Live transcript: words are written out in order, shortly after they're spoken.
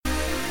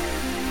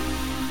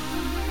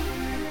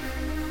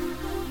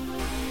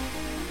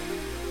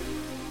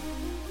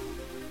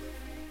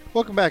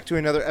Welcome back to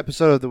another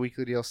episode of the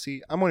Weekly DLC.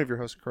 I'm one of your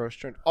hosts, Krosh,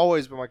 joined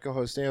always by my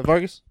co-host, Daniel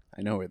Vargas.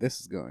 I know where this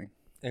is going.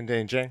 And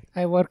Dane Jang.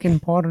 I work in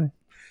porn.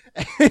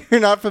 If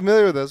you're not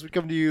familiar with us, we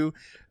come to you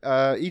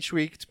each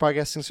week to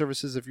podcasting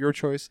services of your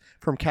choice,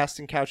 from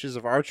casting couches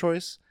of our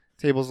choice,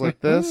 tables like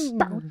this,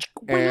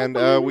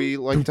 and we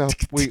like to...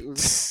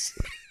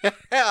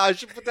 I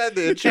should put that in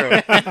the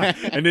intro.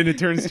 And then it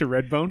turns to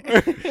Redbone.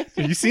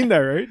 Have you seen that,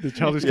 right? The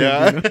childish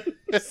Gambino.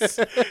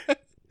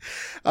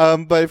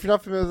 But if you're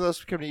not familiar with us,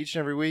 we come to each and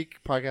every week,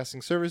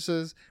 podcasting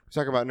services. We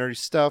talk about nerdy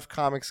stuff,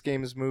 comics,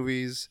 games,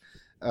 movies,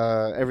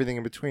 everything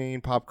in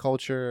between, pop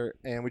culture,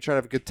 and we try to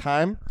have a good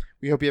time.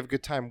 We hope you have a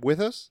good time with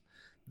us.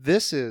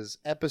 This is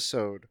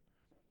episode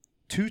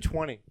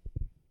 220.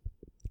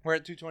 We're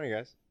at 220,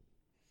 guys.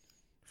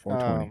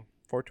 420.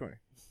 420.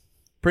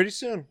 Pretty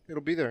soon,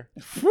 it'll be there.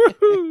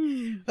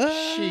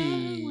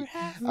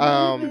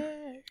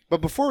 But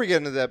before we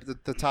get into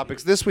the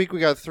topics, this week we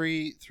got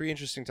three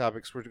interesting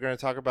topics. We're going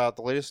to talk about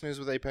the latest news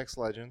with Apex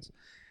Legends.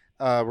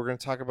 We're going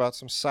to talk about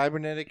some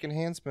cybernetic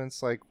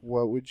enhancements, like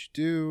what would you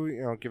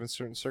do, given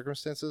certain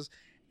circumstances.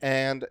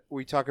 And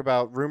we talk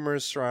about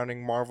rumors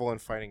surrounding Marvel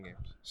and fighting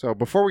games. So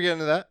before we get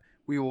into that,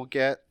 we will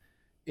get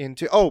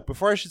into... Oh,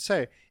 before I should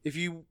say, if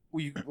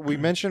we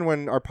mentioned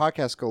when our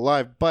podcasts go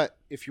live, but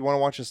if you want to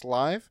watch us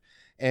live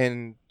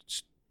and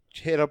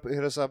hit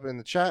us up in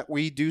the chat,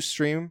 we do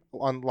stream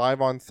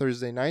live on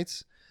Thursday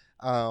nights,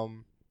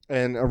 and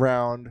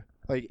around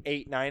like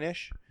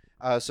 8-9ish.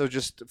 So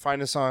just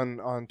find us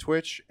on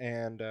Twitch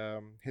and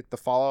hit the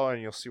follow,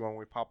 and you'll see when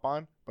we pop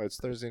on. But it's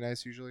Thursday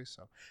nights usually.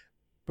 So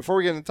before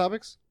we get into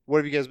topics, what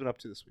have you guys been up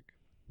to this week?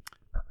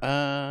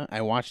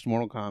 I watched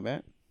Mortal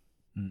Kombat.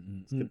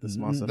 Let's get the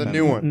small stuff. The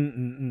new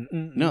one.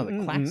 No,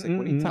 the classic.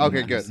 What are you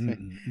talking about?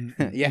 Okay,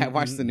 good. Yeah, I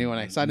watched the new one.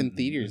 I saw it in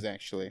theaters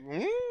actually,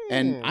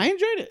 and I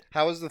enjoyed it.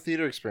 How was the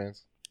theater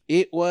experience?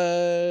 It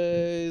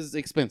was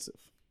expensive.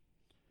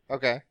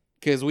 Okay.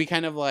 Because we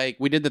kind of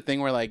we did the thing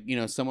where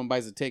someone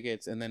buys the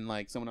tickets and then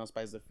someone else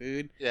buys the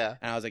food. Yeah.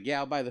 And I was like, yeah,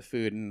 I'll buy the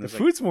food. And the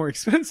food's more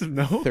expensive,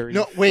 no?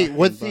 No, wait.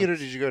 What theater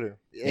did you go to?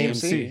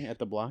 AMC at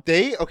the block.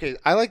 Okay,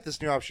 I like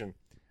this new option.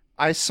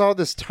 I saw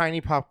this tiny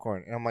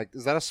popcorn, and I'm like,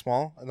 is that a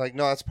small? And like,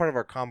 no, that's part of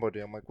our combo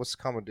deal. I'm like, what's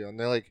the combo deal? And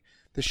they're like,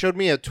 they showed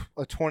me a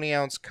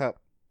 20-ounce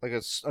cup, like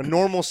a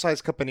normal size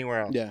cup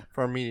anywhere else. Yeah.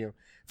 For a medium.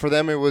 For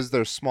them, it was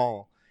their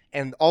small.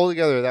 And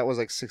altogether, that was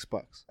like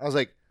 $6. I was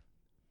like,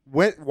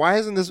 why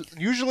isn't this?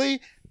 Usually,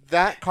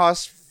 that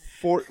costs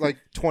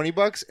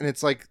 $20, and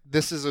it's like,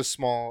 this is a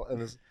small.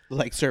 And this.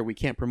 Like, sir, we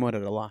can't promote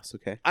at a loss,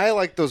 okay? I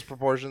like those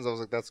proportions. I was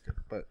like, that's good.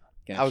 But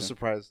Gotcha. I was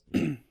surprised.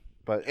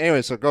 But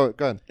anyway, so go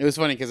ahead. It was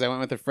funny because I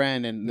went with a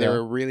friend and they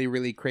were really,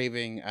 really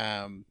craving.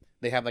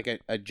 They have like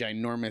a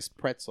ginormous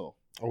pretzel.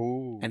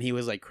 Oh. And he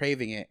was like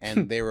craving it,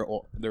 and they were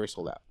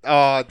sold out.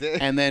 Oh.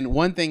 And then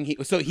one thing he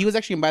was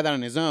actually gonna buy that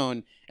on his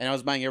own, and I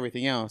was buying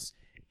everything else.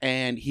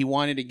 And he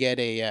wanted to get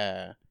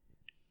a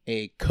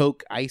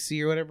Coke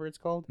Icy or whatever it's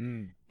called.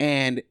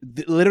 And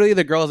literally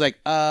the girl was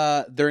like,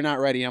 they're not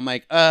ready. I'm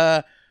like,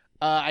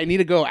 I need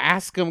to go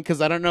ask them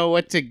because I don't know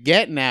what to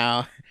get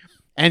now.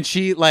 And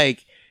she's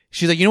like,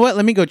 you know what?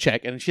 Let me go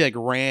check. And she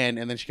ran,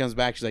 and then she comes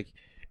back. She's like,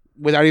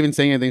 without even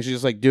saying anything, she's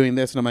just doing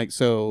this. And I'm like,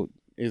 so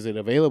is it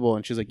available?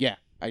 And she's like, yeah,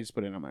 I just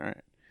put it in. I'm like, all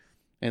right.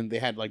 And they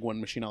had one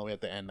machine all the way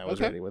at the end. I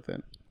was ready with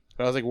it.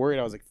 But I was worried.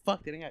 I was like,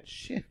 fuck, they didn't got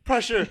shit.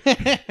 Pressure.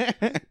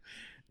 But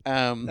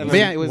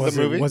yeah, it was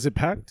the movie. Was it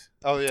packed?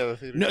 Oh yeah, the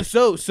theater. No,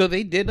 so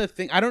they did a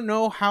thing. I don't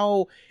know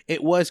how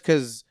it was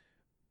because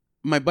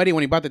my buddy,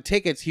 when he bought the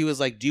tickets, he was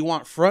like, do you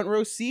want front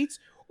row seats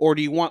or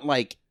do you want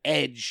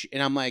edge?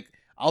 And I'm like,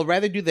 I'll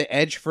rather do the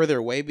edge further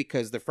away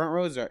because the front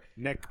rows are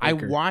neck. I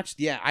watched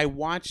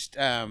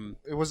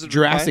It was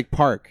Jurassic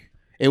Park.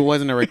 It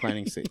wasn't a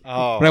reclining seat.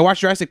 Oh. But I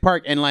watched Jurassic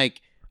Park and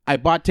I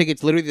bought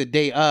tickets literally the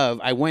day of.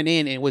 I went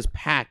in and it was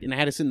packed and I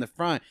had to sit in the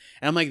front.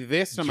 And I'm like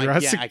this and I'm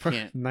Jurassic I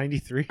can't.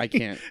 93. I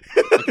can't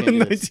do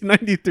this.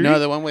 1993. No,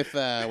 the one with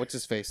what's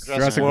his face?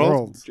 Jurassic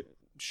World.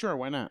 Sure,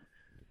 why not?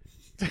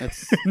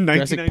 That's 1993,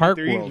 Jurassic Park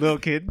World. Little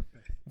kid.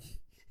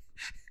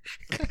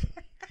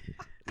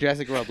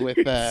 Jurassic World with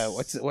I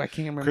can't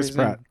remember Chris his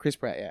Pratt. name. Chris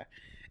Pratt, yeah.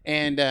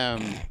 And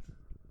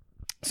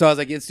so I was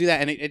like, let's do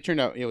that, and it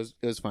turned out it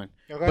was fun.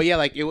 Okay. But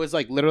yeah, it was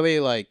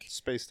literally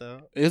spaced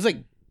out. it was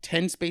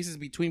 10 spaces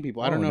between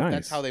people. I don't know if nice.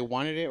 that's how they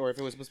wanted it or if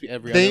it was supposed to be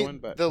every other one.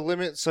 But the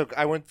limit. So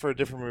I went for a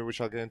different movie, which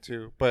I'll get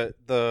into. But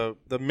the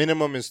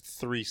minimum is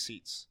 3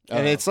 seats,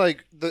 and it's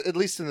at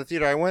least in the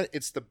theater I went,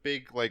 it's the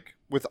big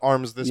with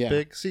arms this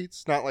big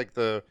seats, not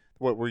the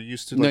what we're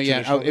used to. No,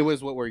 yeah, it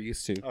was what we're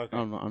used to.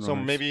 Okay. So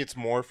maybe it's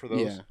more for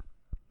those.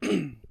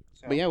 Yeah.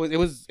 But yeah,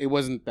 it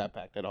wasn't that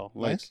packed at all.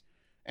 Nice.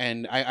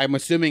 And I'm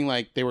assuming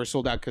they were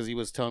sold out because he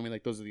was telling me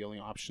those are the only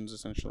options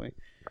essentially.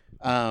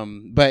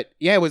 But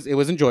yeah, it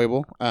was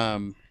enjoyable.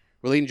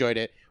 Really enjoyed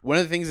it. One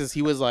of the things is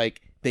he was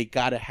like, they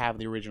gotta have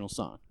the original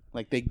song.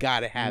 They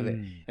gotta have it.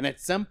 And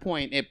at some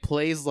point it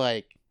plays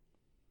the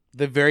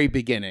very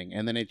beginning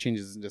and then it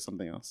changes into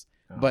something else.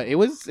 But it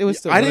was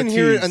still. I didn't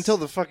hear it until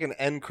the fucking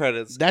end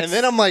credits, and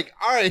then I'm like,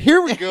 all right,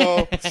 here we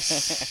go.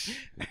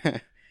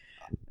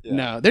 Yeah.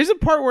 No, there's a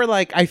part where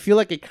like I feel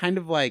like it kind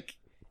of like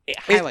it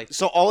highlights.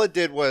 So all it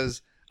did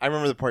was, I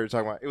remember the part you're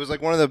talking about. It was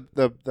like one of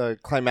the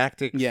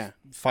climactic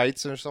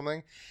fights or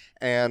something,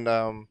 and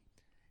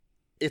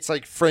it's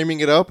like framing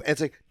it up, and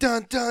it's like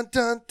dun dun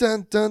dun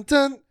dun dun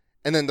dun,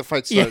 and then the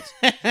fight starts,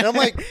 and I'm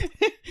like,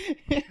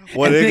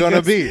 what are it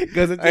gonna be?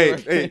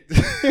 Hey.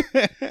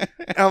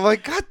 And I'm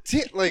like, God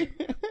damn, like,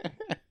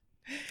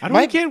 I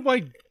don't get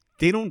why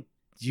they don't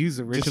use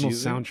original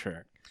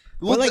soundtrack.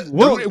 Well, like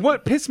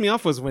what pissed me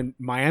off was when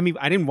I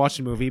didn't watch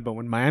the movie, but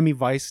when Miami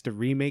Vice, the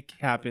remake,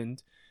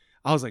 happened,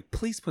 I was like,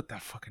 please put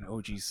that fucking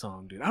OG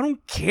song, dude. I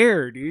don't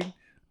care, dude,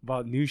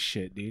 about new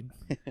shit, dude.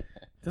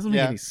 Doesn't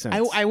make any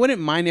sense. I wouldn't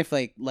mind if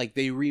like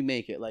they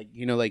remake it, like,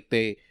 you know, like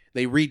they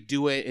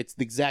redo it. It's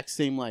the exact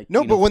same, like,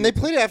 no, but when they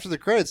played it after the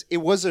credits, it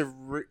was a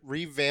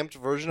revamped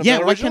version of that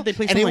original. Why can't they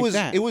play something like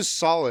that? It was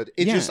solid.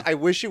 It just, I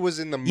wish it was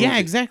in the movie. Yeah,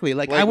 exactly.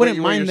 Like I wouldn't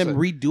mind them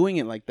redoing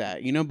it like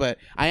that, you know. But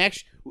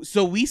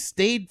so we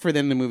stayed for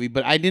them in the movie,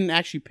 but I didn't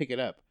actually pick it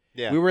up.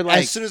 Yeah, we were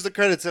like, as soon as the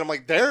credits hit, I'm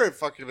like, there it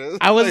fucking is.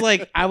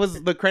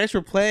 the credits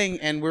were playing,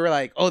 and we were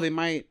like, oh, they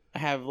might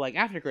have like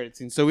after credits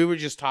scenes. So we were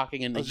just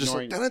talking and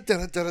ignoring.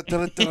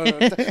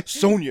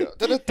 Sonya,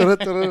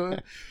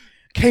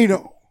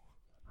 Kano.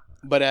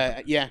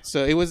 But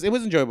so it was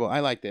enjoyable. I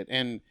liked it,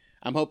 and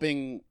I'm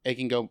hoping it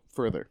can go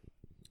further.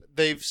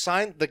 They've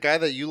signed the guy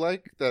that you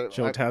like, Joe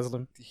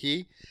Taslim.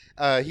 He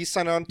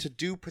signed on to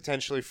do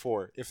potentially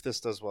 4 if this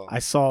does well. I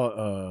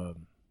saw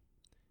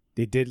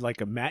they did like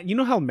a you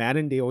know how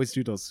Madden, they always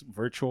do those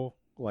virtual,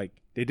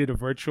 like they did a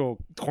virtual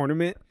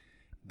tournament.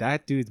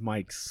 That dude's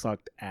mic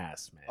sucked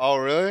ass, man. Oh,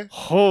 really?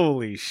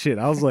 Holy shit.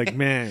 I was like,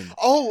 man.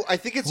 Oh, I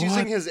think it's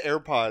using his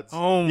AirPods.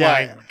 Oh,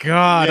 my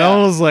God. Yeah. I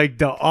was like,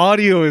 the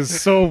audio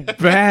is so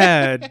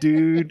bad,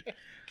 dude.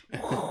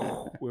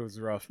 It was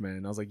rough,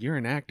 man. I was like, you're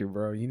an actor,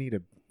 bro. You need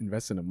to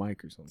invest in a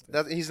mic or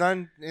something. He's not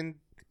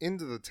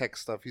into the tech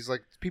stuff. He's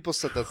like, people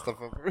set that stuff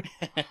up.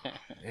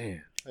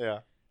 Man. Yeah.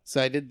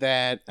 So I did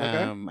that.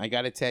 Okay. I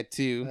got a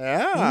tattoo.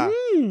 Yeah.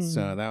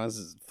 So that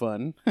was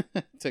fun.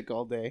 Took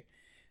all day.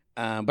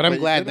 But I'm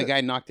glad the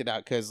guy knocked it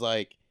out, because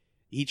like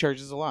he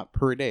charges a lot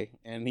per day,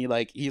 and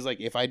he's like,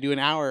 if I do an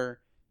hour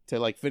to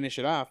like finish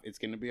it off, it's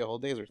gonna be a whole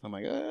day's worth. I'm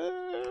like,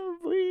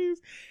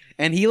 please.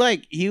 And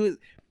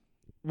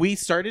we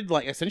started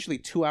like essentially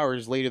 2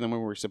 hours later than when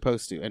we were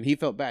supposed to, and he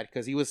felt bad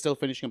because he was still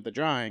finishing up the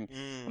drawing.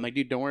 I'm like,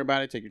 dude, don't worry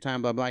about it. Take your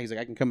time, blah blah. He's like,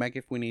 I can come back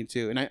if we need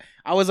to. And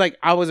I was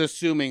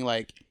assuming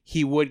like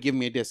he would give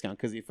me a discount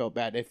because he felt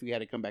bad if we had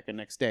to come back the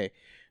next day,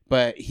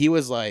 but he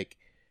was like,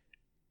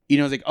 you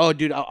know, it's like, oh,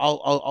 dude,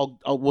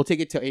 we'll take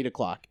it till 8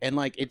 o'clock, and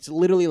like it's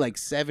literally like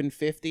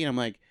 7:50, and I'm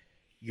like,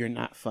 you're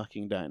not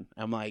fucking done.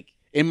 I'm like,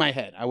 in my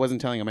head, I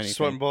wasn't telling him anything.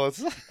 Sweating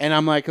bullets. And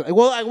I'm like,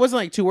 well, I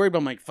wasn't like too worried, but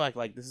I'm like, fuck,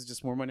 like this is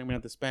just more money I'm gonna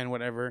have to spend,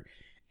 whatever.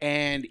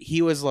 And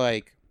he was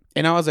like,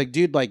 and I was like,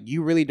 dude, like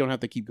you really don't have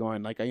to keep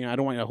going. Like, you know, I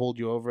don't want to hold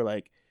you over.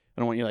 Like, I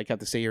don't want you to like have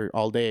to stay here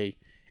all day.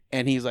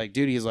 And he's like,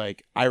 dude,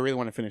 I really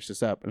want to finish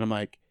this up. And I'm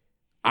like,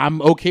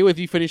 I'm okay with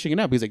you finishing it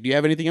up. He's like, do you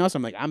have anything else?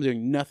 I'm like, I'm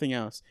doing nothing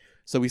else.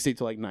 So we stayed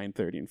till like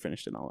 9:30 and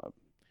finished it all up.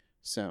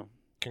 So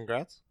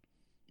congrats.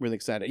 Really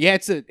excited. Yeah,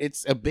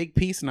 it's a big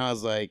piece, and I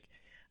was like,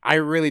 I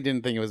really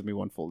didn't think it was gonna be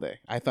one full day.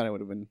 I thought it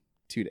would have been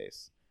 2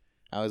 days.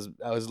 I was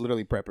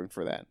literally prepping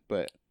for that.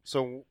 But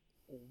so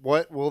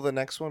what will the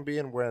next one be,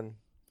 and when?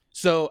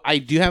 So I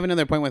do have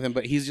another point with him,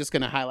 but he's just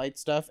gonna highlight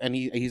stuff, and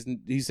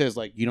he says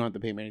like, you don't have to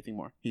pay me anything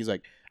more. He's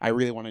like, I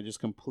really want to just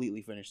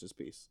completely finish this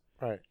piece.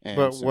 Right. And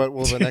but so, what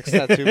will the next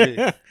tattoo be?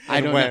 I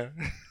don't know.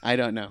 I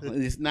don't know.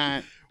 It's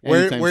not.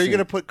 Where are you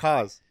gonna put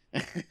cause?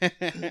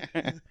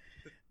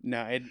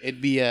 No,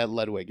 it'd be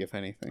Ludwig, if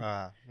anything.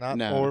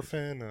 Not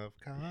Orphan of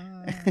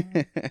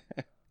Cause.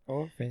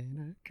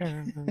 Orphan of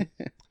Cause.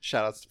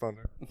 Shout out to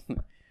Thunder.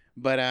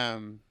 But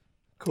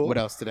cool. What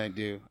else did I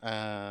do?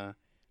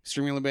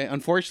 Streaming a little bit.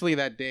 Unfortunately,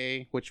 that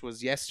day, which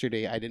was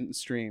yesterday, I didn't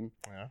stream.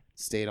 Yeah.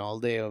 Stayed all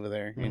day over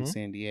there in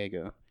San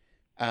Diego.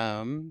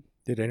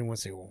 Did anyone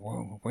say,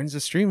 "Whoa, when's the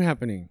stream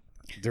happening?"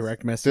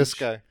 Direct message. This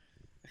guy.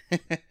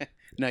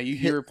 No,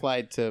 he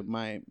replied to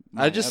my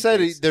I just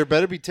updates. said there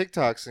better be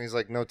TikToks, and he's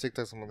like, no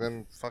TikToks. I'm like,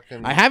 then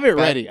fucking. I have it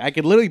ready. I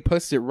could literally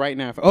post it right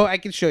now. Oh, I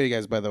can show you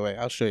guys. By the way,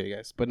 I'll show you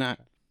guys, but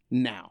not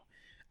now.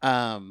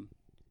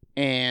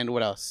 And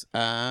what else?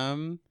 I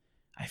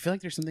feel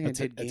like there's something I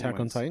did. Attack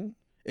on Titan.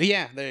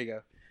 Yeah, there you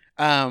go.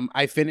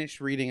 I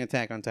finished reading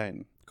Attack on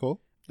Titan.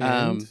 Cool.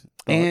 And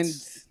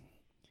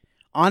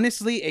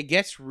honestly, it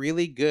gets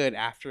really good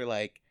after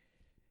like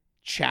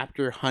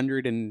chapter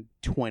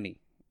 120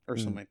 or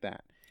something like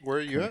that. Where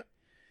are you at?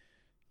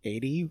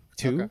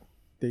 82? Okay.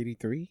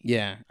 83?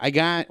 Yeah. I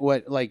got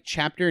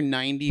chapter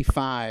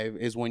 95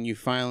 is when you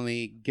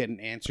finally get an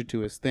answer to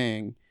his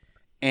thing.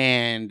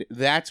 And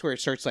that's where it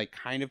starts like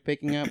kind of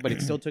picking up, but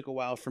it still took a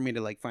while for me to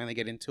like finally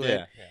get into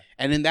it. Yeah.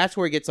 And then that's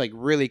where it gets like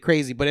really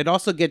crazy, but it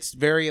also gets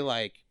very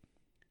like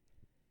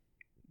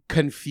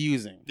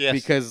confusing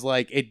because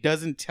like it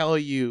doesn't tell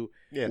you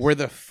where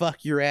the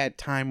fuck you're at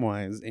time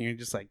wise, and you're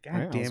just like,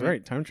 God damn it.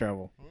 Right, time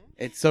travel.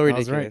 It's so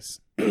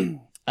ridiculous.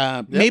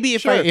 Maybe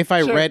if sure, I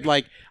sure. read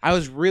like I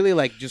was really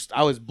like just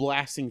I was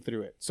blasting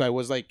through it, so I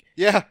was like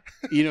Yeah.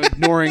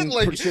 ignoring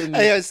like, certain.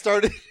 hey, I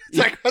started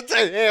Attack on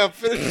Titan. Hey, I'm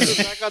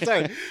finishing Attack on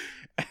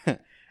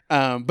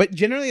Titan. But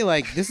generally,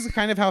 like this is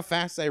kind of how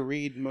fast I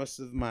read most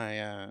of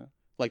my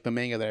like the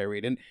manga that I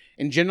read,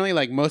 and generally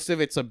like most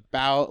of it's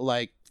about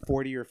like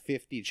 40 or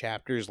 50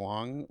 chapters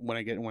long when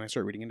I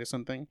start reading into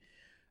something.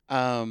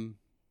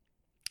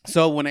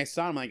 So when I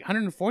saw it, I'm like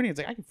 140, it's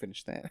like I can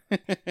finish that.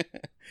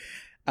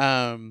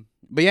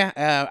 But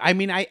yeah, I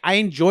mean I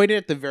enjoyed it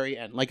at the very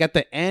end. Like at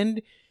the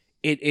end,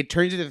 it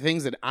turns into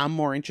things that I'm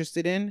more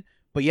interested in.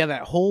 But yeah,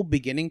 that whole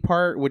beginning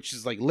part, which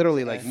is like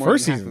literally like more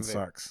first than half season of it,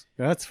 sucks.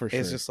 That's for sure.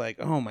 it's just like,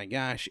 oh my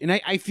gosh. And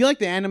I feel like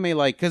the anime,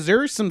 like, because there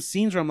are some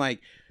scenes where I'm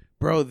like,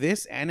 bro,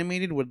 this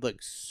animated would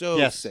look so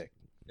Yes. sick.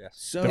 Yes.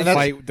 So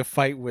the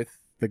fight with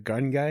the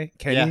gun guy,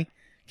 Kenny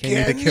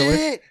the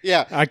killer.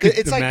 Yeah, I could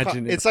it's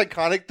imagine it. It's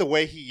iconic the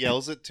way he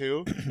yells it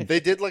too.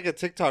 They did like a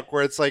TikTok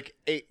where it's like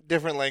 8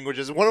 different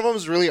languages. One of them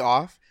is really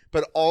off,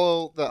 but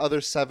all the other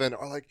 7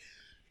 are like,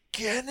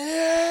 Kenny.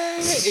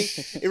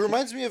 It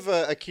reminds me of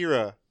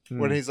Akira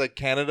when he's like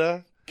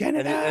Canada. And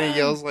he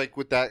yells like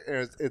with that,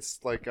 and it's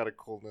like got a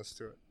coolness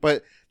to it.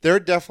 But there are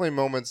definitely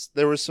moments.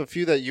 There were a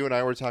few that you and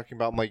I were talking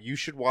about. I'm like, you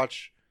should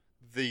watch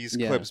these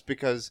clips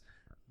because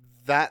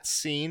that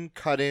scene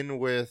cut in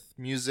with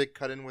music,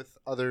 cut in with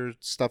other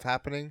stuff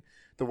happening.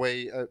 The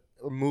way a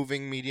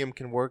moving medium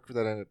can work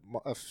that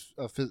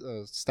a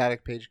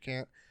static page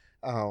can't.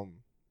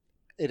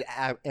 It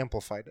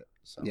amplified it.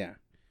 So. Yeah.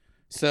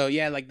 So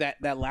yeah, like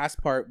that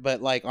last part.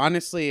 But like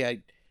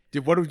honestly,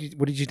 What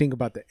did you think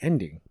about the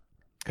ending?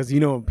 Because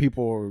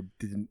people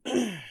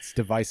it's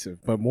divisive,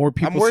 but more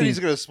people. I'm worried he's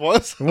gonna spoil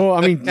us. Well,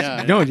 I mean,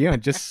 No.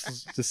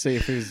 just say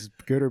if it was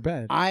good or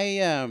bad.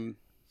 I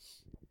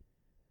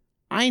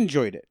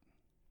enjoyed it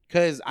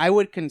because I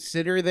would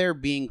consider there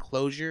being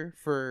closure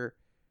for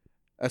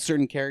a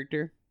certain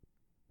character,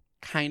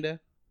 kinda,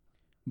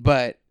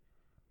 but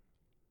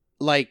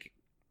like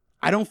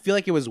I don't feel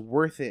like it was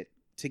worth it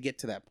to get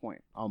to that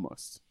point.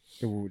 Almost.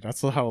 Ooh, that's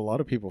how a lot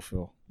of people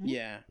feel.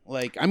 Yeah,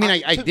 like I mean,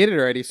 I did it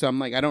already, so I'm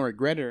like I don't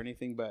regret it or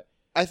anything, but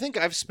I think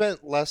I've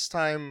spent less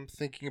time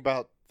thinking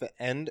about the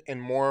end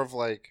and more of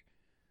like,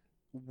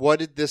 what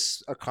did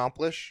this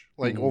accomplish?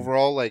 Like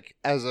overall, like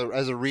as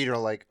a reader,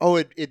 like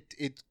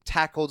it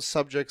tackled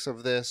subjects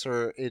of this,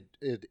 or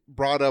it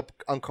brought up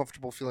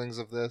uncomfortable feelings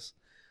of this.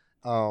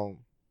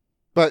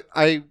 But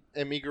I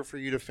am eager for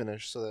you to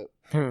finish so that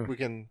we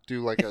can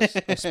do like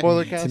a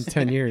spoiler It's in cast.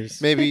 10 years.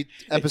 Maybe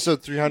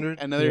episode 300.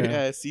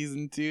 another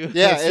season 2.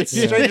 Yeah, it's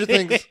Stranger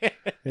Things.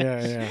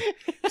 Yeah.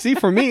 See,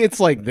 for me,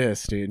 it's like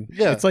this, dude.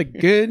 Yeah. It's like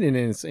good, and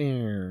then it's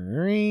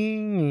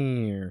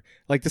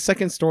like the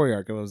second story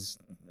arc goes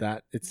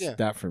that. It's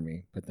that for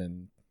me, but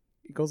then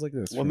it goes like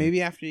this. Well,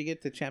 maybe after you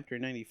get to chapter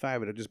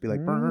 95, it'll just be like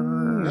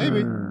Maybe.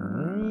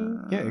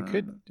 Yeah, it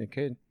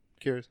could.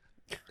 Curious.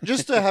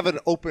 Just to have an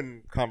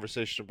open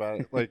conversation about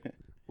it, like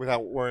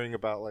without worrying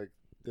about like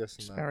this and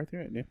just that. power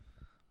through it, dude.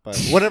 But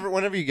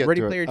whenever you get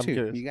Ready to Player it, I'm 2,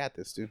 curious. you got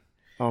this, dude.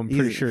 I'm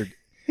pretty sure.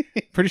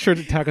 Pretty sure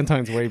the Attack on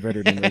Titan's way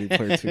better than Ready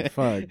Player 2.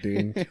 Fuck,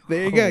 dude.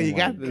 There you go. You my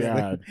got this.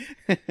 God.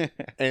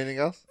 Anything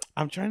else?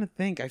 I'm trying to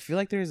think. I feel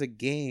like there's a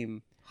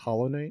game.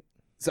 Hollow Knight.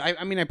 So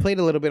I mean, I played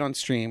a little bit on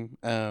stream,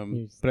 but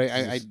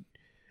I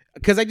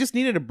because I just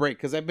needed a break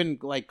because I've been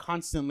like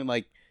constantly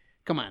like,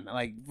 come on,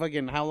 like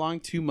fucking how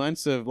long? 2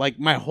 months of like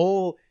my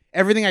whole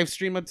everything I've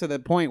streamed up to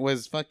that point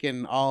was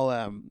fucking all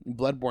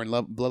Bloodborne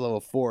blood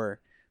level 4,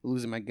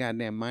 losing my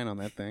goddamn mind on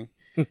that thing.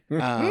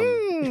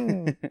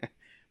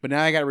 But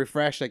now I got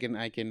refreshed. I can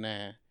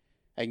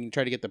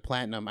try to get the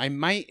platinum. I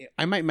might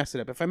mess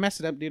it up. If I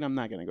mess it up, dude, I'm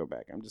not gonna go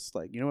back. I'm just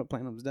like, you know what,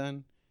 platinum's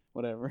done.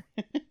 Whatever.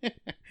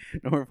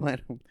 No more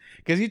platinum.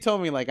 Because you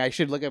told me like I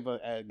should look up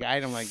a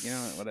guide. I'm like, you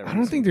know what, whatever. I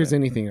don't think there's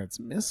anything that's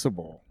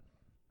missable.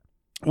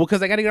 Well,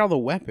 because I got to get all the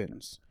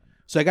weapons.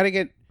 So I got to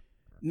get.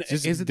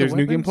 Is it there's the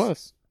New Game weapons?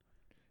 Plus.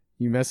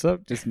 You mess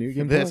up, just New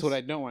Game That's Plus. what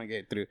I don't want to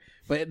get through.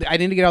 But I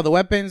need to get all the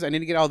weapons. I need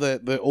to get all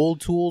the old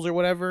tools or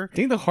whatever. I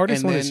think the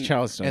hardest And one then- is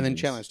Chalice Dungeons. And then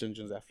challenge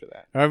dungeons after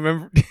that. I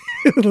remember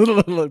a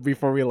little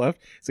before we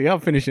left. So yeah, I'll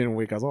finish it in a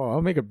week. I was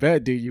I'll make a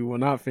bet, dude. You will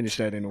not finish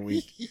that in a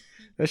week.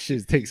 That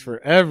shit takes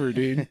forever,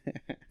 dude.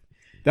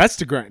 That's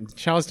the grind.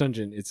 Chalice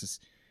Dungeon.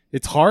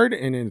 It's hard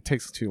and then it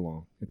takes too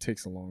long. It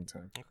takes a long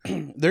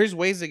time. There's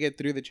ways to get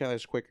through the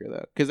challenge quicker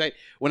though. Because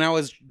when I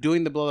was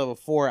doing the blood level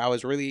 4, I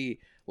was really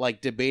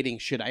like debating,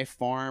 should I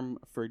farm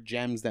for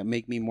gems that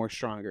make me more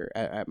stronger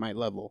at my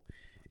level?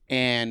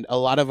 And a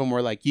lot of them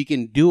were like, you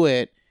can do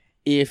it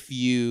if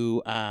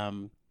you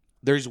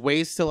there's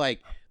ways to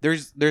like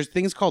there's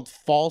things called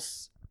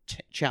false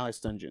chalice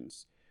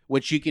dungeons,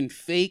 which you can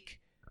fake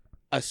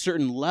a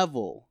certain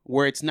level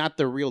where it's not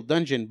the real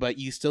dungeon, but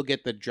you still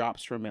get the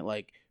drops from it,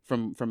 like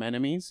from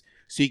enemies.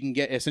 So you can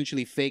get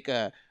essentially fake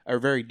a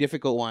very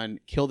difficult one,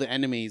 kill the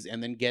enemies,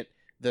 and then get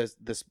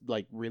this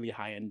like really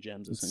high end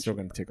gems. It's still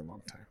gonna take a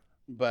long time.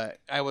 But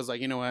I was like,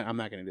 you know what, I'm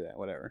not gonna do that,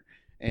 whatever.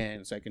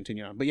 And so I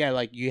continued on. But yeah,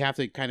 like you have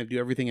to kind of do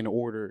everything in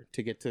order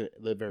to get to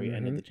the very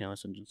end of the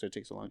challenge dungeon, so it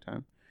takes a long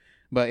time.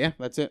 But yeah,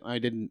 that's it. I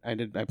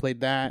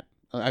played that.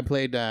 I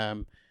played. I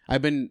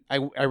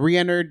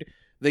re-entered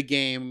the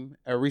game.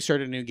 I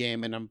restarted a new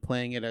game, and I'm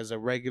playing it as a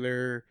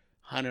regular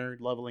hunter,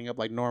 leveling up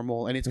like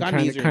normal, and it's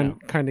gotten easier now.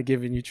 Kind of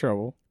giving you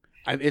trouble.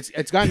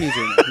 It's gotten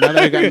easier now that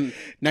I've gotten.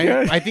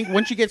 Now I think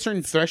once you get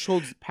certain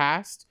thresholds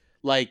past,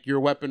 like your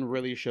weapon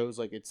really shows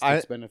like it's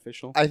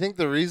beneficial. I think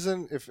the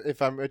reason,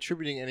 if I'm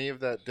attributing any of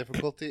that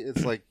difficulty,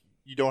 it's like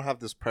you don't have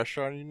this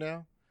pressure on you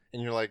now,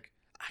 and you're like,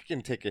 I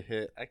can take a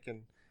hit,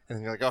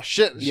 and you're like, oh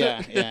shit.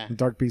 Yeah.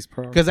 Dark Beast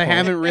Pro. Because I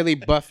haven't really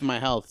buffed my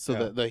health,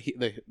 so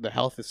the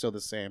health is still the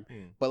same,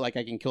 but like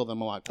I can kill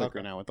them a lot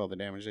quicker now with all the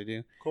damage they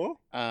do. Cool.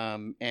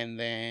 And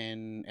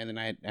then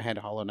I had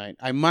Hollow Knight.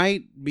 I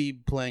might be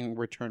playing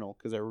Returnal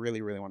because I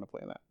really want to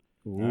play that.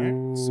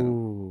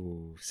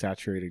 Ooh,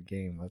 saturated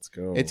game. Let's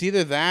go. It's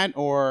either that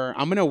or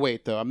I'm gonna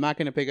wait though. I'm not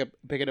gonna pick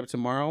it up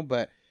tomorrow,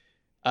 but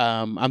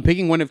I'm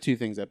picking one of two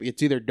things up.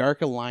 It's either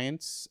Dark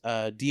Alliance,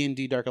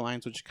 D&D Dark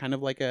Alliance, which is kind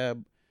of like a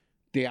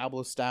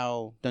Diablo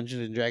style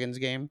Dungeons and Dragons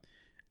game.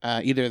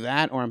 Either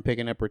that or I'm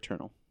picking up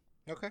Returnal.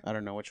 Okay. I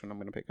don't know which one I'm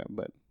gonna pick up,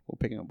 but we're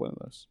picking up one of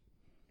those.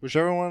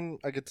 Whichever one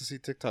I get to see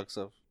TikToks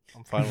of,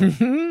 I'm fine with.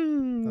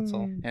 That's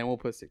all. And we'll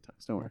put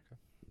TikToks. Don't worry.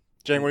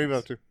 Jang, what are you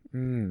up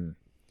to?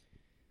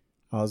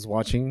 I was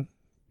watching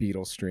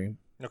Beatles stream.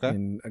 Okay.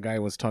 And a guy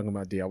was talking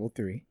about Diablo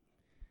 3.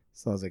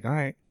 So I was like, all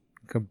right,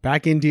 come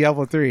back in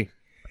Diablo 3.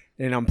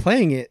 And I'm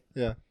playing it.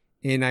 Yeah.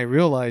 And I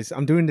realized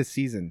I'm doing the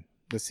season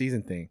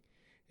thing.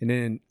 And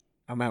then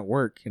I'm at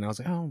work and I was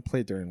like, oh, I'll play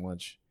it during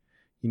lunch.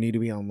 You need to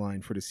be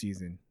online for the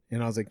season.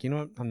 And I was like, you know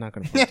what? I'm not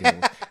going to play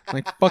Diablo. I'm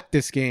like, fuck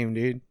this game,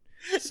 dude.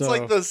 It's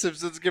like the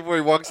Simpsons game where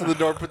he walks in the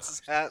door, puts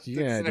his hat.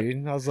 Yeah, dude.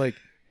 And I was like,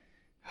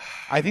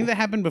 I think that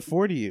happened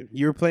before to you.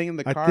 You were playing in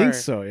the car. I think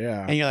so,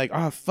 yeah. And you're like,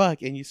 oh,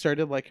 fuck. And you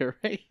started like a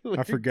regular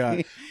I forgot.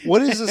 game.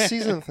 What is the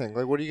season thing?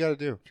 Like, what do you got to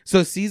do?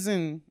 So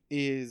season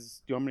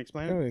is... Do you want me to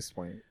explain it? I'll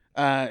explain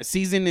it.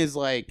 Season is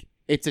like...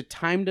 It's a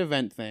timed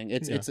event thing.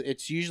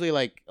 It's usually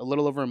like a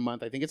little over a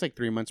month. I think it's like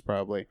 3 months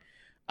probably.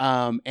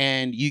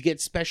 And you get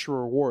special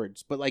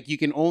rewards. But like you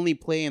can only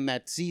play in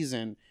that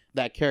season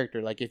that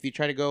character. Like if you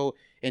try to go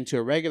into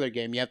a regular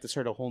game, you have to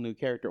start a whole new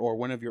character or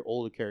one of your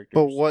older characters.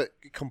 But what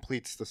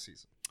completes the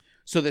season?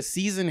 So the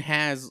season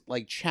has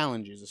like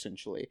challenges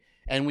essentially,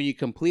 and when you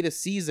complete a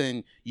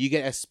season, you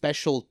get a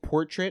special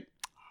portrait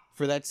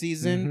for that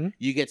season. Mm-hmm.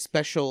 You get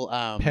special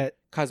pet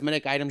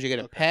cosmetic items. You get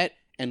a pet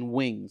and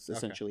wings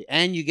essentially,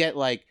 and you get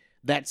like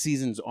that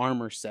season's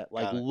armor set.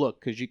 Like look,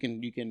 because you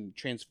can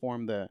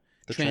transform the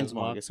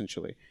transmog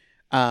essentially.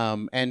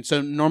 And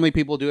so normally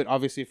people do it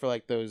obviously for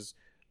like those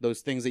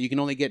things that you can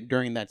only get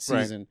during that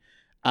season.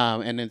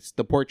 Right. And it's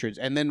the portraits,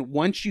 and then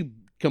once you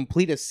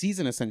complete a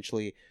season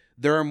essentially,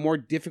 there are more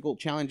difficult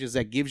challenges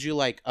that gives you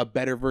like a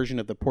better version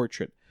of the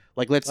portrait.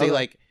 Like let's say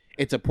like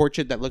it's a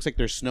portrait that looks like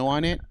there's snow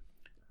on it.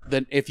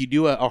 Then if you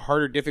do a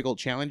harder difficult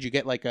challenge, you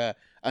get like a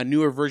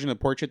newer version of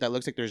the portrait that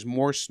looks like there's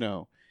more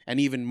snow and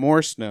even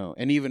more snow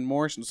and even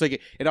more snow. So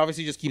like it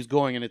obviously just keeps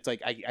going, and it's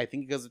like I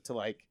think it goes to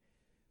like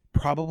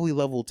probably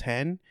level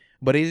 10,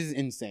 but it is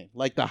insane.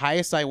 Like the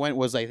highest I went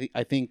was I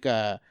think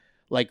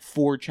like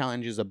 4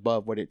 challenges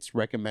above what it's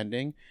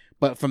recommending.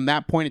 But from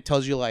that point, it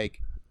tells you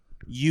like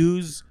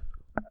use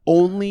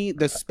only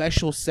the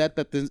special set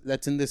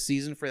that's in this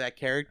season for that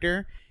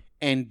character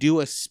and do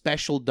a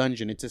special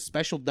dungeon. It's a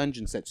special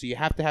dungeon set, so you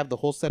have to have the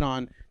whole set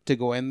on to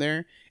go in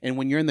there. And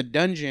when you're in the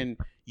dungeon,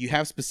 you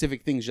have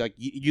specific things like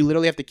you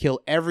literally have to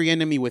kill every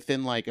enemy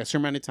within like a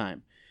certain amount of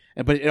time.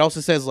 But it also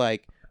says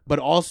like, but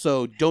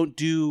also don't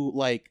do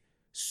like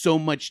so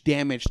much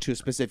damage to a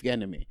specific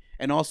enemy,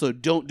 and also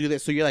don't do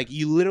that. So you're like,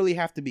 you literally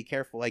have to be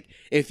careful. Like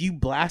if you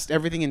blast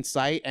everything in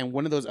sight and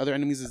one of those other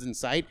enemies is in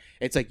sight,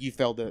 it's like you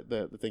failed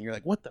the thing. You're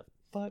like, what the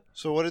fuck?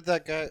 So what did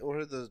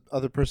the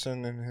other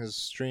person in his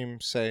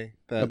stream say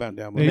that about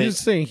Diablo? He's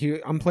just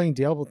saying I'm playing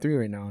Diablo 3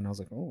 right now, and I was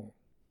like, oh,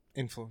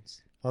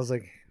 influence. I was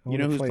like, you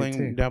know who's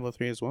playing Diablo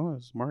 3 as well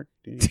as Mark?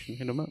 You can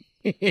hit him up.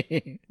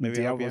 Maybe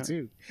Diablo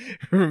 2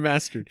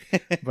 remastered.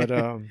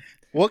 But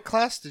what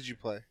class did you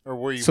play, or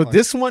were you? So playing?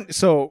 this one,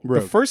 Rogue.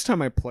 The first time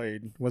I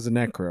played was a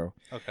necro.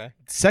 Okay.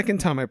 Second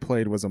time I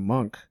played was a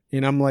monk,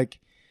 and I'm like,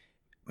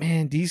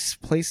 man, these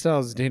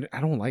playstyles,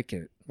 I don't like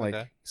it.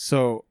 Like,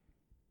 so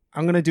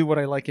I'm gonna do what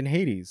I like in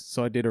Hades.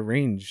 So I did a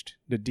ranged,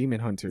 the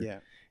demon hunter. Yeah.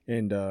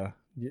 And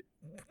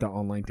the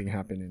online thing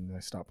happened, and I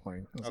stopped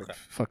playing. I was like,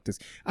 fuck this.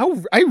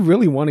 I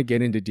really want to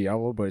get into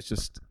Diablo, but it's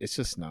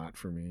just not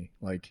for me.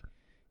 Like,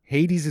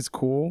 Hades is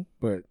cool,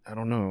 but I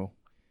don't know.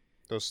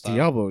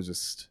 Diablo is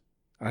just.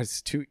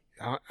 It's too.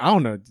 I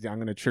don't know. I'm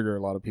gonna trigger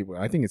a lot of people.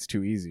 I think it's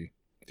too easy.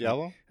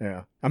 Diablo?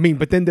 Yeah. I mean,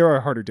 but then there are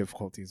harder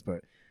difficulties.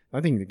 But I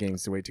think the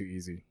game's way too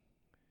easy.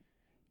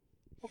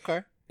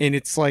 Okay. And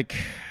it's like,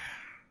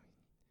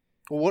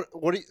 what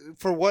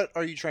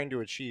are you trying to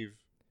achieve?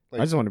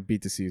 Like, I just want to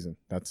beat the season.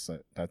 That's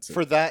it.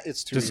 For that,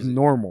 it's too just easy.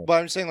 normal. But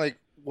I'm saying like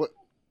what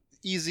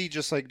easy,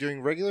 just like doing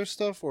regular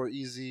stuff, or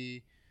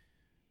easy,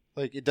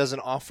 like it doesn't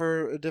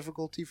offer a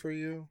difficulty for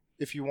you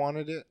if you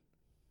wanted it.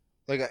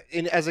 Like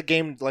as a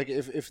game, like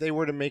if they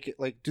were to make it,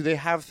 like, do they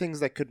have things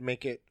that could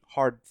make it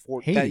hard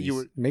for Hades. that you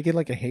were. Make it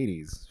like a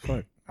Hades.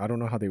 Fuck. I don't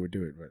know how they would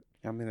do it, but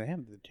I mean, they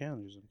have the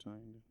challenges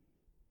sometimes.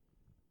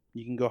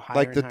 You can go higher,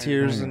 Like the and higher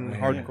tiers and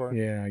and higher. hardcore?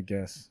 Yeah, I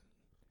guess.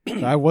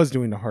 I was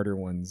doing the harder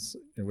ones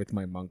with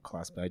my monk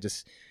class, but I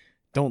just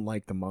don't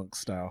like the monk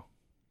style.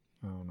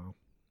 I don't know.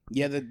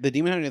 Yeah, the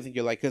demon hunter I think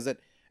you're like, because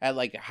at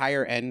like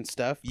higher end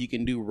stuff, you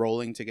can do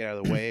rolling to get out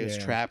of the way.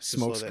 It's traps, to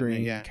smoke slow that screen,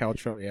 thing, yeah.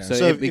 couch rope. Yeah. So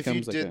So it if you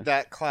becomes like did a-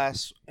 that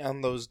class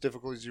on those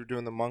difficulties you were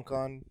doing the monk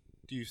on,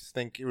 do you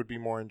think it would be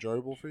more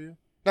enjoyable for you?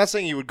 Not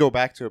saying you would go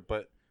back to it,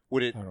 but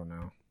would it? I don't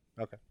know.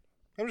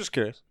 I'm just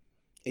curious.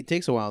 It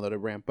takes a while though to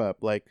ramp up,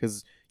 like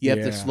because you have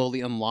to Yeah.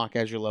 slowly unlock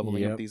as you're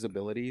leveling Yep. up these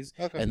abilities,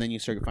 Okay. and then you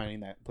start finding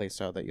that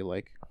playstyle that you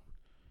like.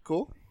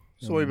 Cool.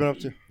 So what have you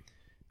been up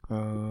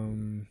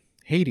to?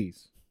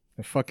 Hades.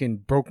 I fucking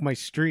broke my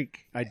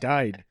streak. I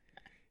died.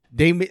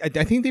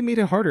 I think they made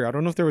it harder. I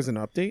don't know if there was an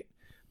update,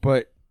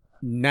 but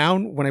now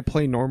when I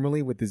play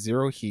normally with the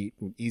zero heat,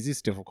 with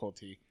easiest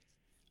difficulty,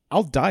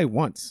 I'll die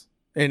once,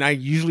 and I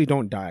usually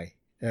don't die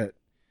at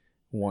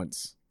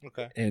once.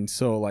 Okay. And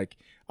so like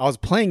I was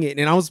playing it,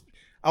 and I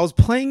was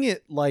playing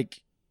it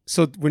like,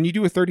 so when you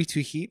do a 32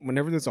 heat,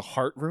 whenever there's a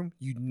heart room,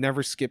 you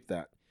never skip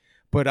that.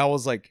 But I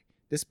was like,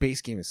 this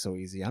base game is so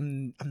easy.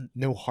 I'm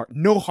no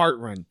heart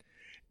run,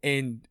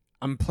 and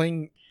I'm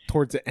playing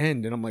towards the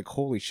end, and I'm like,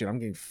 holy shit, I'm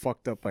getting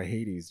fucked up by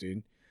Hades,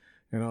 dude.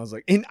 And I was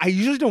like, and I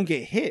usually don't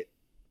get hit.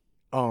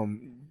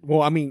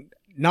 Well, I mean,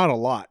 not a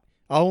lot.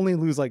 I'll only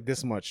lose like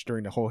this much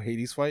during the whole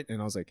Hades fight,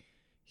 and I was like,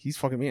 he's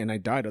fucking me, and I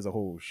died. I was like,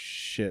 oh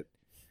shit.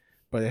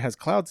 But it has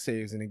cloud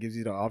saves, and it gives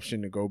you the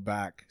option to go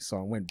back. So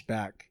I went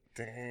back.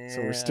 Damn.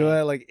 So we're still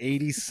at like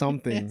 80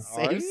 something.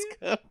 Saves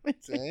coming.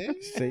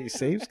 Damn.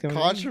 Saves coming.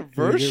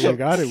 Controversial. We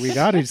got it. We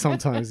got it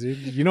sometimes, dude.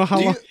 You know how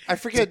long? I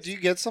forget. Do you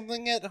get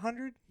something at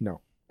 100?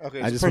 No. Okay.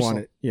 I it's just personal.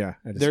 want it. Yeah.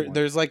 I just want it.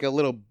 There's like a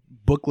little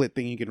booklet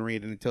thing you can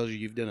read, and it tells you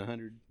you've done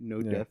 100 Yeah.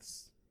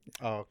 deaths,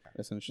 Oh, okay.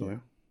 essentially. Yeah.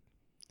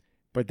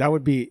 But that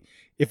would be,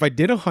 if I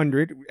did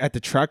 100 at the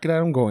track that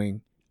I'm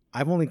going,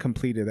 I've only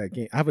completed that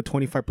game. I have a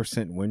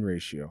 25% win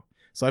ratio.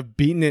 So I've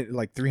beaten it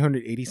like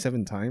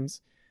 387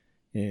 times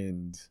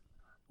and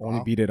only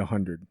Wow. beat it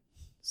 100.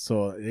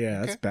 So yeah,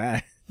 that's Okay.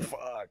 bad.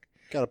 Fuck.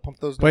 Gotta pump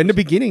those. But in the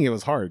numbers. beginning, it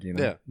was hard, you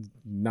know, Yeah.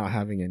 not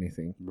having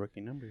anything.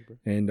 Rookie numbers, bro.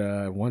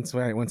 And once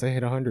I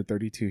hit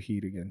 132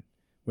 heat again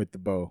with the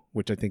bow,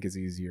 which I think is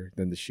easier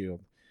than the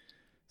shield.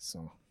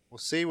 So We'll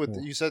see. What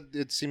Cool. you said,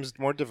 it seems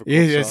more difficult.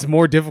 it's so-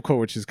 more difficult,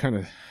 which is kind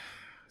of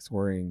it's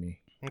worrying me.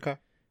 Okay.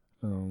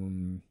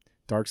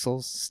 Dark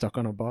Souls, stuck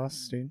on a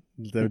boss, dude.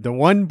 The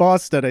one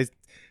boss that I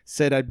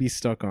said I'd be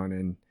stuck on,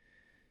 and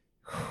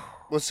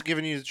What's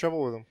giving you the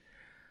trouble with them?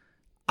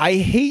 I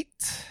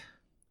hate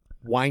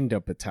wind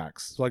up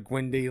attacks. Like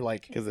when they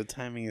like, Because the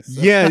timing is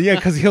so yeah,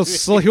 because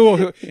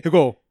he'll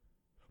go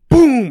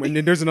boom, and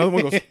then there's another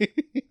one that goes.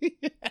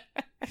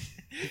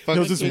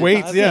 He'll just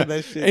wait, yeah,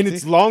 and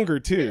it's longer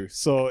too.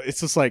 So it's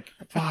just like,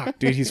 fuck,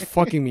 dude, he's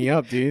fucking me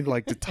up, dude.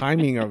 Like the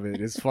timing of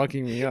it is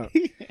fucking me up,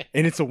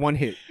 and it's a one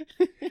hit.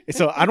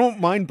 So I don't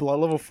mind blood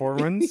level 4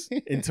 runs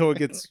until it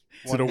gets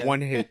to the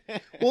one hit.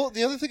 Well,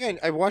 the other thing,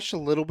 I watched a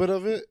little bit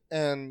of it,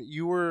 and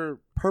you were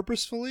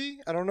purposefully,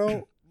 I don't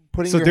know,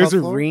 putting So your there's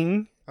health a low?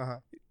 ring. Uh-huh.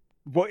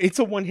 Well, it's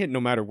a one hit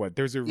no matter what.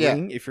 There's a Yeah.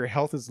 ring. If your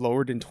health is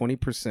lower than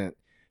 20%,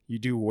 you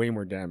do way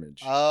more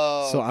damage.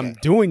 Oh, So okay. I'm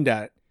doing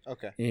that,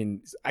 Okay.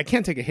 and I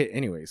can't take a hit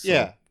anyway. So.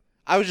 Yeah.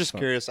 I was just Fuck.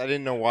 curious. I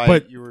didn't know why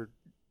But- you were...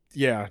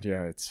 Yeah,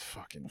 it's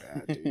fucking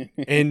bad, dude.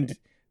 And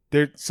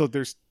so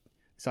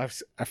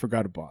I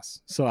forgot a boss,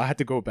 so I had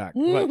to go back.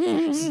 But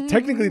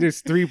technically,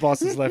 there's 3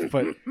 bosses left,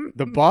 but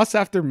the boss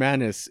after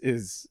Manus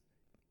is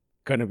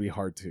gonna be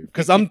hard too.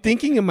 Because I'm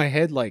thinking in my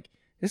head like,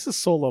 this is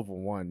soul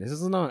level 1. This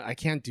is not. I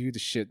can't do the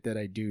shit that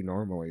I do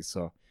normally.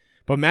 So,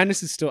 but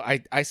Manus is still.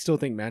 I still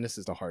think Manus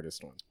is the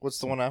hardest one. What's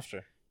the one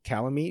after?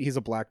 Calamite, he's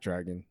a black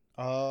dragon.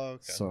 Oh,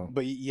 okay. So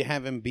But you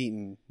haven't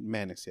beaten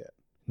Manus yet.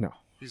 no,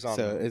 He's on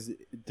So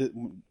there.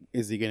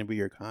 is he going to be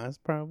your cause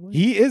probably?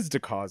 he is the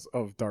cause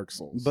of Dark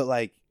Souls. But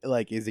like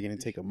is it going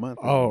to take a month?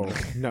 oh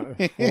no,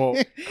 well,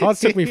 cause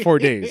took me 4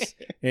 days,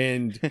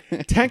 and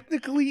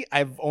technically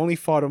I've only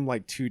fought him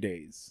like 2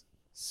 days.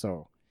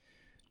 So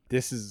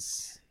this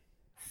is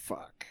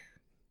fuck.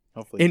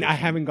 Hopefully, And I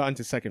haven't gotten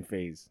to second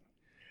phase.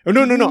 Oh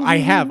no! I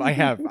have.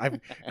 I've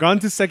gone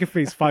to second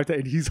phase 5 times,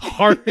 and he's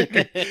hard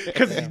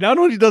because he not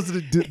only does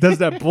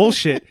that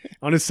bullshit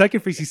on his second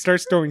phase, he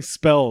starts throwing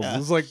spells. It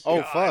was like, Oh,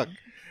 God. fuck.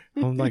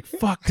 I'm like,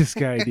 fuck this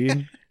guy,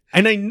 dude.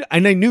 And I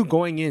knew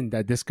going in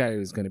that this guy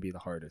was going to be the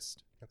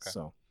hardest. Okay.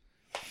 So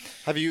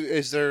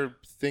Is there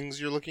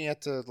things you're looking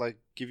at to, like,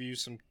 give you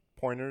some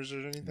pointers or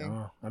anything?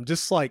 no, I'm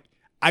just like,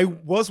 I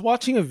was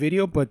watching a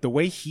video, but the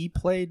way he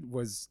played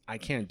was, I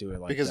can't do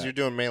it like Because that. you're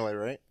doing melee,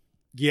 right?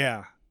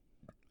 Yeah.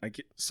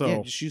 So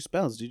Yeah, just use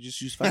spells, dude.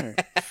 Just use fire.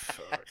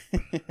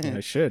 I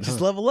should. Just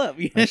huh? level up.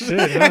 I should.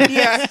 Huh?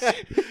 Yeah.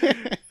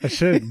 I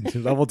should.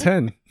 Level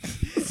 10.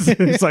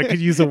 So I could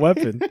use a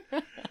weapon.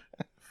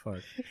 Fuck.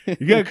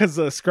 Yeah, because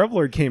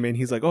Scrublord came in.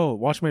 He's like, oh,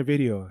 watch my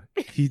video.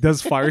 he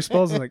does fire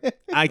spells. I'm like,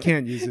 I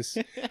can't use this.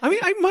 I mean,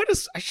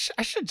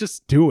 I should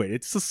just do it.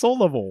 It's the soul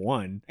level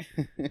 1.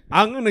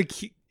 I'm gonna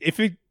keep if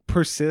it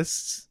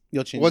persists.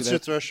 You'll change. What's your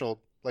threshold?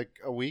 Like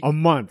a week? A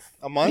month.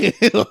 A month?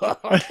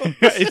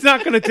 It's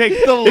not gonna take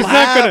The it's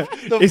laugh,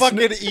 not gonna the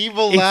fucking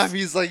evil laugh.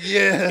 He's like,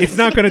 yeah. It's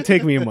not gonna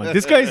take me a month.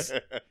 This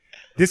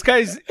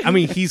guy's. I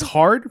mean, he's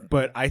hard,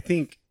 but I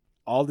think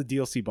all the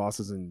DLC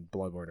bosses in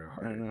Bloodborne are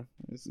hard. I don't know.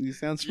 He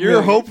sounds familiar.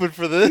 You're hoping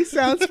for He this.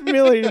 sounds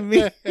familiar to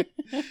me.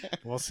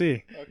 We'll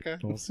see. Okay.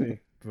 We'll see. I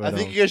But,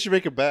 think you guys should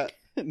make a bet.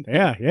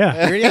 Yeah.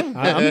 Really?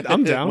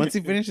 I'm down. Once he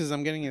finishes,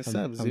 I'm getting his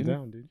subs, I'm dude.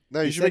 down, dude.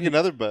 No, you He should said make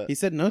another bet. He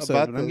said no subs,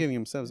 About but I'm this. giving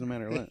him subs no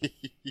matter what.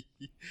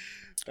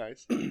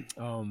 Nice.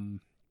 Um.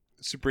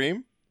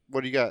 Supreme?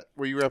 What do you got?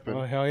 Where you repping?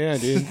 Oh hell yeah,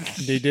 dude!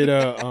 They did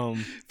a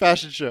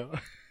Fashion show.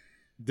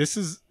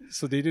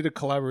 They did a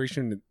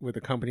collaboration with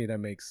a company that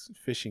makes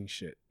fishing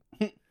shit.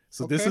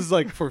 So this Okay. is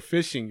like for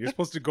fishing. You're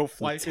supposed to go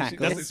fly With fishing.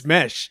 tackles? It's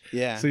mesh.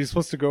 Yeah. So you're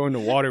supposed to go in the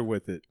water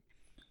with it.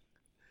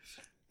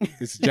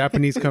 It's a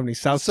Japanese company,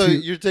 South. So Two-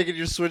 you're taking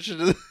your switch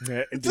into the...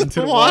 Yeah, To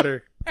into the what?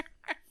 water.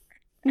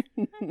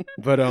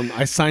 But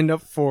I signed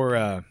up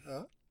for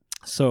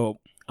so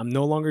I'm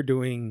no longer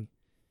doing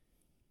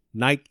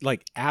Nike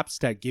like apps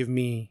that give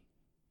me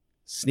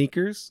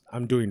sneakers.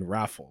 I'm doing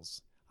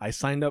raffles. I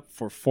signed up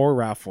for 4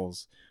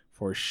 raffles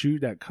for a shoe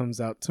that comes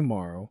out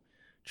tomorrow.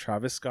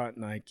 Travis Scott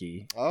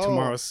Nike. Oh.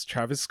 Tomorrow's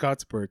Travis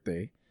Scott's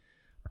birthday.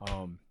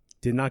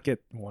 Did not get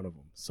one of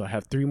them. So I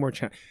have 3 more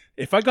chances.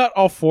 If I got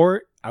all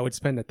 4, I would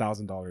spend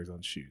 $1,000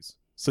 on shoes.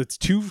 So it's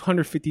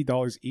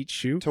 $250 each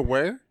shoe. To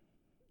where?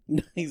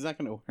 He's not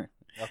gonna wear.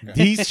 Okay.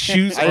 These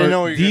shoes I didn't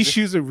know what are you were these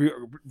shoes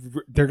are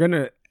they're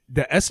gonna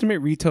the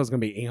estimate retail is gonna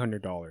be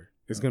 $800.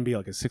 It's gonna be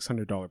like a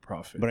 $600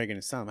 profit. But are you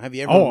gonna sell them? Have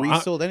you ever Oh,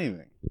 resold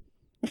anything?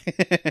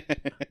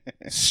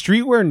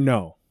 Streetwear,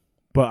 no,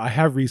 but I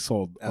have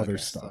resold other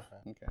Okay. stuff.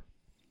 Okay.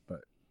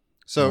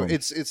 So Um,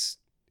 is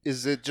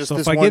it just So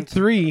this if I one? get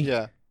 3,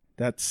 Yeah.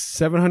 that's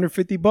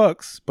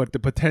 $750, but the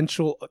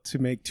potential to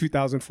make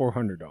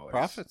 $2,400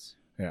 Profits.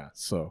 Yeah,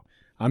 so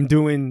I'm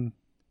doing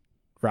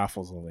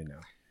raffles only now.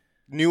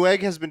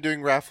 Newegg has been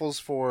doing raffles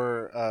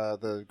for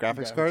the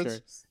graphics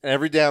cards. And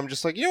every day I'm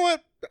just like, you know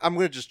what? I'm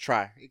going to just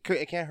try. It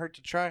can't hurt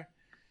to try.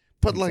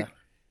 But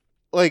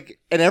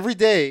and every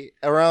day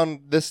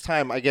around this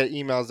time I get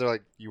emails. They're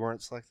like, you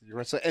weren't selected. You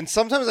weren't selected. And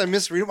sometimes I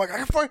misread them.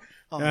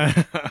 I'm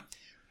like,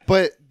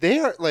 but they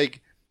are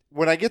like,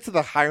 when I get to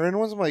the higher end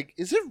ones, I'm like,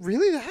 is it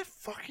really that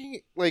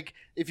fucking, like,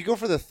 if you go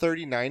for the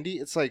 3090,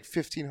 it's like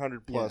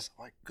 1500 plus.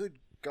 I'm like, good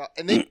God.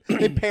 And they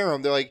pair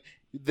them. They're like,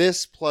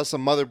 this plus a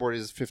motherboard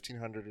is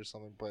 1500 or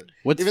something. But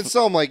even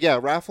so, I'm like, yeah,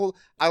 raffle.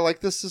 I like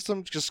this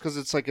system just because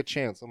it's like a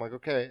chance. I'm like,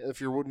 okay, if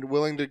you're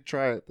willing to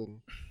try it, then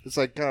it's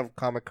like kind of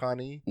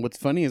Comic-Con-y. What's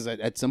funny is that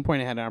at some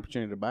point I had an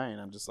opportunity to buy, and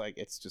I'm just like,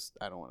 it's just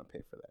I don't want to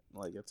pay for that.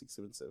 Like, it's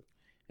expensive,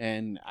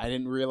 and I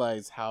didn't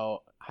realize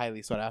how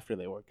highly sought after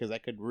they were because I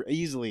could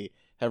easily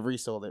have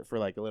resold it for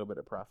like a little bit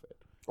of profit,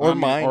 Or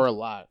mine. or a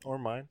lot. Or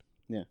mine.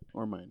 Yeah,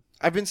 or mine.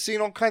 I've been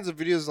seeing all kinds of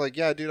videos like,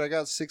 yeah, dude, I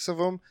got 6 of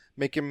them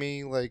making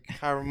me like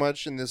however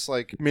much in this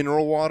like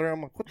mineral water.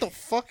 I'm like, what the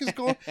fuck is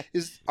going?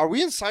 Are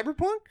we in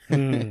Cyberpunk?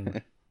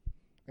 Mm.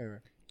 Anyway,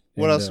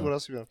 what And, else? What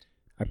else you got?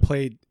 I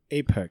played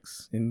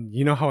Apex, and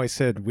you know how I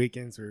said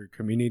weekends are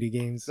community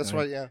games? That's I'm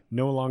why, yeah.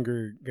 no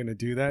longer gonna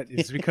do that.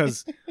 It's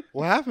because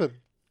What happened?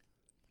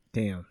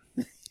 damn,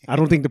 I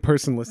don't think the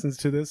person listens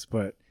to this,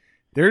 but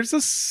there's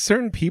a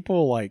certain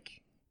people like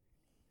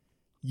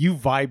you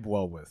vibe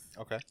well with.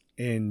 Okay.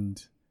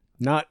 And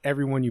not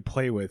everyone you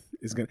play with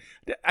is gonna.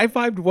 I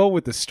vibed well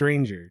with the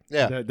stranger.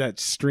 Yeah. that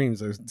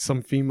streams.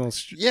 Some female.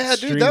 Yeah,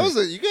 dude, that was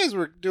it. You guys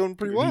were doing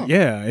pretty well.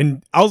 Yeah,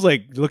 and I was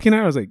like looking at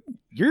her. I was like,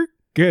 "You're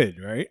good,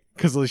 right?"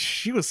 Because like,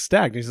 she was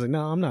stacked, and she's like,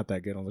 "No, I'm not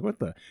that good." I was like, "What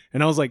the?"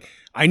 And I was like,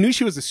 I knew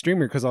she was a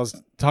streamer because I was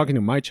talking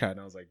to my chat, and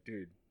I was like,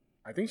 "Dude,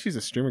 I think she's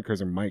a streamer because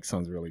her mic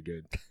sounds really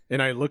good."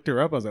 And I looked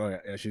her up. I was like,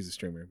 "Oh yeah, she's a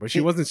streamer," but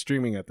she wasn't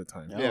streaming at the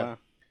time. Yeah.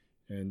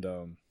 And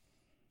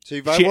So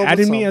you vibe she well with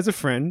added me some. as a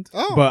friend,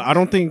 Oh. but I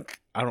don't think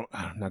I'm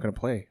not gonna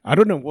play. I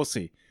don't know. We'll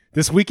see.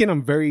 This weekend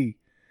I'm very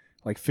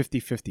like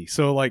 50-50.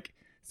 So like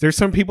there's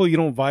some people you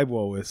don't vibe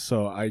well with,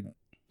 so I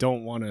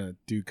don't want to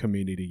do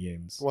community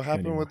games. What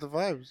happened anymore. with the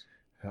vibes?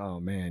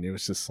 Oh man, it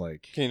was just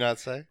like Can you not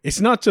say?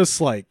 it's not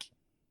just like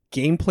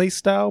gameplay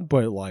style,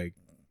 but like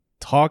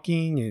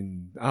talking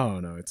and I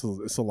don't know.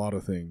 It's a lot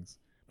of things.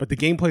 But the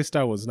gameplay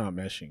style was not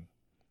meshing.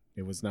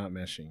 It was not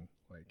meshing.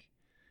 Like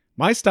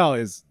my style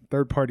is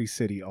third party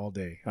city all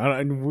day.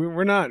 And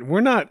we're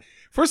not.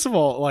 First of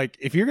all, like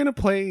if you're gonna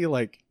play,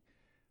 like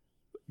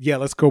yeah,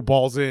 let's go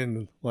balls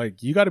in.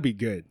 Like you got to be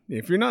good.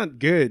 If you're not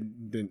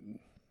good, then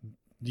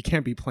you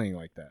can't be playing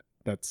like that.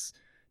 That's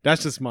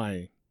just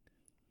my.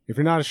 If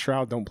you're not a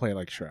Shroud, don't play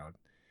like Shroud.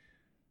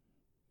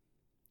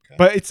 Okay.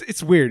 But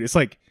it's weird. It's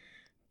like,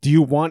 do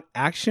you want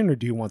action or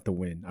do you want the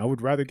win? I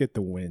would rather get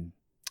the win.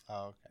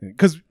 Oh, okay.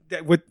 Because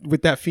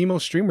with that female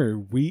streamer,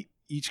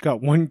 each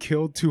got 1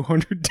 kill,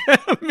 200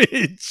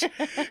 damage.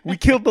 We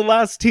killed the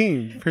last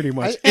team pretty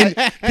much. And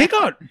they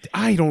got,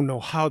 I don't know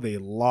how they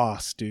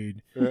lost,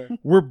 dude. Yeah.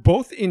 We're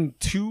both in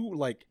 2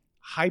 like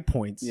high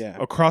points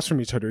across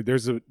from each other.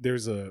 There's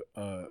a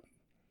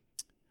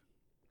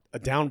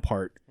down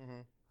part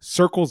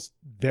circles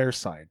their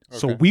side. Okay.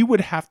 So we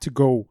would have to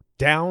go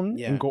down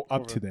and go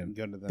up to them.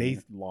 They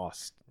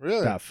lost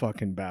that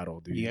fucking battle,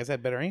 dude. You guys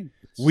had better aim.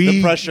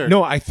 The pressure.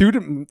 No, I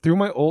threw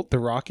my ult, the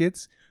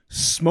rockets,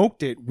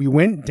 smoked it. We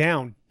went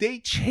down. They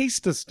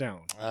chased us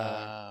down.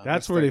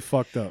 That's where they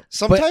fucked up.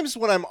 Sometimes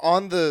when I'm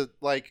on the,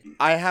 like,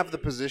 I have the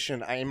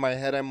position, in my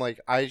head, I'm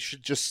like, I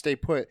should just stay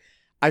put.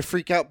 I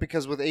freak out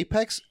because with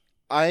Apex,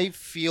 I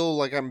feel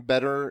like I'm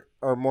better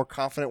or more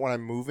confident when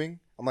I'm moving.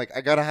 I'm like,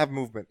 I gotta have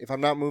movement. If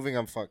I'm not moving,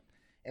 I'm fucked.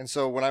 And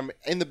so when I'm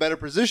in the better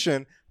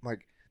position, I'm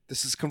like,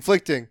 this is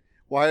conflicting.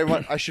 Why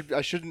am I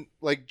shouldn't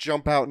like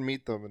jump out and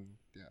meet them. And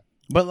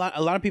but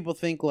a lot of people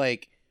think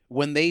like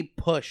when they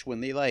push,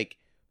 when they like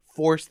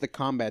force the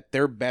combat,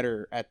 they're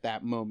better at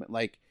that moment,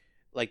 like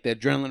the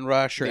adrenaline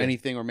rush or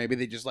anything, or maybe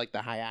they just like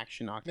the high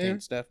action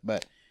octane stuff.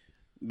 But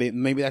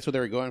maybe that's what they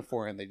were going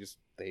for, and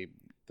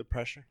the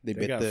pressure. They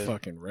bit got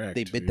fucking wrecked.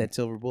 They bit that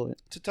silver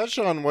bullet. To touch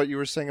on what you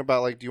were saying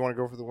about like, do you want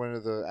to go for the win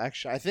of the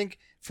action? I think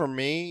for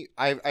me,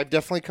 I've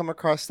definitely come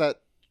across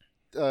that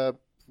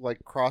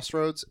like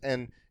crossroads,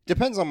 and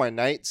depends on my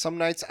night. Some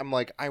nights I'm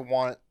like, I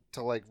want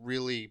to like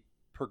really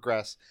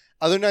progress.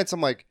 Other nights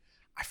I'm like,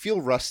 I feel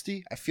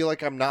rusty. I feel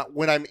like I'm not,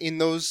 when I'm in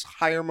those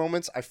higher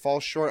moments, I fall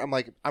short. I'm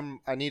like,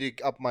 I need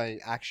to up my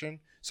action.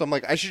 So I'm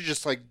like, I should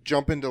just like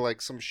jump into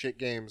like some shit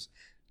games,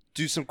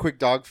 do some quick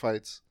dog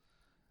fights.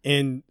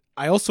 And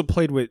I also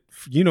played with,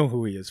 you know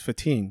who he is,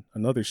 Fatine,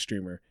 another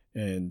streamer,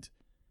 and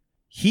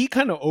he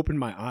kind of opened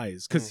my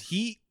eyes because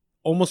he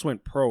almost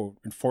went pro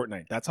in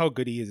Fortnite. That's how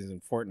good he is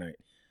in Fortnite.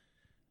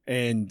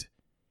 And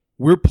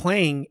we're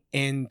playing,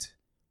 and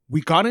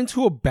we got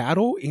into a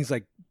battle, and he's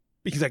like,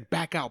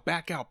 back out.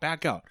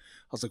 I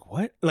was like,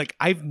 what? Like,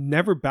 I've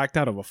never backed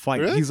out of a fight.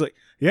 Really? He's like,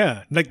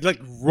 yeah, like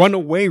run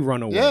away.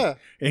 Yeah.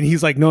 And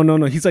he's like,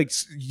 no. He's like,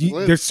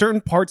 there's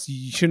certain parts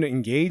you shouldn't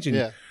engage. And,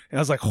 and I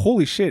was like,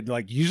 holy shit.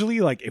 Like,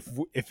 usually, like, if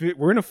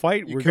we're in a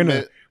fight, we're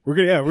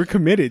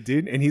committed,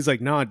 dude. And he's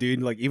like, nah,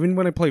 dude. Like, even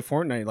when I play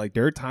Fortnite, like,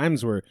 there are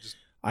times where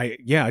I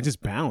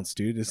just bounce,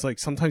 dude. It's like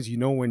sometimes you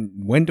know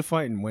when to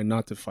fight and when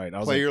not to fight. I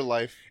was play like, your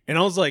life. And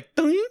I was like,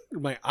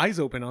 my eyes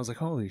open. I was like,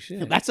 holy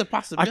shit. That's a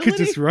possibility. I could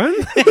just run.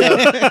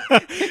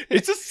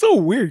 It's just so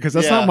weird because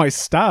that's not my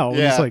style.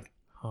 It's like,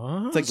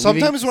 huh? It's like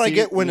sometimes when I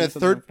get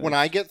third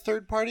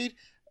partied,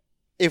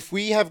 if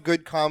we have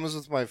good comms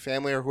with my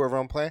family or whoever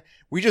I'm playing,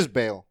 we just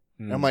bail.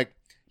 And I'm like,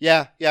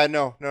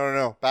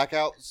 no. Back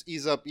out,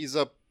 ease up.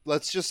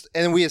 Let's just,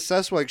 and we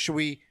assess, like, should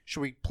we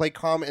play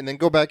calm and then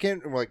go back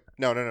in? And we're like,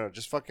 no,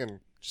 just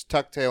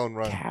tuck tail and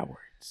run.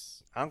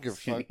 Cowards. I don't give a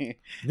fuck.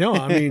 No,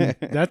 I mean,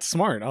 that's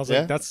smart. I was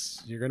like,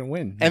 you're gonna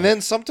win. And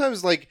then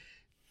sometimes like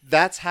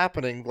that's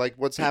happening, like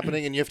what's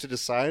happening, and you have to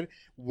decide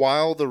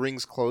while the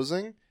ring's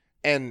closing,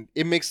 and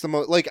it makes the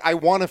most. Like, I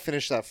want to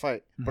finish that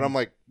fight, but I'm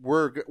like,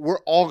 we're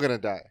all gonna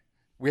die.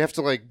 We have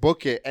to like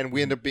book it, and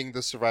we end up being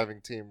the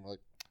surviving team. Like,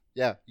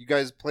 yeah, you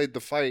guys played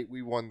the fight.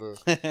 We won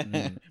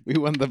the we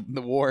won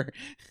the war.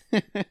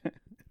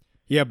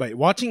 Yeah, but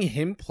watching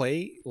him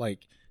play, like,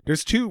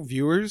 there's 2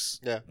 viewers.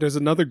 Yeah. There's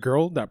another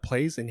girl that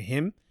plays, and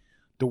him,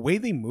 the way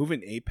they move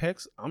in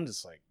Apex, I'm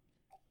just like,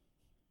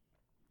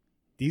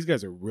 these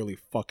guys are really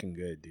fucking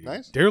good, dude.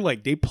 Nice. They're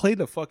like, they play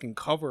the fucking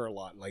cover a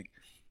lot, like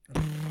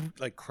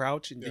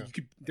crouch, and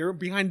they're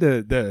behind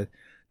the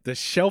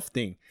shelf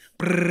thing.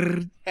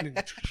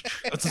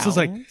 It's just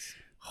like,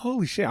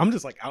 holy shit! I'm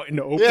just like out in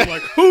the open,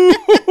 like,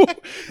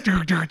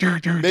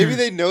 maybe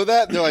they know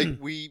that. They're like,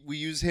 we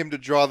use him to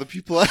draw the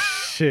people out.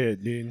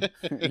 Shit, dude.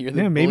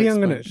 Yeah, maybe I'm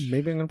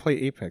gonna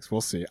play Apex. We'll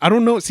see. I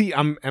don't know. See,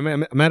 I'm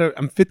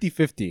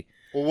 50-50.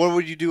 Well, what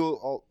would you do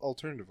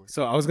alternatively?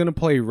 So I was gonna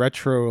play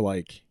retro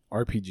like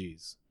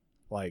RPGs.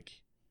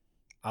 Like,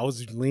 I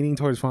was leaning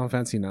towards Final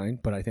Fantasy 9,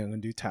 but I think I'm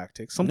gonna do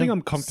tactics. Something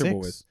I'm comfortable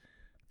with.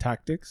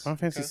 Tactics. Final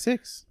Fantasy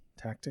 6.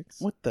 Tactics.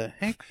 What the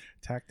heck?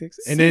 Tactics.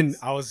 And then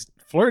I was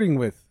flirting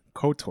with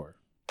KOTOR.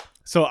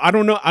 So I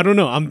don't know. I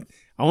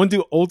want to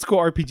do old school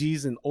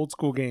RPGs and old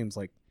school games.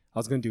 Like, I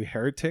was going to do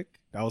Heretic.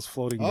 That was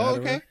floating.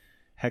 Okay.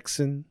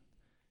 Hexen.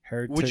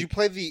 Heretic. Would you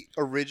play the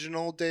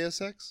original Deus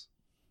Ex?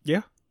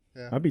 Yeah.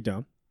 I'd be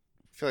down.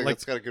 I feel like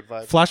that's got a good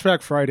vibe.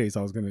 Flashback Fridays,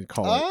 I was going to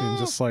call it. And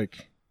just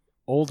like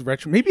old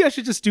retro. Maybe I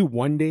should just do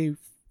one day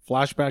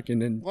flashback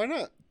and then. Why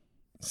not?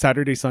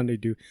 Saturday, Sunday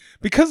do.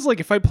 Because, like,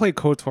 if I play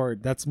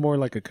KOTOR, that's more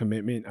like a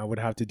commitment I would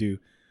have to do.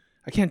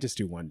 I can't just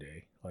do one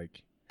day.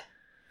 Like,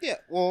 yeah,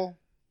 well,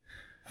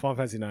 Final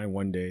Fantasy 9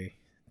 one day.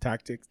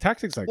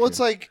 Tactics, like, well, it's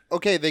like,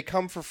 okay, they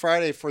come for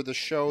Friday for the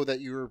show that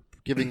you were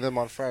giving them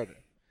on Friday.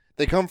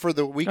 They come for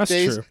the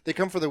weekdays. They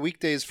come for the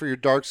weekdays for your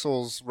Dark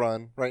Souls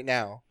run right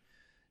now,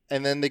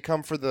 and then they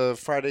come for the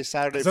Friday,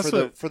 Saturday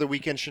for the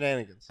weekend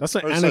shenanigans. That's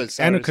what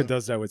Annika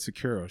does that with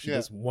Sekiro. She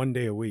does one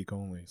day a week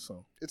only.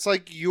 So it's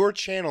like your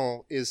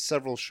channel is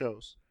several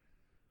shows.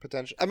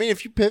 potential. I mean,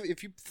 if you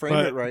frame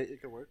it right,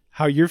 it could work.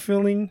 How you're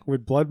feeling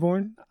with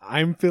Bloodborne?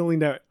 I'm feeling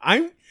that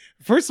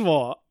first of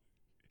all,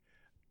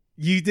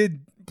 you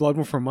did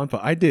Bloodborne for a month,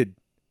 but I did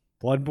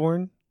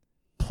Bloodborne,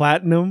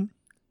 Platinum,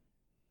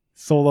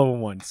 Soul Level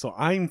 1. So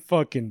I'm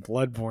fucking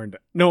Bloodborne.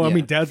 No, I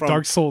mean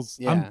Dark Souls.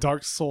 Yeah. I'm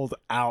Dark Souled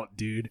out,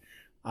 dude.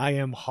 I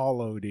am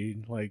hollow,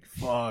 dude. Like,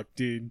 fuck,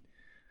 dude.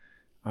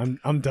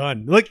 I'm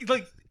done. Like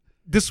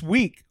this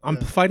week, I'm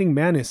fighting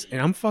Manus,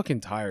 and I'm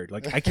fucking tired.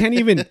 Like, I can't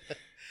even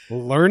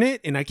learn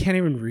it, and I can't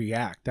even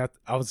react.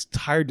 I was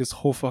tired this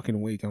whole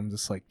fucking week. I'm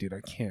just like, dude,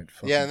 I can't.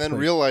 Yeah, and then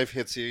real life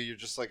hits you. You're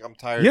just like, I'm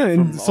tired. Yeah,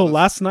 and so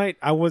last night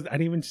I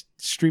didn't even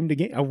stream the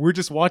game. We're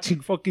just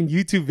watching fucking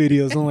YouTube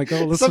videos. I'm like,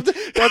 oh, listen.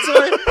 That's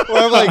why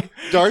I'm like,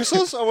 Dark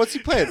Souls. Oh, what's he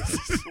playing?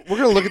 We're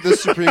gonna look at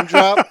this Supreme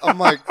drop. I'm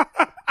like,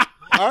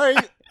 all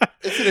right.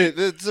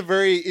 It's a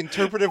very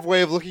interpretive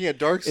way of looking at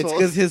Dark Souls. It's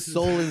because his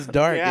soul is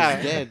dark. Yeah.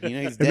 He's dead.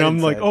 He's dead. And I'm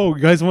like, oh,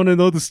 you guys want to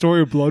know the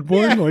story of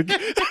Bloodborne? Like,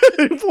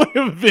 play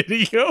a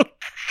video.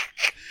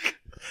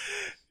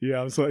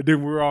 Yeah, so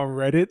dude, we're on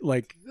Reddit,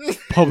 like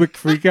public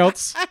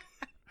freakouts.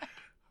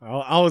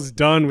 I was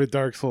done with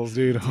Dark Souls,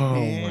 dude. Oh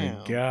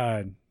my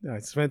god, I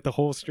spent the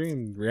whole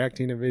stream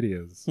reacting to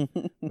videos,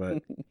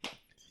 but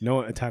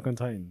no Attack on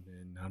Titan,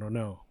 and I don't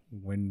know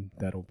when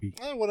that'll be.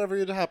 Whatever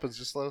it happens,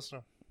 just let us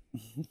know.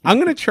 I'm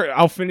gonna try.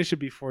 I'll finish it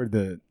before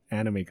the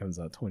anime comes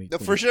out.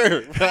 2020 for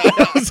sure.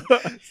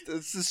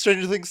 It's the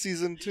Stranger Things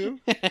season 2.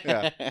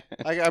 Yeah,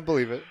 I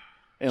believe it.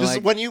 And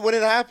just when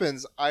it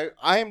happens, I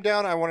am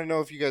down. I want to know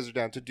if you guys are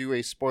down to do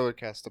a spoiler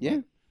cast. Yeah,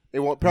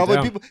 it won't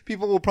probably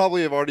people will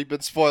probably have already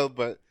been spoiled,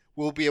 but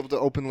we'll be able to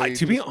openly.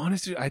 To be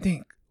honest, dude, I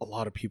think a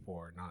lot of people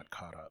are not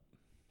caught up.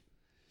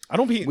 I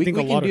don't think we can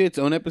do its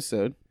own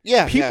episode.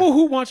 Yeah, people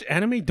who watch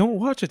anime don't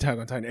watch Attack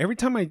on Titan. Every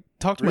time I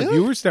talk to my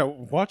viewers that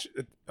watch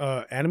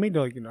anime,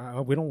 they're like,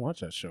 we don't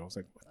watch that show. It's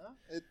like,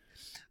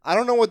 I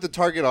don't know what the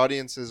target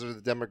audience is or the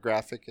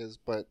demographic is,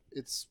 but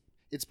it's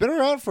been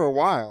around for a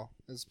while.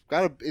 It's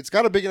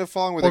got a big enough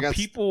following where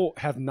people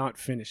have not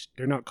finished.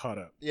 They're not caught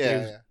up.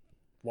 Yeah.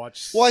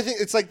 Watch. Well, I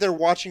think it's like they're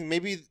watching.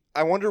 Maybe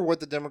I wonder what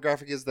the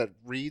demographic is that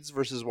reads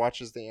versus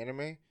watches the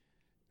anime.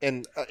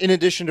 And in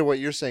addition to what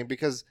you're saying,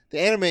 because the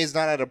anime is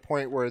not at a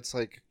point where it's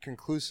like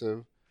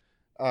conclusive,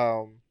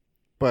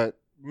 but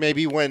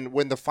maybe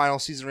when the final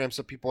season ramps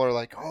up, people are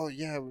like, "Oh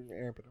yeah, we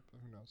ramp it up."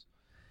 Who knows?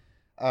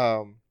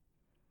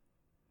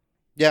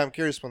 Yeah, I'm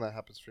curious when that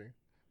happens for you.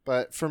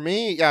 But for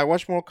me, I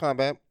watched Mortal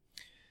Kombat.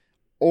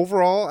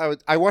 Overall,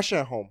 I watched it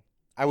at home.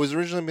 I was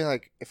originally being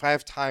like, if I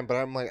have time, but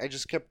I'm like, I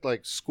just kept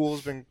like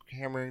school's been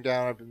hammering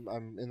down.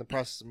 I'm in the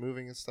process of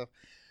moving and stuff.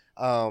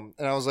 And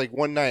I was like,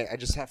 one night, I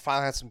just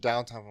finally had some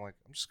downtime. I'm like,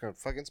 I'm just going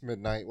to it's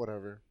midnight,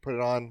 whatever. Put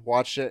it on,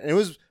 watched it. And it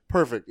was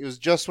perfect. It was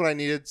just what I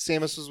needed.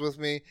 Samus was with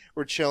me.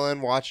 We're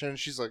chilling, watching.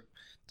 She's like,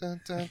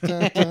 dun, dun,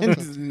 dun, dun, dun.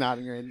 Just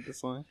nodding right into the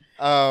song.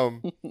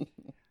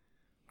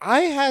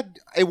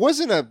 It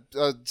wasn't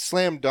a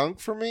slam dunk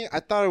for me. I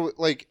thought it was,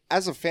 like,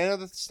 as a fan of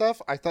the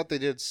stuff, I thought they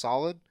did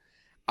solid.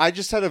 I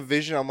just had a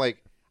vision. I'm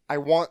like, I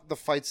want the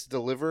fights to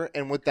deliver.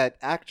 And with that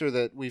actor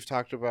that we've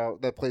talked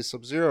about that plays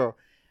Sub-Zero,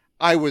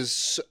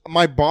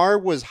 my bar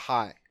was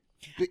high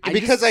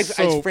because I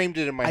framed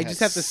it in my head. I just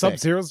have to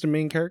Sub-Zero's the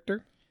main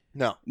character?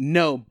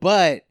 No,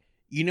 but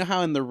you know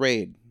how in the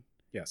raid,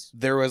 yes,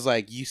 there was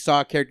like you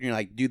saw a character and you're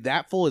like, dude,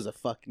 that fool is a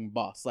fucking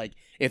boss. Like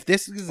if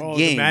this is a game,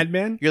 the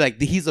Madman, you're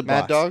like, he's a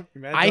Mad boss. Dog.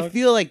 I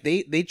feel like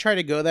they try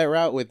to go that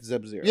route with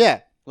Sub-Zero.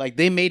 Yeah, like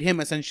they made him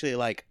essentially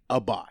like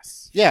a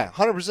boss. Yeah,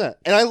 100%.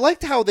 And I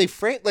liked how they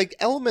framed like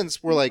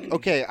elements were like,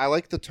 okay, I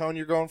like the tone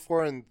you're going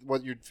for and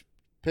what you're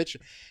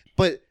pitching,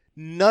 but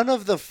none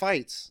of the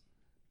fights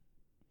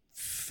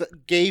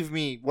gave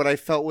me what I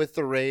felt with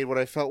the raid, what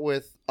I felt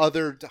with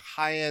other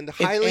high-end,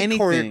 highly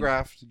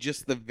choreographed.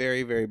 Just the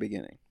very, very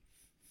beginning.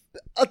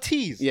 A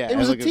tease. Yeah, it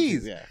was a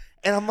tease. Yeah.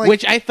 And I'm like...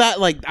 Which I thought,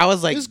 like, I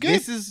was like,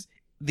 this is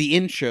the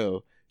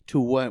intro to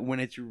when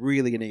it's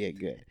really going to get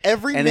good.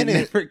 Every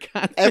minute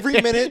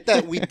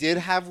that we did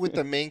have with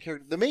the main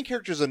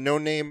character is a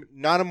no-name,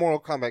 not a Mortal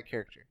Kombat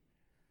character.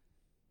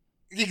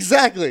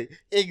 Exactly.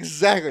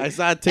 I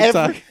saw a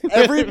TikTok.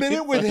 Every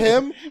minute with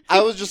him,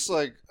 I was just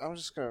like, I'll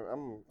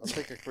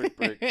take a quick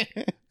break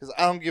because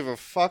I don't give a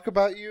fuck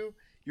about you.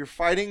 You're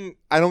fighting.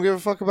 I don't give a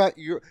fuck about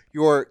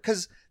your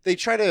because they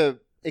try to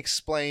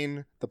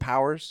explain the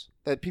powers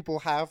that people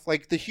have,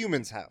 like the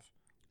humans have,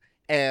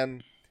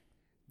 and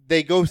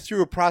they go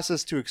through a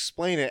process to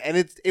explain it, and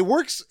it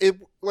works. It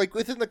like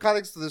within the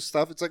context of this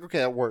stuff, it's like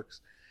okay, it works.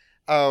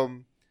 I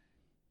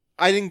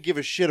didn't give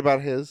a shit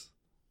about his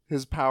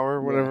power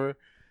or whatever. Yeah.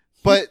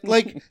 But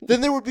like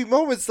then there would be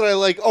moments that I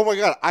like, oh my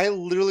god, I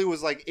literally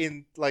was like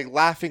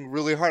laughing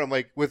really hard. I'm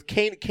like with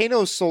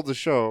Kano sold the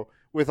show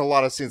with a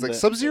lot of scenes. Like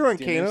Sub-Zero and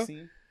Kano.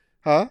 Scene?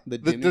 Huh? The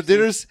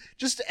dinners,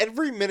 just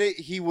every minute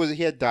he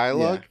had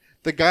dialogue. Yeah.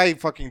 The guy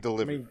fucking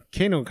delivered. I mean,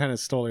 Kano kind of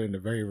stole it in the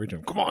very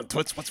original. Come on,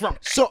 Toots, what's wrong?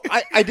 So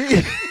I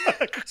did.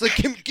 It's like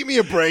give me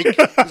a break.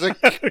 It's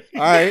like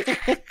all right.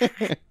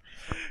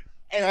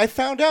 And I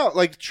found out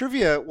like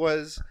trivia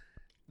was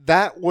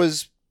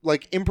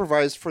like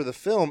improvised for the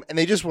film, and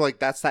they just were like,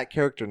 "That's that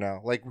character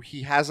now." Like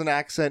he has an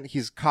accent,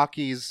 he's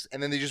cocky,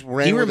 and then they just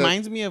ran. He with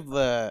reminds me of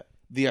the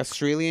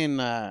Australian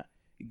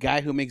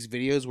guy who makes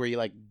videos where he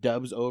like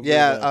dubs over.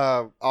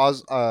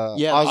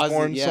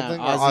 Osborne Ozzy, something,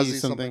 or Ozzy Ozzy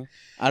something.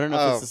 I don't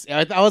know if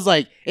it's I was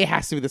like, it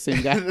has to be the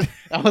same guy.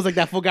 I was like,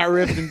 that fool got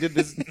ripped and did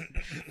this.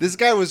 This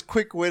guy was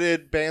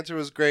quick-witted. Banter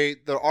was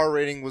great. The R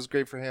rating was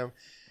great for him.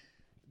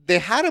 They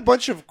had a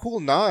bunch of cool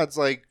nods,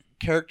 like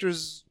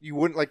characters you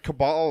wouldn't like.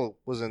 Cabal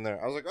was in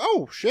there. I was like,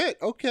 oh shit,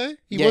 okay.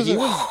 He was.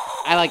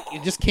 I like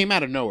it. Just came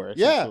out of nowhere.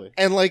 Yeah,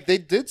 and like they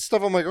did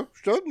stuff. I'm like,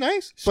 oh,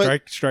 nice.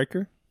 But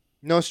Striker?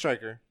 No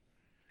Striker.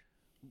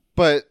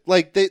 But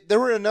like there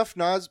were enough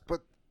nods.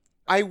 But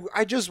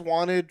I just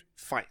wanted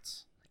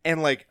fights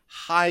and like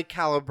high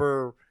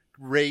caliber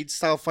raid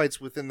style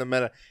fights within the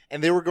meta,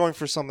 and they were going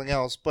for something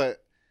else.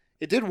 But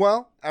it did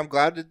well. I'm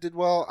glad it did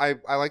well.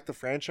 I like the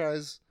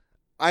franchise.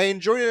 I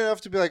enjoyed it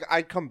enough to be like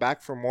I'd come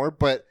back for more.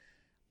 But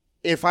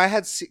if I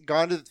had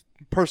gone to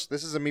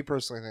this is a me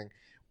personally thing.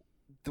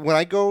 When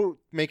I go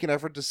make an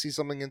effort to see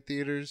something in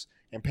theaters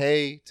and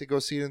pay to go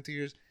see it in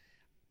theaters,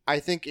 I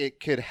think it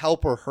could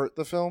help or hurt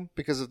the film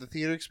because of the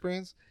theater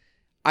experience.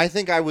 I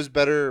think I was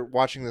better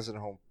watching this at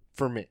home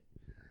for me.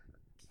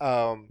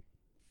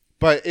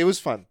 But it was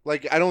fun.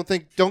 Like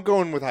don't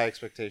go in with high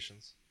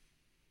expectations.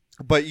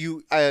 But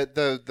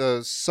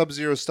the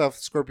Sub-Zero stuff,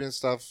 Scorpion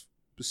stuff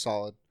was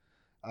solid.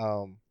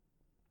 It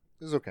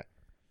was okay.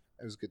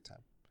 It was a good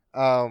time.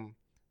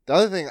 The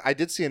other thing, I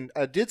did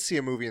see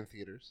a movie in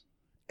theaters,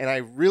 and I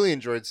really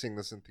enjoyed seeing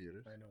this in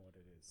theaters. I know what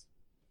it is.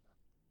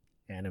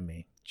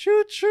 Anime.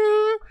 Choo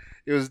choo!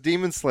 It was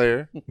Demon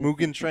Slayer,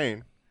 Mugen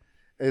Train.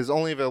 It is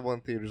only available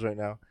in theaters right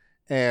now,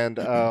 and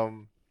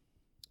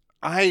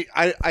I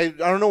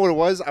don't know what it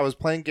was. I was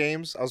playing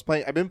games.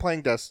 I've been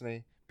playing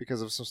Destiny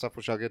because of some stuff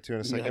which I'll get to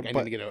in a second. I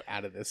need to get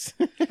out of this.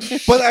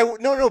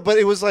 But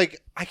it was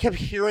like I kept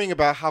hearing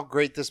about how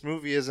great this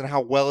movie is and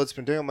how well it's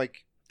been doing. I'm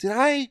like, did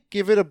I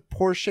give it a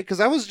poor shit? Because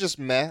I was just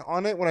meh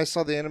on it when I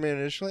saw the anime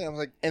initially. I was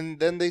like, and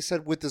then they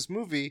said with this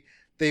movie,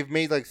 they've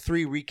made like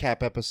 3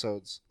 recap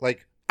episodes,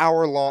 like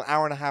hour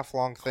and a half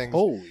long things.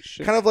 Holy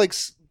shit! Kind of like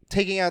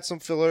taking out some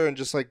filler and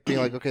just like being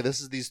like, okay,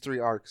 this is these 3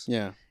 arcs.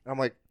 Yeah. And I'm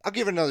like, I'll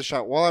give it another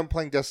shot. While I'm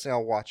playing Destiny,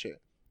 I'll watch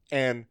it.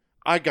 And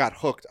I got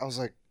hooked. I was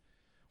like,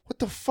 what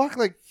the fuck?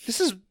 Like,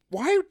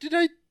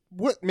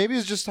 maybe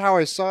it's just how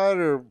I saw it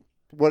or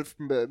what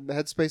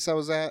headspace I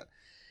was at.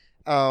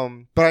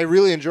 But I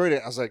really enjoyed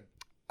it. I was like,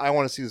 I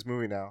want to see this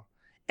movie now.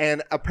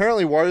 And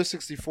apparently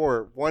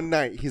Wario64, one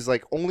night, he's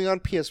like, only on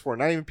PS4,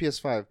 not even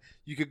PS5,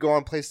 you could go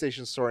on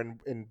PlayStation Store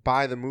and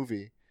buy the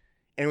movie.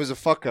 And it was a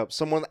fuck up.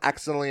 Someone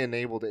accidentally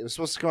enabled it. It was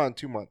supposed to come out in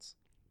 2 months.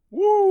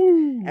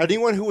 Woo!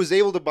 Anyone who was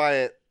able to buy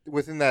it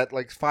within that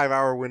like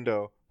 5-hour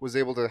window was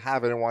able to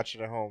have it and watch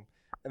it at home.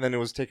 And then it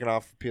was taken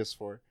off of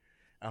PS4.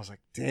 I was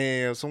like,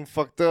 damn, someone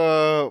fucked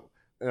up.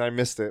 And I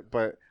missed it.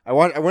 But I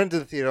went into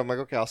the theater. I'm like,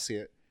 okay, I'll see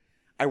it.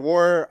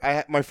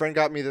 My friend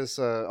got me this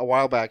a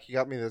while back. He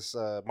got me this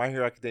My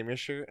Hero Academia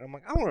shirt. And I'm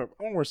like, I want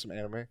to wear some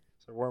anime.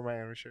 So I wore my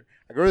anime shirt.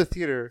 I go to the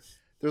theater.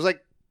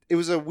 It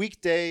was a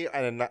weekday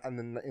in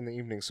the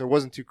evening, so it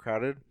wasn't too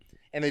crowded.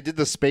 And they did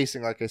the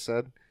spacing, like I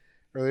said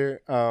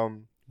earlier.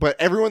 But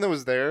everyone that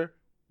was there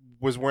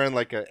was wearing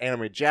like an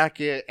anime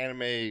jacket,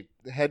 anime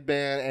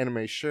headband,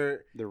 anime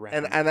shirt.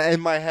 And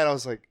in my head, I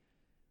was like,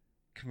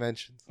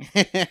 conventions.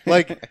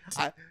 Like,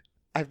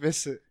 I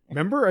miss it.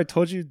 Remember I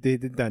told you they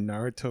did that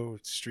Naruto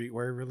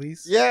streetwear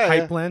release? Yeah.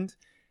 Hypeland?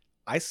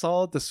 I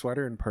saw the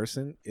sweater in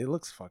person. It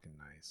looks fucking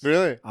nice.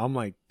 Really? I'm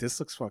like, this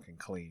looks fucking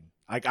clean.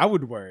 Like, I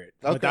would wear it.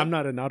 Okay. But I'm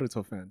not a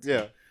Naruto fan. So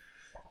Yeah.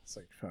 It's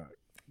like, fuck.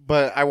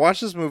 But I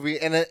watched this movie,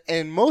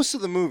 and most of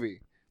the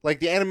movie, like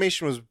the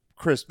animation was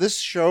crisp. This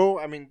show,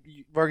 I mean,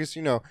 Vargas,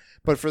 you know,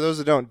 but for those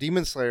that don't,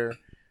 Demon Slayer,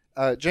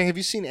 Jang, have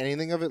you seen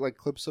anything of it, like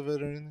clips of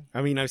it or anything?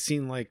 I mean, I've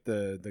seen like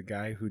the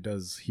guy who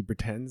he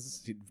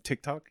pretends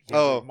TikTok. He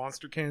has a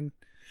monster can.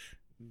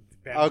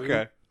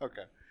 Okay.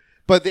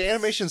 But the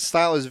animation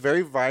style is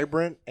very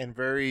vibrant and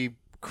very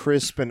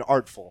crisp and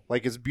artful.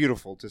 Like, it's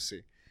beautiful to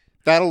see.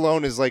 That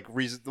alone is like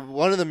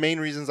one of the main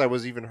reasons I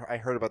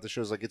heard about the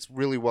show is like it's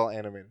really well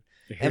animated.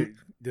 And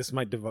this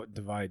might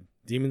divide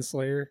Demon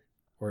Slayer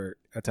or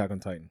Attack on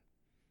Titan.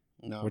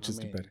 No, which is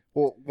the better?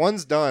 Well,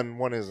 one's done,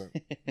 one isn't.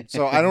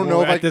 So I don't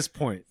know if at this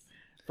point.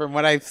 From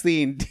what I've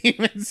seen,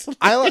 Demon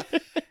Slayer.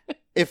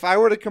 If I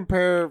were to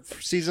compare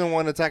season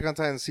 1 Attack on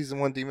Titan, season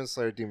 1 Demon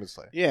Slayer.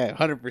 Yeah,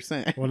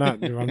 100%. Well,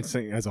 not. I'm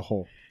saying as a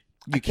whole.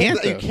 You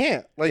can't. You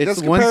can't. Like, it's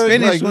that's one's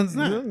finished, like, one's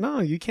not.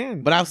 No, you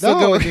can. But I'll still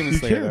go with Demon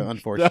Slayer, though,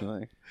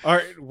 unfortunately. All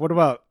right. What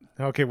about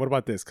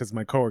this? Because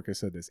my coworker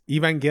said this: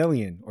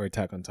 Evangelion or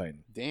Attack on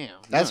Titan. Damn,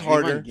 that's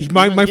harder.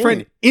 My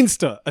friend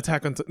Insta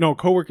Attack on Titan. No,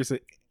 coworker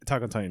said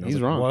Attack on Titan.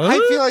 He's wrong. What? I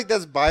feel like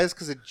that's biased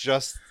because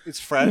it's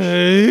fresh.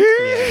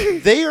 Yeah.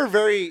 They are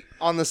very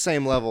on the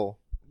same level.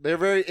 They're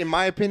very, in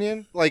my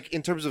opinion, like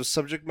in terms of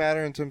subject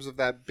matter, in terms of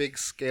that big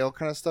scale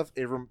kind of stuff,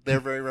 they're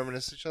very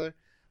reminiscent of each other.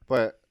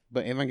 But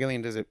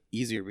Evangelion does it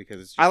easier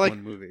because it's just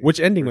one movie. Which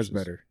ending was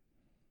better?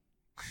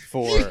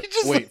 For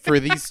for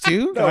these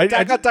two? No,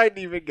 Attack on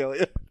Titan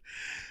Evangelion.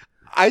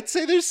 I'd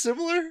say they're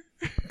similar.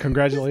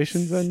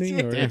 Congratulations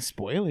ending. Or? Damn,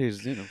 spoilers,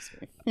 dude.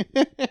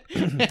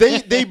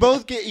 They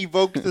both get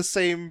evoked the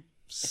same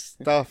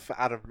stuff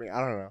out of me. I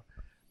don't know,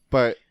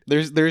 but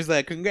there's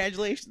that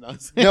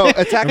congratulations. No,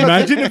 Attack on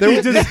Imagine if Titan.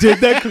 you just did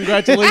that.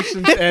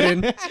 Congratulations,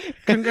 Eden.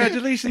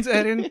 Congratulations,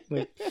 Eden.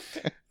 Like,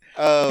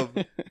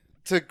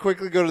 to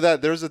quickly go to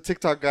that, there was a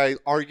TikTok guy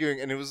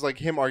arguing, and it was like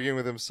him arguing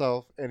with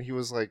himself, and he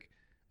was like,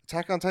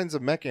 Attack on Titan's a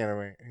mech anime.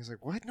 And he's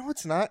like, what? No,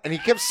 it's not. And he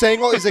kept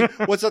saying he's like,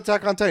 what's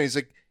Attack on Titan? He's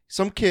like,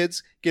 some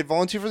kids get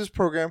volunteer for this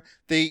program.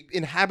 They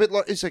inhabit.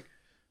 It's like,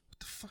 what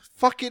the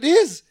fuck? It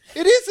is.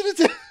 It is. And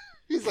it's.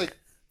 He's like,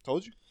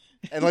 told you.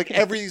 And like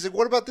he's like,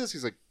 what about this?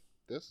 He's like,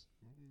 this.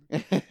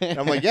 And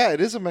I'm like, yeah,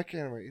 it is a mech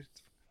anime.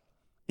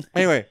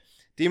 Anyway,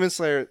 Demon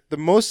Slayer. The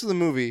most of the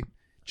movie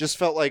just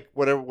felt like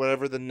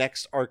whatever the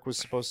next arc was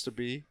supposed to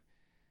be,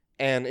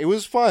 and it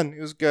was fun.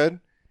 It was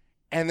good.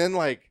 And then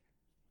like,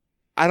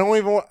 I don't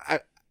even want.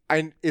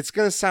 It's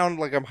gonna sound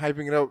like I'm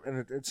hyping it up,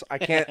 and I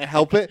can't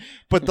help it.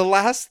 But the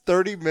last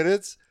 30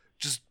 minutes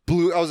just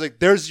blew. I was like,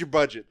 "There's your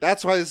budget.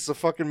 That's why this is a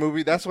fucking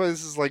movie. That's why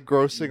this is like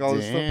grossing all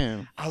this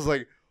stuff." I was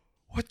like,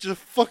 "What the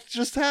fuck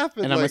just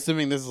happened?" And I'm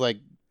assuming this is like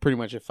pretty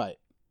much a fight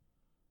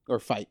or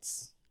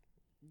fights.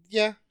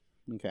 Yeah.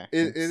 Okay.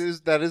 It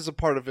is. That is a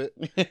part of it.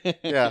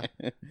 Yeah.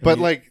 But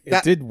like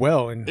it did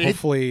well, and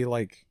hopefully,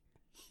 like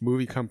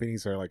movie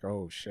companies are like,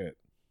 "Oh shit."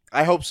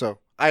 I hope so.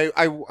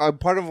 I'm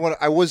part of what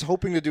I was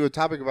hoping to do a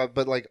topic about,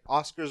 but like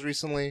Oscars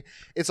recently,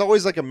 it's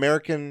always like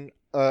American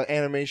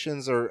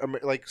animations or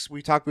like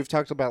we've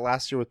talked about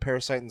last year with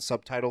Parasite and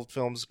subtitled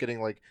films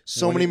getting like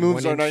many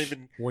movies are not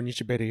even 1 inch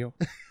video.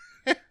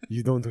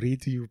 You don't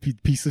read, you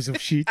pieces of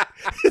shit.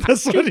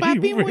 That's what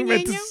you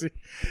meant to say.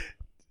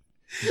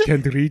 You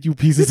can't read, you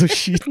pieces of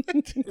shit.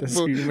 That's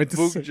what you meant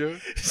to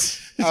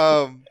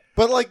say.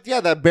 But like,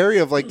 yeah, that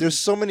barrier of like, there's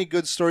so many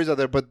good stories out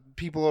there, but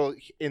people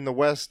in the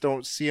West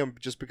don't see them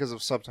just because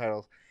of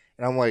subtitles.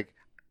 And I'm like,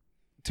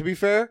 to be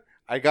fair,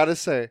 I gotta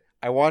say,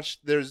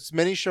 there's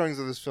many showings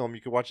of this film.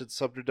 You could watch it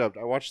subbed or dubbed.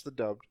 I watched the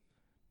dubbed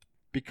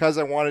because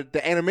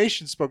the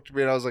animation spoke to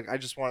me, and I was like, I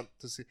just want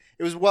to see.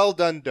 It was well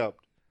done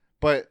dubbed,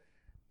 but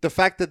the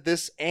fact that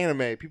this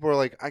anime, people are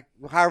like,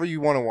 however you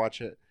want to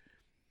watch it,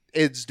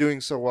 it's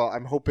doing so well.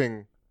 I'm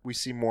hoping we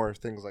see more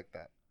things like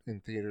that in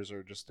theaters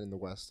or just in the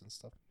West and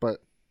stuff.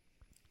 But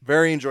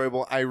very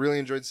enjoyable. I really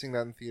enjoyed seeing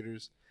that in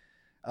theaters.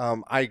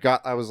 I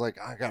got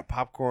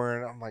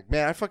popcorn. I'm like,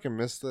 man, I fucking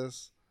missed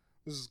this.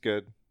 This is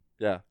good.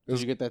 Yeah.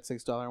 Did you get that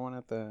 $6 one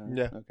at the?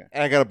 Yeah. Okay.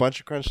 And I got a bunch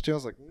of Crunch too. I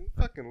was like,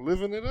 fucking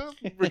living it up.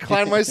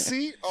 Recline my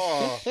seat.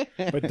 Oh.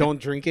 But don't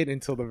drink it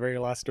until the very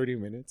last 30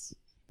 minutes.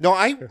 No,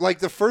 I like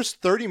the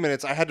first 30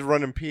 minutes. I had to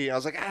run and pee. I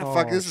was like,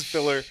 fuck, this is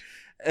filler.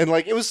 And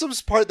like, it was some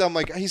part that I'm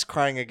like, he's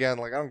crying again.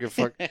 Like, I don't give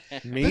a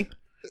fuck. Me?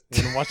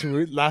 When I'm watching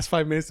last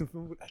 5 minutes of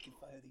film, I can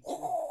fire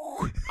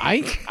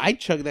these. I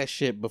chugged that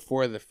shit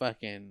before the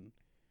fucking.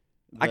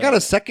 I got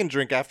a second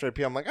drink after I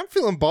pee. I'm like, I'm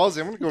feeling ballsy.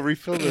 I'm gonna go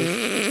refill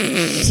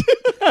this.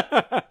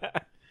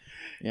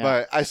 Yeah.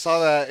 But I saw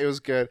that it was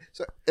good.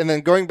 So, and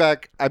then going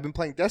back, I've been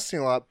playing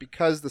Destiny a lot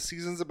because the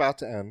season's about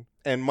to end,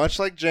 and much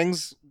like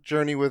Jeng's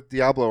journey with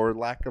Diablo or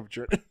lack of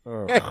journey,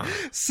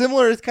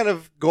 similar kind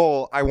of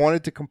goal. I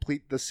wanted to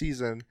complete the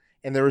season,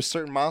 and there were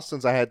certain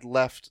milestones I had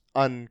left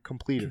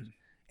uncompleted,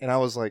 and I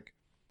was like,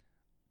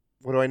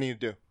 "What do I need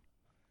to do?"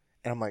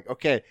 And I'm like,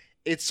 "Okay."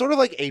 It's sort of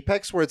like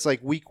Apex, where it's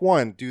like week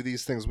 1, do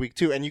these things, week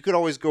 2, and you could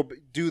always go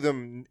do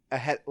them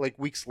ahead, like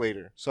weeks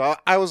later. So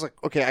I was like,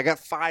 okay, I got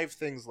 5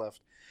 things left,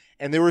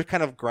 and they were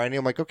kind of grinding.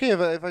 I'm like, okay,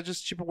 if I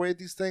just chip away at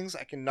these things,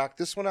 I can knock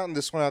this one out and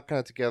this one out kind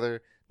of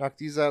together, knock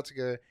these out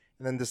together,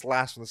 and then this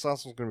last one's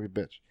going to be a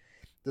bitch.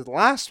 The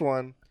last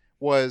one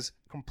was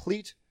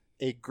complete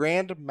a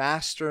Grand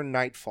Master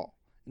Nightfall.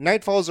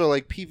 Nightfalls are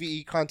like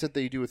PvE content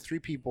that you do with 3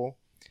 people,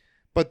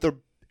 but the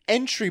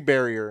entry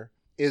barrier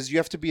is you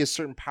have to be a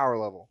certain power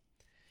level.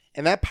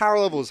 And that power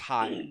level is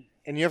high,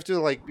 and you have to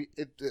like.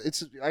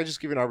 It's. I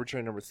just give you an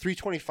arbitrary number.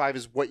 325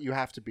 is what you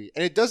have to be,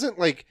 and it doesn't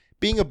like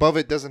being above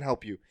it doesn't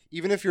help you.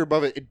 Even if you're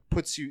above it, it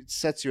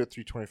sets you at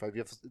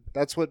 325.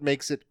 That's what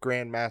makes it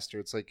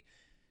Grandmaster. It's like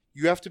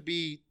you have to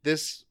be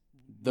the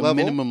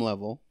minimum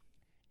level,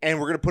 and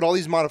we're gonna put all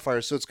these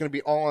modifiers, so it's gonna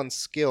be all on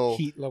skill.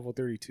 Heat level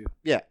 32.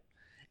 Yeah,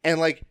 and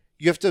like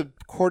you have to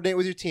coordinate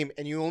with your team,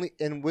 and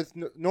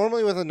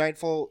normally with a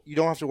Nightfall, you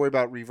don't have to worry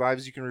about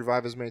revives. You can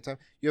revive as many times.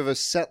 You have a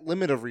set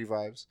limit of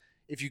revives.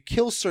 If you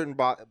kill certain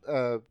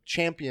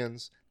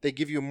champions, they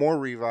give you more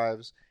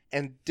revives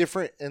and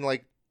different. And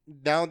like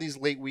now, these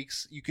late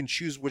weeks, you can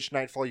choose which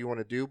Nightfall you want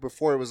to do.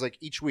 Before it was like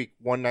each week,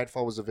 one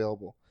Nightfall was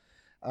available.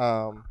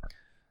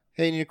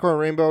 Hey, Unicorn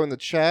Rainbow in the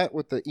chat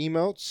with the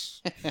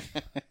emotes.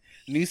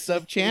 New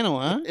sub channel,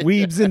 huh?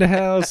 Weebs in the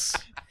house.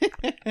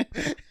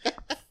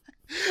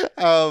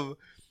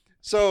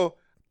 So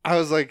I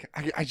was like,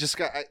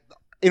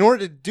 in order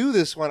to do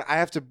this one, I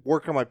have to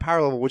work on my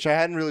power level, which I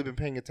hadn't really been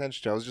paying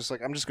attention to. I was just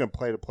like, I'm just going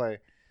to play.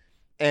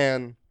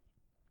 And,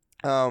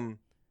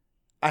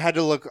 I had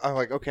to look. I'm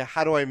like, okay,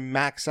 how do I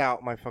max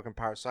out my fucking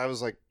power? So I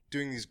was like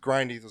doing these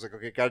grindy. I was like,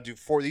 okay, got to do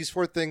these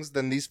four things,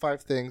 then these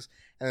 5 things,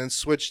 and then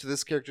switch to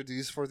this character, do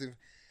these 4 things.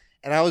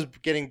 And I was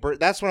getting burnt.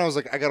 That's when I was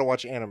like, I got to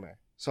watch anime.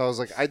 So I was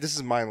like, this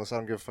is mindless. I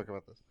don't give a fuck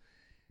about this.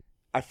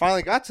 I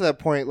finally got to that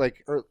point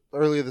like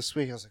earlier this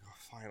week. I was like,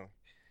 oh,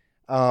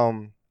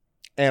 finally.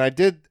 And I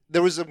did.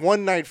 There was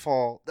one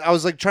Nightfall. I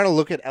was like trying to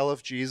look at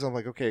LFGs. I'm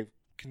like, okay,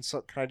 can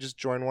I just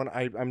join one?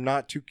 I'm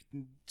not too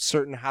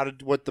certain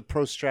what the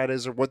pro strat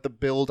is or what the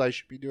build I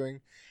should be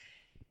doing.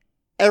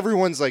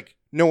 Everyone's like,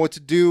 know what to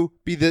do.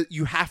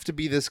 You have to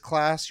be this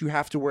class. You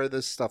have to wear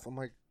this stuff. I'm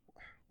like,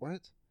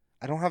 what?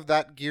 I don't have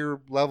that gear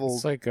level.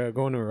 It's like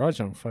going to a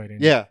Rajang fighting.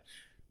 Yeah.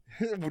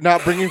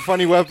 Not bringing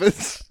funny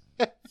weapons.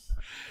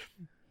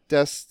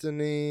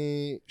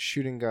 Destiny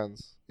shooting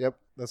guns. Yep,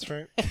 that's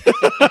right.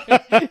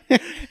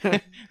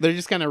 They're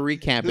just kind of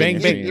recapping. Bang,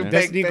 history, bang,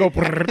 Destiny go.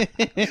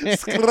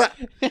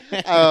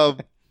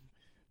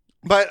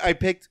 But I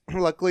picked,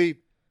 luckily,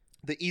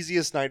 the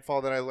easiest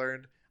Nightfall that I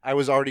learned. I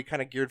was already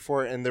kind of geared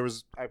for it, and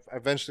I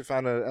eventually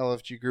found an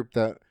LFG group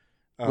that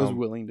was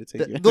willing to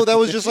take it. No, that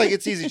was just like,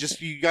 it's easy.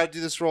 Just you got to do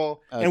this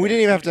roll. Okay. And we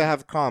didn't even have to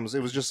have comms. It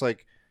was just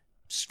like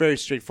very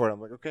straightforward. I'm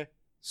like, okay,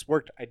 this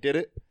worked. I did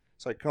it.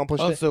 So I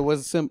accomplished it. So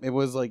it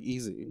was like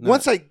easy.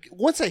 Once I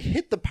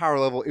hit the power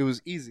level, it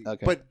was easy.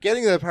 Okay. But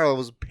getting to that power level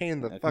was a pain in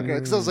the fuck out.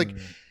 Because I was like,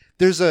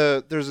 there's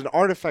an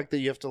artifact that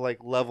you have to like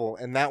level,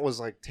 and that was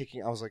like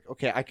I was like,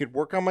 okay, I could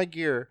work on my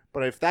gear,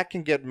 but if that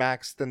can get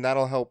maxed, then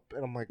that'll help.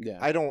 And I'm like, Yeah.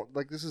 I don't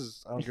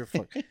give a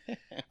fuck.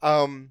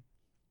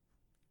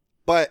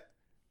 But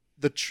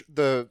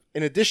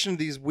in addition to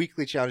these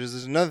weekly challenges,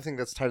 there's another thing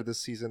that's tied to this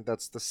season.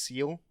 That's the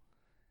seal.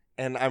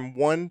 And I'm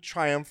one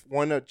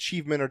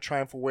achievement or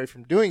triumph away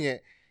from doing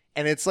it.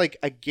 And it's like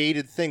a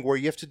gated thing where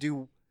you have to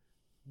do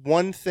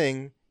one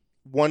thing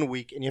 1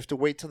 week, and you have to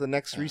wait till the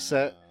next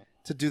reset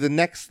to do the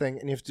next thing.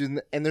 And you have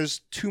to and there's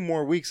 2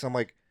 more weeks. I'm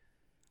like,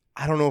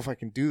 I don't know if I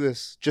can do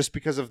this just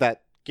because of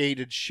that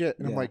gated shit.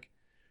 And I'm like,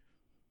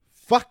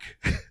 fuck.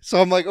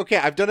 So I'm like, okay,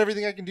 I've done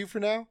everything I can do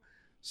for now.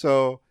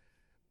 So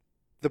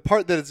the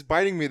part that it's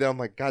biting me that I'm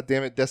like, God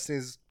damn it,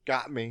 Destiny's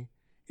got me,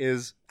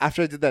 is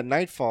after I did that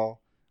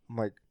Nightfall, I'm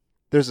like,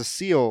 there's a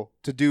seal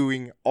to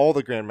doing all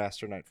the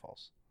Grandmaster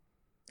Nightfalls.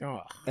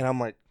 Oh. And I'm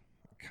like,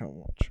 I kind of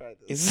want to try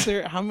this. Isn't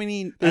there how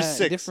many There's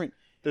 6. different?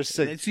 There's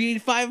 6. So you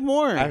need 5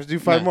 more. I have to do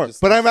 5 more.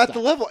 But I'm at the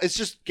level. It's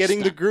just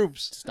getting the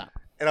groups. Stop.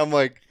 And I'm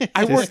like,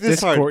 I worked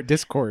this hard.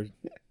 Discord.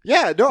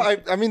 Yeah, no,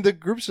 I mean, the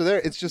groups are there.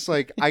 It's just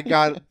like, I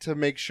got to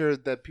make sure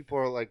that people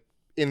are like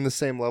in the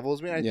same level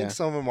as me. I think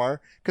some of them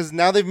are. Because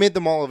now they've made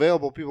them all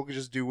available. People can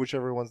just do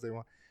whichever ones they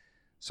want.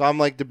 So I'm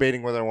like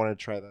debating whether I want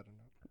to try that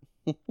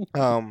or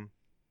not.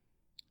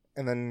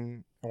 And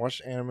then I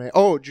watched anime.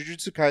 Oh,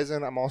 Jujutsu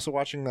Kaisen. I'm also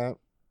watching that.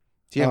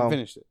 You haven't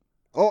finished it.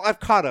 Oh, I've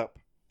caught up.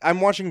 I'm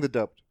watching the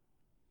dubbed.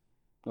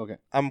 Okay.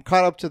 I'm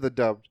caught up to the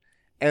dubbed.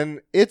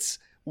 And it's,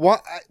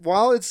 while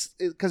it's,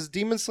 because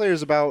Demon Slayer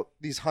is about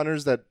these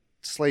hunters that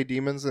slay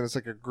demons, and it's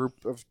like a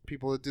group of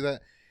people that do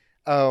that.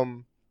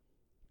 Jujutsu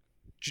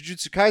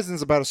Kaisen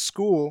is about a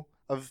school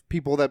of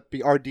people that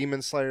are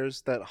demon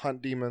slayers that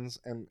hunt demons.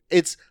 And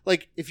it's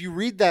like, if you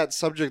read that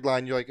subject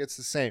line, you're like, it's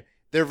the same.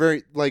 They're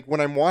very, like, when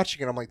I'm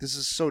watching it, I'm like, this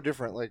is so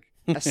different. Like,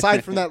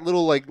 aside from that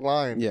little, like,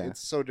 line, it's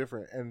so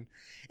different. And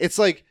it's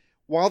like,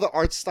 while the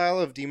art style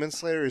of Demon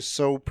Slayer is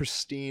so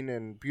pristine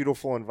and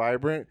beautiful and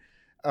vibrant,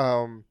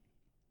 Jujutsu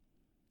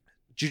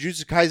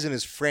Kaisen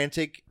is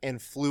frantic and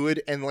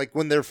fluid. And, like,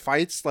 when there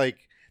fights,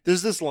 like,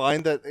 there's this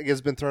line that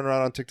has been thrown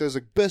around on TikTok. It's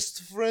like,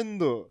 best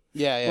friendo.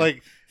 Yeah.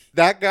 Like,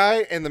 that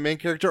guy and the main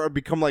character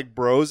become, like,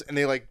 bros, and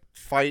they, like,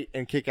 fight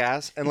and kick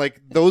ass. And,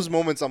 like, those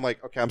moments, I'm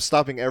like, okay, I'm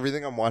stopping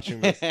everything. I'm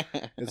watching this.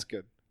 It's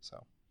good.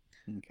 So,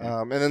 Okay.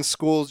 and then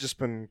school's just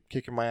been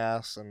kicking my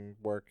ass and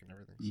work and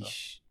everything.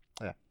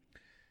 So, yeah.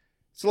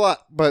 It's a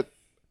lot, but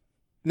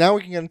now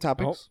we can get into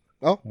topics.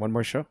 Oh. One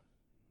more show.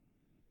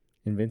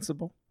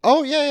 Invincible.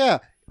 Oh, yeah.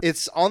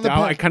 It's on the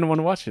Now I kind of want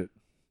to watch it.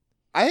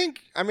 I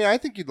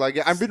think you'd like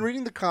it. I've been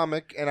reading the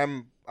comic, and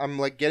I'm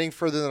like getting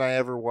further than I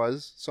ever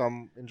was, so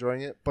I'm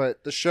enjoying it.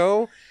 But the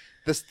show,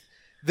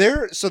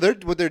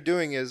 what they're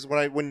doing is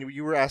when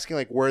you were asking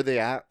like where are they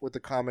at with the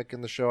comic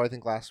and the show, I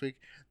think last week,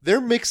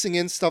 they're mixing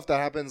in stuff that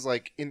happens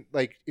like in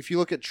like if you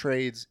look at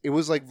trades, it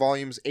was like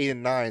volumes 8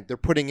 and 9. They're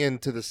putting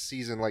into the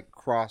season like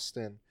crossed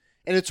in,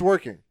 and it's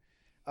working.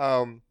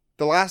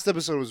 The last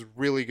episode was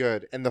really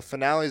good, and the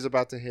finale is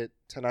about to hit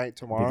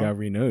tomorrow. They got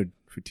renewed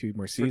for 2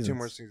 more seasons. For 2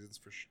 more seasons,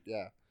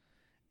 yeah.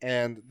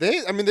 And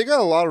they got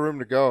a lot of room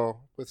to go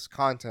with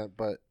content,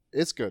 but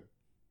it's good.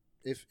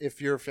 If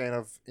you're a fan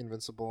of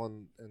Invincible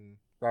and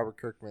Robert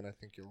Kirkman,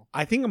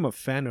 I think I'm a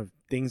fan of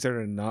things that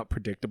are not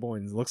predictable,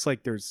 and it looks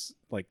like there's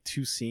like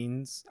 2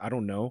 scenes, I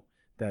don't know,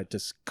 that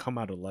just come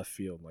out of left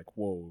field. Like,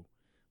 whoa.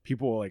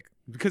 People like,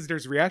 because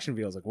there's reaction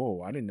videos like,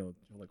 whoa, I didn't know.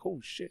 Like,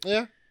 oh shit.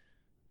 Yeah.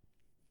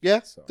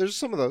 Yeah, So. there's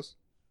some of those.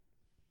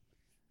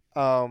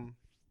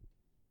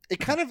 It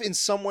kind of, in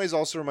some ways,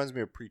 also reminds me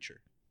of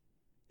Preacher,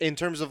 in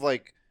terms of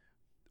like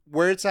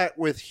where it's at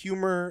with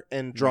humor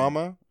and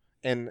drama.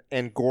 and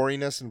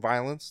goriness and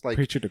violence. Like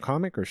Preacher the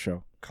comic or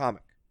show?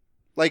 Comic,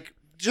 like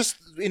just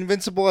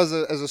Invincible as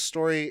a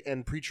story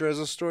and Preacher as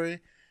a story.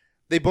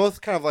 They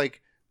both kind of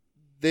like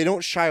they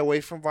don't shy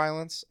away from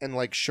violence and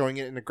like showing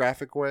it in a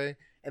graphic way,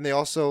 and they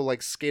also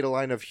like skate a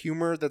line of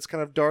humor that's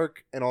kind of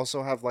dark and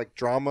also have like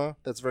drama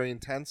that's very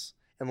intense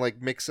and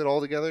like mix it all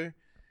together.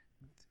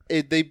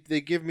 They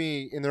give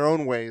me in their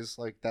own ways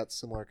like that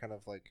similar kind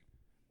of like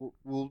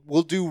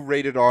we'll do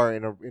rated R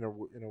in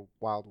a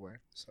wild way.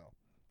 So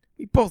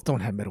We both don't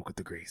have medical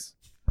degrees.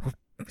 We're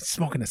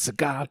smoking a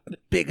cigar,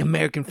 big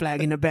American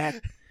flag in the back.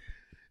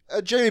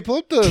 Jamie, pull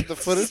up the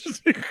footage.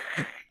 You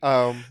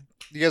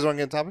guys want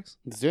to get in topics?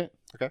 Let's do it.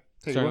 Okay.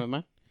 Take Starting it with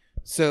mine.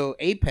 So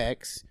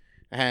Apex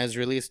has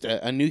released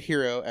a new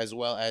hero as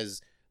well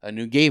as a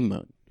new game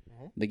mode.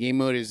 Mm-hmm. The game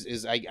mode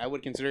is I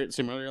would consider it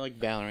similar to like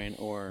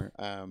Valorant or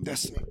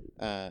Destiny.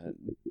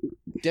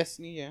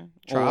 Destiny, yeah.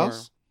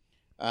 Trials.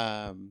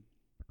 Or,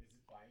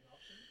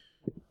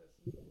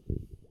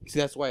 see,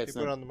 that's why it's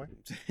Put it not. on the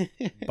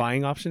mic.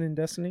 Buying option in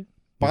Destiny?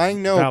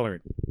 Buying no.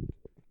 Valorant.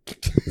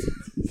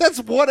 That's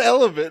one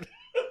element.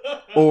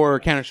 Or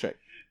Counter-Strike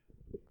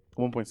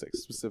 1.6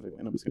 specifically.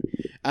 No, I'm just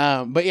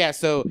kidding. But yeah,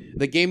 so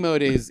the game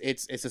mode is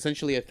it's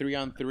essentially a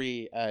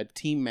 3-on-3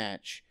 team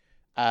match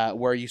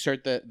where you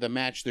start the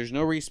match. There's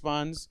no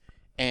respawns,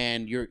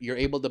 and you're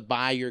able to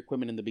buy your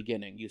equipment in the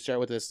beginning. You start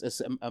with a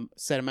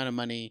set amount of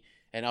money,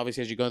 and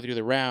obviously as you go through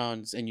the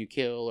rounds and you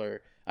kill,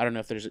 or I don't know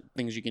if there's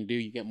things you can do,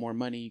 you get more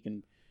money. You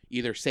can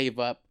either save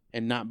up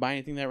and not buy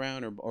anything that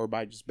round, or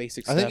buy just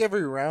basic stuff. I think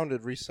every round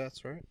it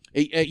resets, right?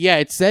 Yeah,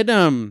 it said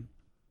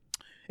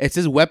it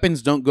says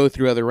weapons don't go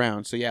through other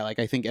rounds. So yeah, like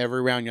I think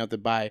every round you have to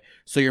buy,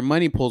 so your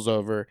money pulls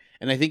over,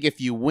 and I think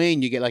if you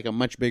win, you get like a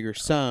much bigger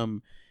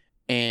sum.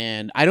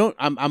 And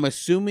I'm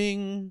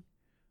assuming,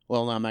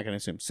 well, no, I'm not gonna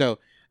assume. So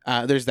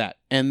there's that,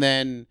 and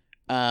then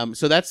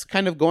so that's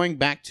kind of going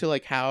back to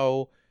like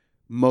how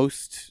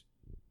most.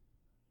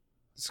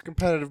 It's a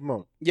competitive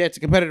mode. Yeah, it's a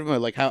competitive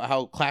mode, like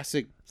how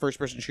classic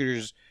first-person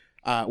shooters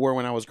were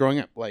when I was growing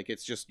up. Like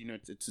it's just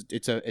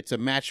it's a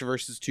match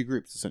versus two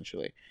groups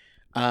essentially.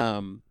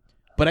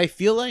 But I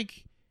feel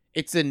like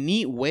it's a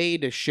neat way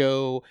to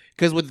show,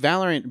 because with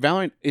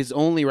Valorant is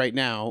only right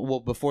now.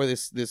 Well, before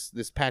this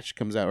patch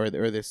comes out or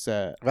this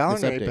Valorant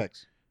this or update.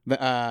 Apex?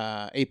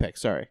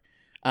 Apex, sorry.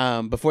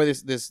 Before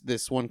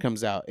this one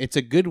comes out, it's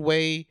a good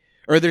way,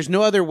 or there's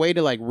no other way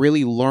to like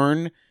really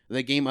learn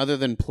the game other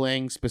than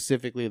playing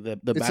specifically the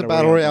It's a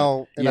battle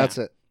royale, and yeah. that's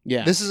it.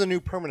 Yeah, This is a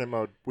new permanent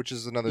mode, which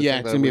is another. yeah, thing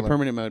it's that gonna be a we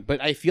permanent mode.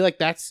 But I feel like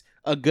that's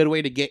a good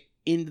way to get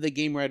into the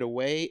game right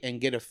away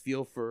and get a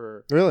feel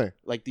for really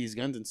like these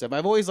guns and stuff.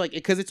 I've always like it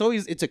because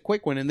it's a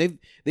quick one, and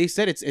they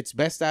said it's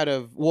best out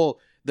of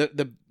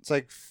the it's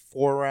like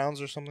 4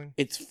 rounds or something.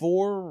 it's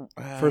 4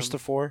 First to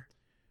 4.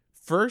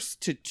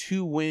 first to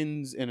 2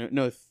 wins in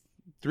a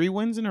 3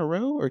 wins in a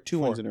row or 2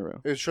 4. wins in a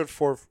row. It showed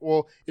 4.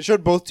 Well, it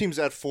showed both teams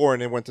at 4,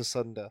 and it went to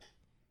sudden death.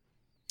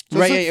 So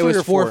Right, it's yeah, like it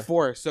was 3 or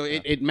 4-4. So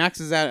it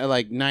maxes out at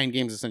like 9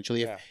 games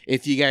essentially. Yeah.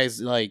 If you guys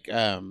like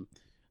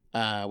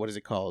what is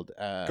it called?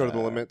 Go to the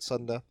limit,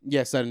 sudden death.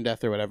 Yeah, sudden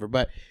death or whatever.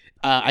 But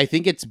I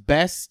think it's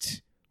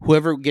best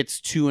whoever gets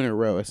 2 in a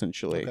row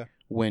essentially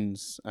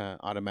wins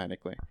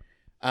automatically.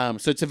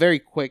 So it's a very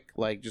quick,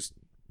 like just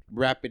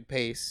rapid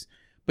pace.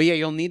 But yeah,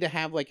 you'll need to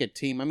have like a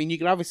team. I mean, you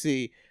can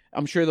obviously,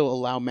 I'm sure they'll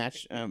allow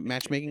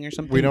matchmaking or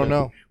something. We don't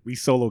know. We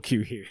solo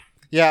queue here.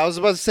 Yeah, I was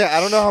about to say I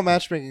don't know how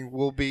matchmaking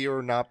will be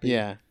or not be.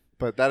 Yeah,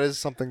 but that is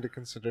something to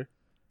consider.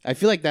 I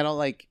feel like that'll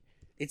like.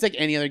 It's like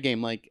any other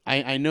game. Like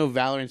I know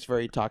Valorant's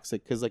very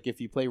toxic because like if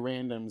you play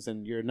randoms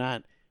and you're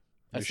not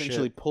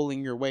essentially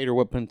pulling your weight or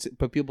what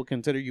people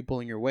consider you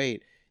pulling your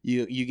weight,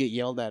 you get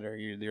yelled at or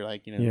they're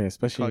like yeah,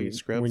 especially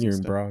when you're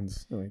in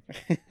bronze. Like.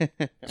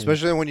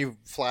 Especially when you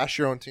flash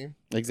your own team.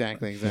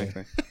 Exactly.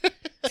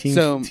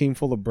 Team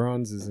full of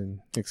bronzes and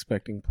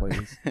expecting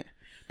plays.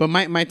 But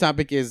my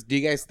topic is: do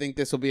you guys think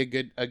this will be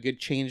a good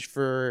change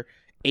for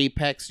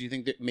Apex? Do you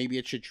think that maybe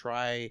it should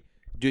try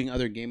doing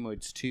other game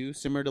modes too,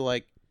 similar to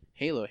like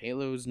Halo?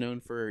 Halo is known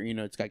for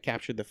it's got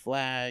captured the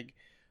flag.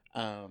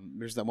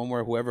 There's that one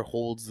where whoever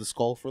holds the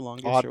skull for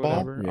longest or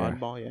whatever. Yeah.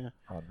 Oddball, yeah.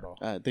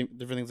 Oddball.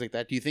 Different things like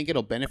that. Do you think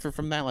it'll benefit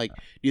from that? Like,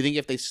 do you think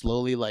if they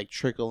slowly like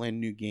trickle in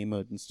new game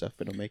modes and stuff,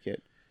 it'll make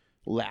it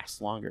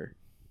last longer?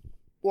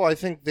 Well, I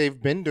think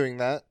they've been doing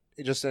that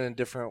just in a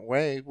different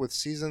way. With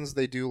seasons,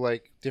 they do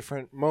like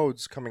different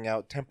modes coming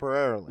out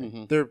temporarily.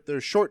 Mm-hmm.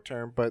 They're short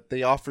term, but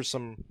they offer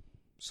some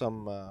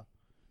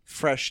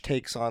fresh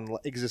takes on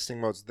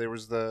existing modes. There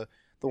was the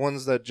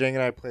ones that Jang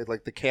and I played,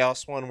 like the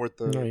Chaos one with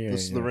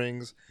the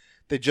rings.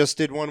 They just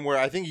did one where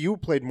I think you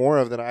played more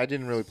of than I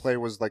didn't really play,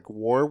 was like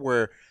War,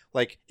 where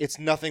like it's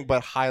nothing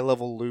but high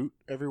level loot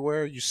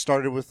everywhere. You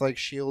started with like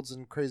shields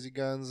and crazy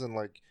guns, and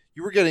like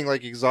you were getting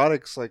like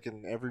exotics like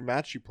in every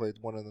match you played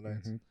one of the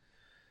nights. Mm-hmm.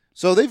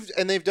 So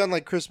they've done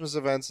like Christmas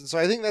events, and so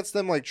I think that's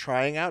them like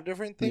trying out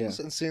different things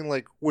and seeing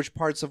like which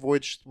parts of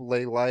which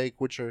they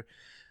like, which are.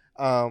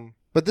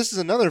 But this is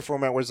another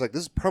format where it's like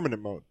this is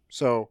permanent mode,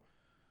 so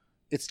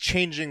it's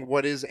changing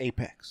what is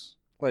Apex.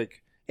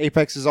 Like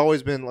Apex has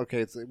always been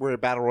okay. We're a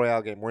battle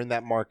royale game. We're in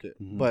that market,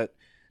 but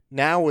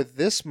now with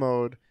this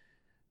mode,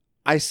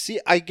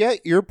 I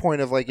get your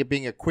point of like it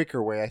being a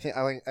quicker way.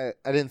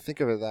 I didn't think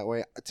of it that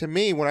way. To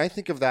me, when I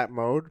think of that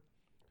mode,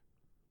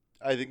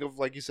 I think of,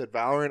 like you said,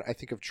 Valorant. I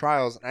think of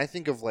Trials, and I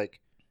think of like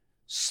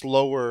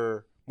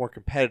slower, more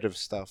competitive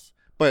stuff.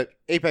 But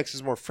Apex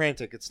is more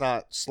frantic. It's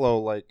not slow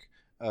like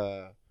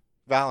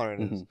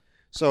Valorant is.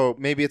 So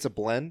maybe it's a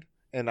blend,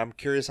 and I'm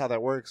curious how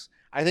that works.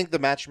 I think the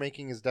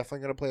matchmaking is definitely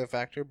going to play a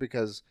factor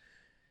because,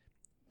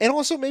 and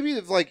also maybe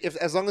if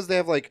as long as they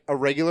have like a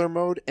regular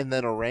mode and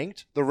then a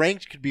ranked, the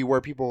ranked could be where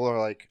people are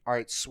like, all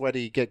right,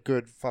 sweaty, get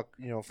good, fuck,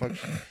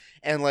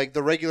 and like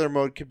the regular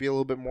mode could be a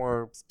little bit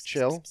more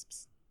chill.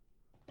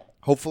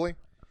 Hopefully,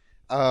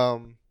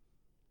 but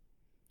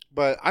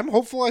I'm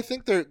hopeful. I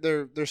think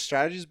their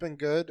strategy's been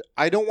good.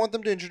 I don't want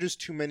them to introduce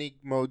too many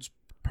modes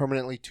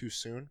permanently too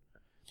soon,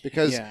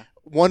 because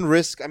one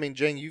risk. I mean,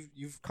 Jane,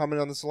 you've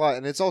commented on this a lot,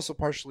 and it's also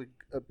partially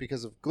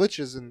because of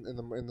glitches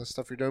in the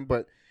stuff you're doing.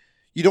 But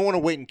you don't want to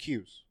wait in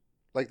queues.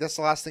 Like that's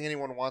the last thing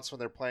anyone wants when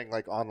they're playing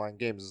like online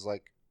games is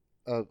like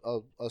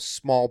a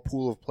small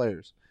pool of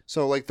players.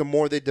 So like the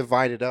more they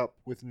divide it up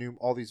with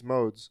all these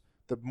modes,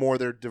 the more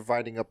they're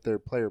dividing up their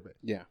player base.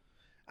 Yeah.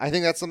 I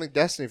think that's something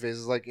Destiny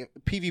faces. Like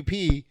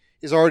PvP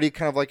is already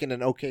kind of like in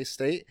an okay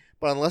state,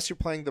 but unless you're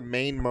playing the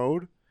main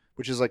mode,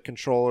 which is like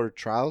Control or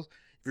Trials,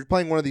 if you're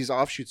playing one of these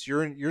offshoots,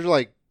 you're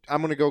like,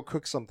 I'm gonna go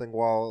cook something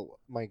while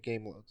my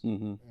game loads.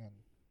 And,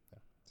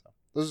 so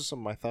those are some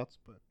of my thoughts.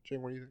 But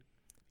Jane, what do you think?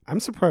 I'm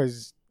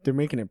surprised they're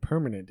making it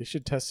permanent. They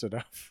should test it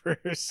out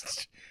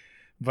first.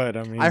 But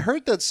I mean, I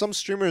heard that some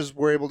streamers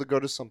were able to go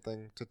to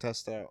something to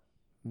test it out.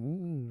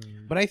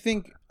 But I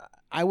think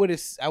I would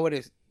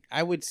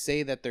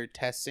say that their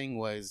testing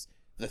was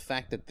the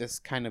fact that this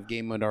kind of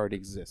game mode already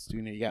exists.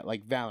 You got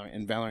like Valorant,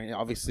 and Valorant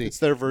obviously it's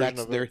their version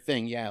that's of their it.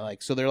 thing. Yeah,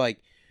 like so they're like,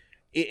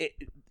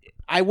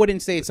 I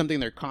wouldn't say it's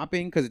something they're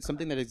copying because it's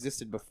something that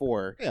existed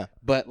before. Yeah,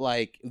 but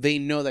like they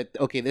know that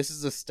okay, this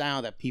is a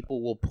style that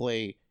people will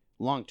play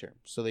long term,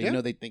 so they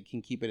know they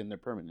can keep it in there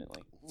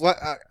permanently. Well,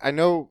 I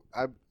know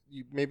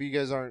maybe you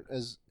guys aren't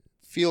as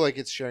feel like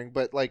it's sharing,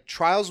 but like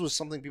Trials was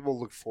something people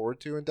look forward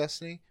to in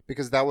Destiny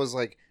because that was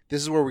like,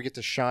 this is where we get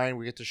to shine,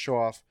 we get to show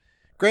off.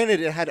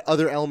 Granted, it had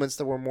other elements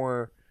that were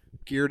more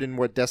geared in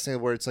what Destiny,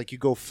 where it's like you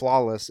go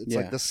flawless. It's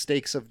like the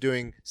stakes of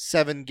doing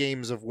 7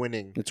 games of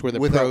winning. It's where the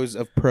pros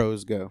of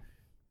pros go.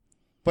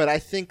 But I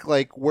think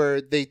like where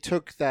they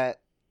took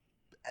that,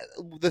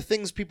 the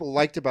things people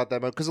liked about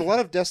that mode, because a lot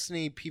of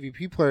Destiny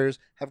PvP players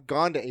have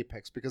gone to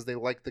Apex because they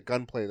like the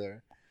gunplay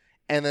there.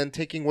 And then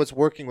taking what's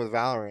working with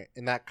Valorant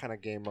in that kind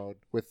of game mode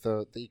with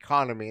the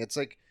economy, it's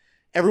like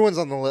everyone's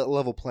on the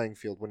level playing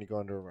field when you go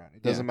into a round.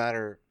 It doesn't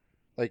matter,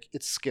 like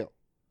it's skill.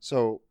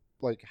 So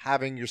like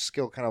having your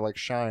skill kind of like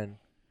shine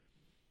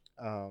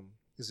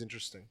is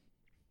interesting.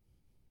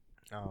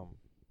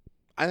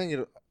 I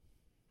think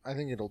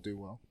it'll do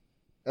well,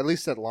 at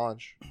least at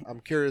launch. I'm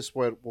curious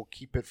what will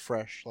keep it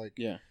fresh. Like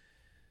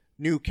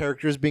new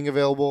characters being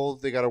available,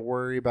 they got to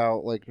worry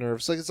about like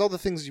nerfs. Like it's all the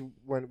things you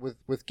went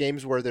with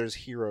games where there's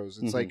heroes.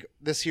 It's like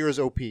this hero's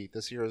OP,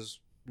 this hero's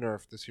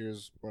nerf, this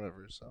hero's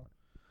whatever. So,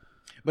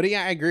 but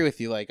yeah, I agree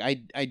with you. Like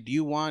I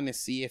do want to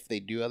see if they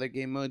do other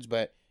game modes,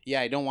 but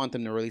I don't want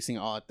them to releasing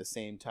all at the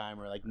same time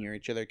or like near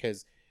each other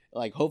because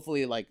like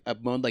hopefully like a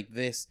mode like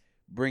this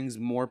brings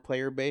more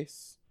player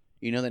base.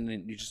 Then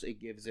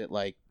it gives it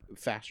like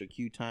faster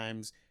queue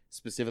times,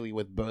 specifically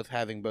with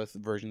having both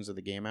versions of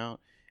the game out.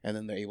 And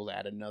then they're able to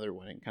add another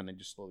one and kind of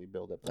just slowly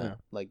build up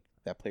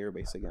that player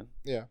base again.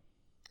 Yeah,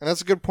 and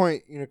that's a good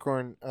point,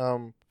 Unicorn.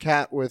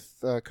 Cat with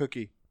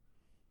Cookie.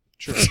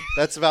 True,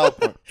 that's a valid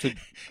point. So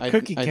I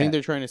think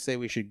they're trying to say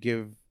we should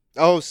give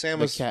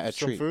Samus cat a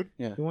some treat. Food.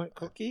 Yeah, you want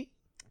Cookie?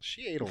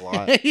 She ate a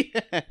lot.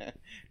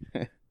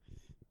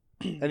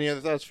 Any other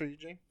thoughts for you,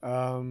 Jane?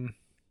 Well,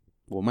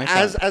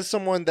 as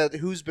someone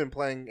who's been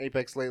playing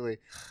Apex lately,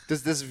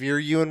 does this veer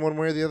you in one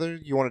way or the other?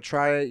 You want to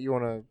try it? You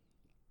want to?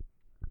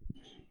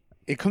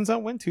 It comes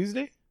out when?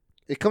 Tuesday?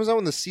 It comes out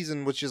in the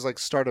season, which is like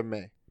start of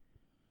May.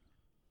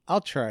 I'll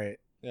try it.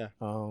 Yeah.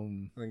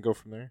 And then go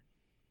from there.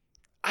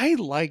 I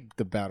like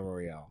the Battle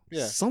Royale.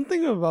 Yeah.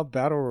 Something about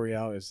Battle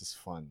Royale is just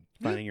fun.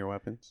 Finding your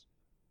weapons.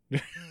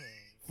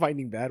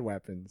 Finding bad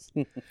weapons.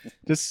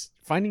 Just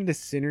finding the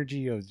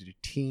synergy of your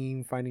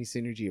team, finding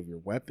synergy of your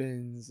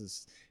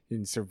weapons,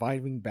 and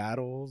surviving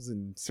battles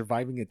and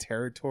surviving a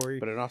territory.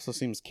 But it also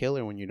seems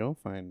killer when you don't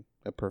find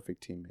a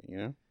perfect teammate,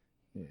 Yeah.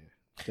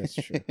 That's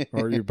true.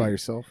 Or you're by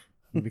yourself.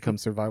 You become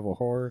survival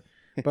horror.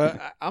 But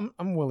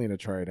I'm willing to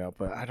try it out.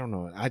 But I don't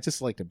know. I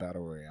just like the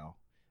Battle Royale.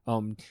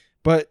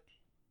 But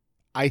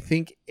I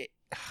think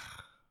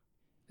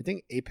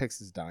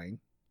Apex is dying.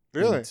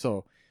 Really? And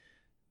so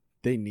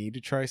they need to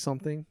try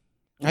something.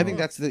 I think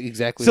that's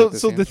exactly. So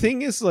the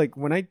thing is, like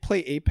when I play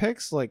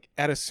Apex, like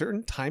at a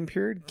certain time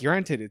period,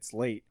 granted it's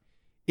late,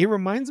 it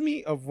reminds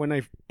me of when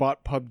I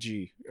bought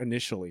PUBG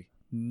initially.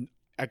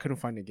 I couldn't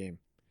find a game,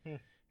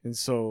 and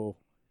so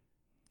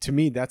to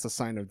me that's a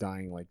sign of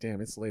dying. Like, damn,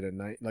 it's late at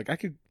night. Like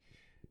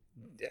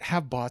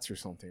have bots or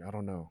something. I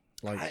don't know.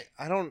 Like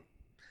I don't.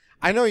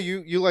 I know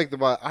you like the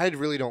bot. I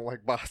really don't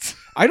like bots.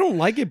 I don't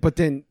like it, but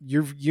then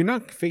you're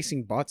not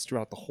facing bots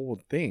throughout the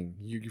whole thing.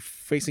 You're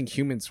facing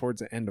humans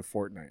towards the end of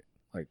Fortnite,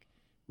 like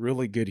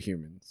really good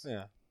humans.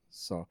 Yeah.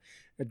 So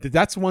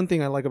that's one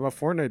thing I like about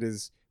Fortnite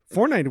is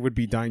Fortnite would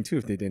be dying too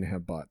if they didn't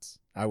have bots.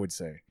 I would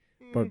say,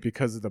 but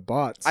because of the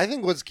bots, I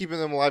think what's keeping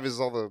them alive is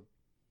all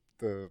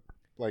the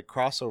like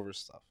crossover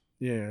stuff.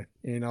 yeah,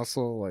 and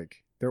also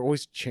like they're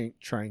always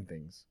trying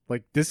things.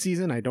 Like this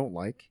season, I don't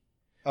like.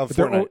 Of But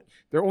Fortnite.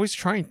 they're always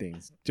trying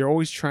things. They're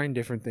always trying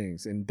different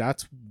things, and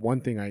that's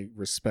one thing I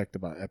respect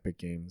about Epic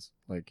Games.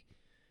 Like,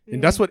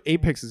 and that's what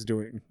Apex is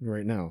doing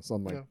right now. So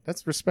I'm like,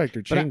 that's respect.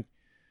 They're changing.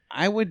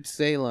 I would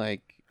say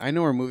like I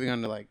know we're moving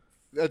on to like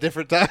a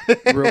different time,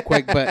 real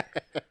quick, but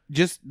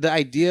just the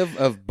idea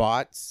of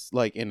bots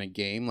like in a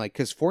game, like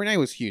because Fortnite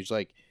was huge.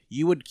 Like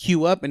you would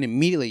queue up and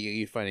immediately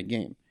you'd find a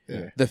game.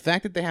 Yeah. The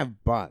fact that they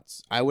have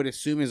bots, I would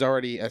assume, is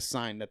already a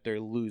sign that they're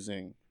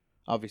losing.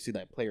 Obviously,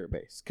 that player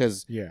base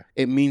because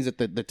it means that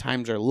the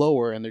times are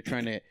lower and they're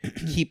trying to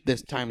keep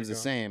this times the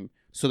same.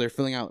 So they're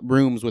filling out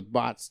rooms with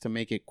bots to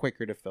make it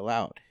quicker to fill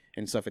out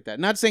and stuff like that.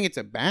 Not saying it's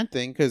a bad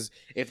thing because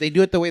if they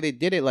do it the way they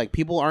did it, like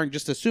people aren't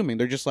just assuming.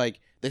 They're just like,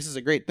 this is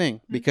a great thing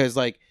because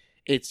like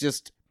it's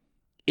just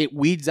it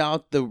weeds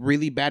out the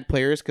really bad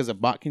players because a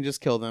bot can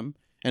just kill them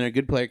and a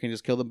good player can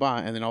just kill the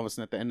bot. And then all of a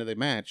sudden at the end of the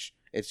match,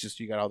 it's just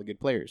you got all the good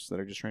players that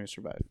are just trying to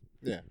survive.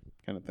 Yeah.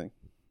 Kind of thing.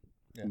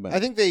 Yeah. I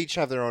think they each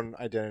have their own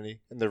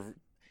identity, and they're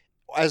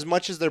as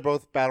much as they're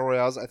both battle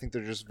royales. I think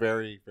they're just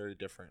very, very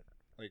different.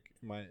 Like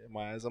in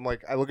my eyes, I'm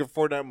like I look at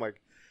Fortnite, I'm like,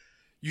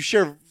 you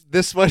share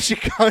this much in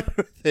common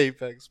with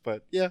Apex,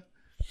 but yeah,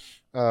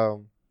 I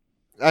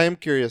am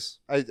curious.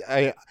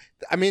 I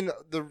mean,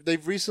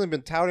 they've recently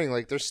been touting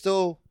like they're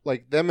still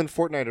like them and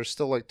Fortnite are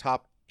still like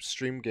top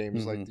stream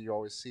games like you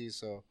always see.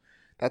 So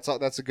that's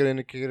a good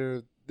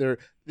indicator.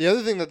 The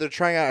other thing that they're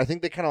trying out, I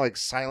think they kind of like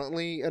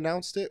silently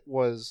announced it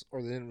was,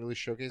 or they didn't really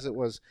showcase it,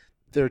 was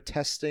they're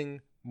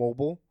testing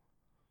mobile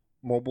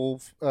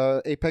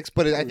Apex,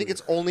 but I think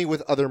it's only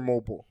with other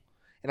mobile.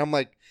 And I'm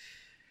like,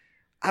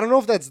 I don't know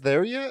if that's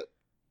there yet,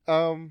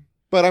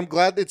 but I'm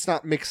glad it's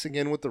not mixing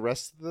in with the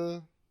rest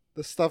of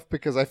the stuff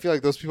because I feel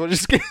like those people are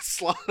just getting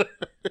slaughtered.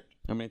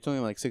 I mean, it's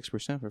only like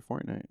 6% for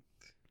Fortnite.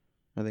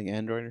 I think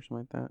Android or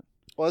something like that.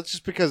 Well, it's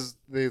just because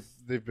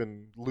they've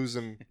been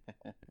losing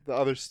the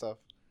other stuff.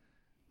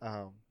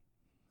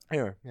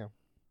 Anyway, yeah.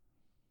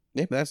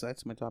 Yeah, but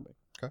that's my topic.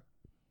 Okay.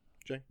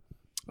 Jay?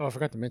 Oh, I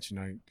forgot to mention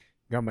I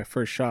got my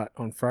first shot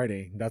on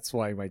Friday. That's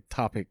why my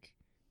topic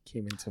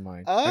came into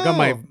mind. I got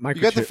my microchip.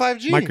 You got the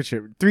 5G?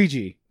 Microchip.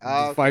 3G.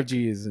 Okay.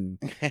 5G is in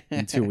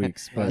 2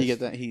 weeks. But you get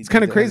that, it's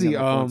kind of crazy.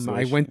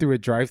 I went through a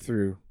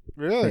drive-through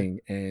thing,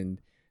 and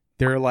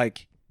they're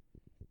like,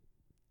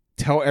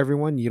 tell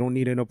everyone you don't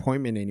need an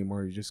appointment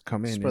anymore. You just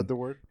come in. Spread the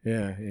word.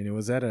 Yeah, and it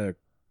was at a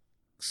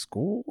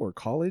school or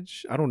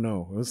college. I don't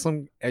know. It was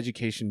some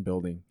education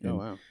building. Oh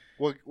wow.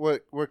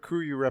 What crew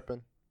you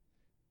repping?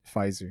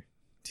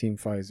 Team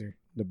Pfizer,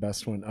 the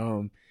best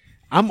one.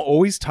 I'm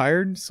always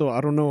tired, so I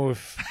don't know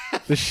if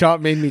the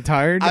shot made me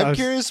tired. I'm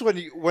curious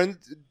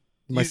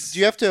do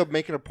you have to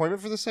make an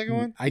appointment for the second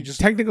one? I just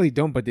technically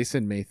don't, but they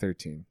said May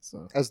 13th,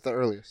 so as the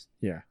earliest.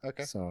 Yeah.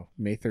 Okay. So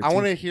May 13th. I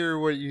want to hear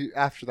what you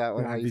after that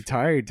one. I'll be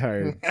tired.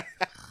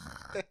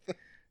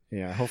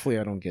 Yeah. Hopefully,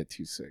 I don't get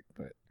too sick,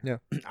 but yeah,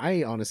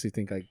 I honestly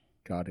think I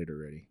got it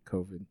already,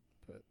 COVID.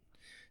 But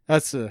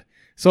that's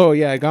so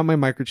yeah, I got my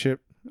microchip.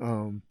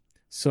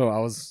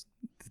 So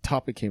the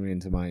topic came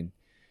into mind.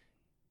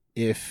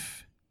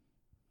 If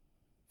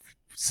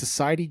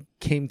society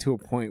came to a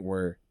point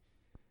where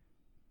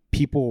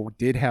people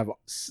did have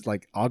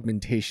like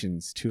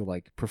augmentations to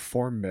like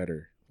perform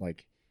better,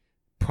 like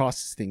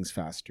process things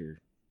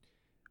faster,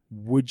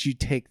 would you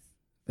take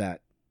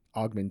that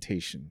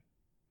augmentation?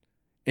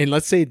 And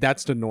let's say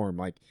that's the norm.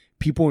 Like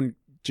people,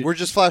 we're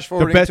just flash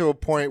forwarding to a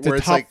point where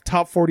it's like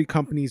top 40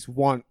 companies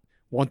want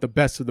the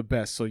best of the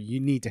best, so you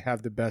need to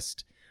have the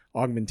best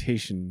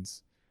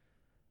augmentations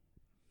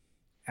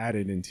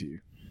added into you.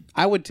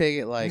 I would take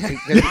it like no.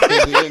 Hold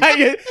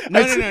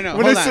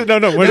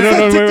on.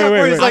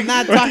 Wait. I'm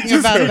not talking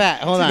about that.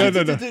 Hold on.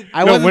 No.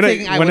 I wasn't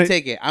thinking I would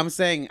take it. I'm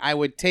saying I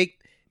would take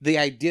the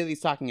idea that he's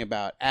talking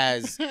about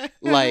as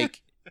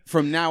like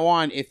from now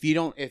on, if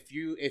you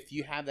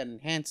have that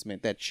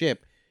enhancement, that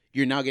chip,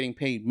 you're now getting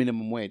paid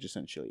minimum wage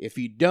essentially. If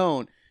you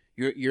don't,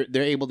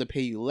 they're able to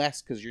pay you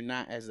less because you're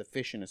not as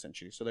efficient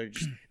essentially. So they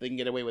can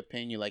get away with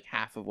paying you like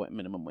half of what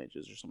minimum wage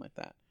is or something like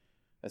that.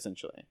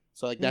 Essentially,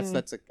 so like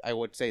that's I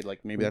would say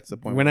like maybe that's the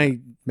point. When I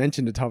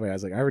mentioned the topic, I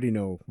was like, I already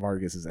know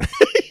Vargas is. Like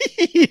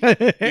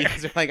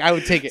I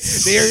would take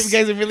it. You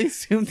guys are really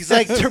assumed. He's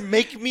like, they're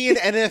making me an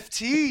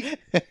NFT.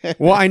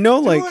 Well, I know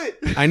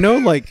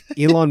like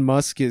Elon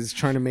Musk is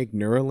trying to make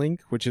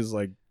Neuralink, which is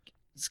like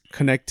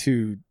connect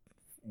to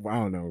I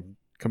don't know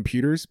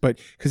computers, but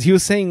because he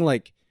was saying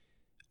like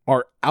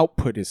our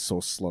output is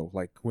so slow,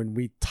 like when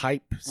we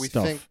type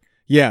stuff.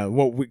 Yeah,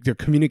 the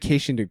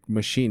communication to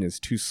machine is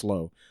too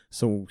slow,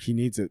 so he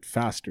needs it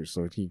faster.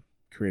 So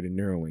create a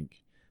Neuralink.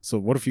 So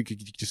what if you could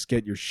just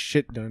get your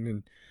shit done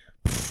and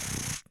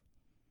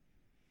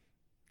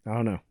I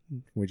don't know.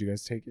 Would you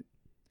guys take it?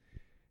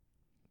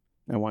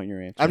 I want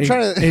your answer. I'm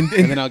trying to, and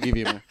then I'll give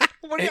you mine.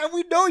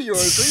 we know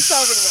yours. What are you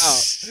talking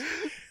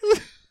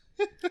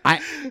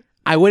about?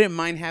 I wouldn't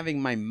mind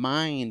having my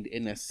mind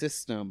in a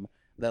system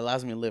that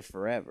allows me to live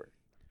forever.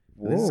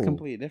 This is Whoa.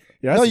 completely different.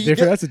 Yeah,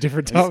 that's a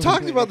different We've topic.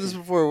 talked about this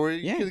before, where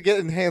you Yeah. could get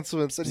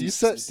enhancements, and you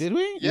said, Did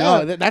we? Yeah.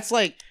 No, that's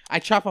like I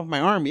chop off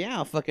my arm. Yeah,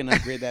 I'll fucking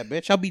upgrade that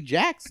bitch. I'll be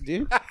Jax,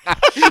 dude.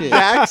 Shit.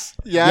 Yax.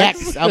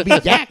 Yax. I'll be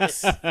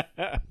Jax.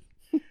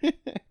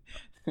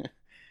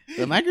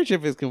 The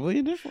microchip is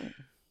completely different.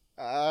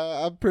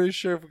 I'm pretty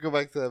sure if we go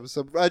back to the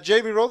episode,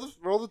 Jamie, roll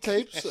the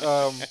tapes.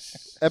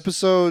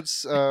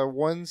 Episodes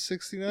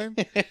 169.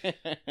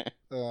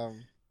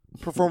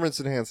 Performance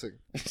enhancing.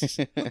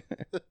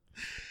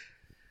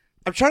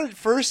 I'm trying to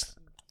first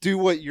do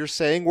what you're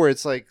saying, where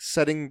it's like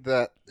setting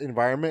that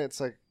environment. It's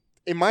like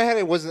in my head,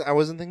 I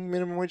wasn't thinking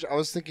minimum wage. I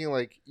was thinking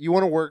like you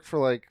want to work for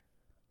like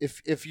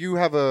if you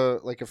have a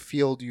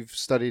field you've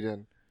studied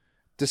in,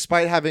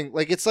 despite having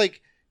like it's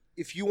like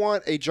if you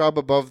want a job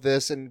above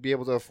this and be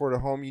able to afford a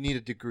home, you need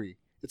a degree.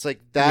 It's like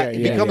that.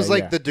 It becomes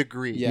like the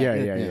degree. Yeah.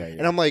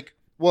 And I'm like,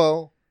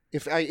 well,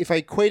 if I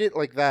equate it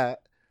like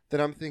that, then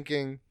I'm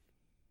thinking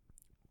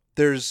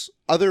there's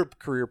other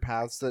career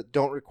paths that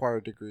don't require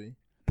a degree.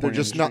 They're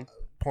just not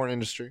porn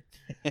industry,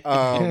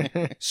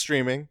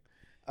 streaming,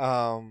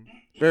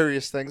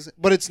 various things.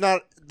 But it's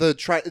not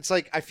it's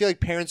like I feel like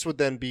parents would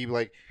then be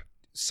like,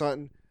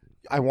 son,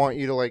 I want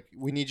you to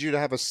we need you to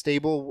have a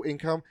stable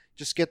income.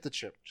 Just get the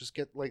chip. Just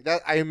get like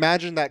that. I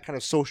imagine that kind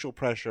of social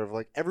pressure of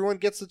like everyone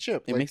gets the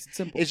chip. It makes it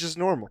simple. It's just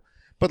normal.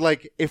 But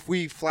like if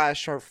we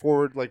flash our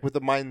forward like with the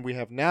mind we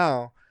have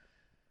now,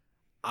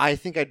 I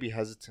think I'd be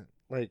hesitant.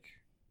 Like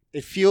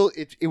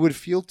it would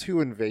feel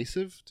too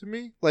invasive to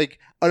me. Like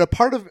a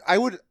part of I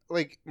would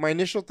like my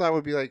initial thought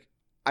would be like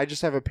I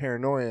just have a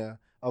paranoia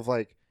of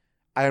like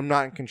I am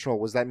not in control.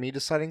 Was that me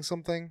deciding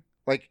something?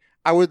 Like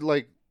I would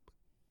like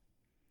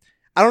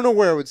I don't know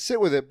where I would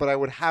sit with it, but I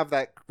would have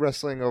that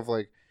wrestling of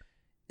like,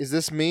 is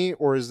this me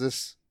or is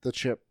this the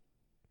chip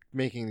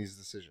making these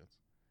decisions?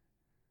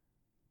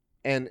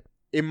 And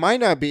it might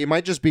not be. It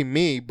might just be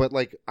me, but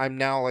like I'm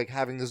now like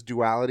having this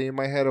duality in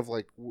my head of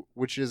like,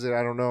 which is it?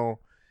 I don't know.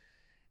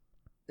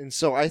 And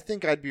so I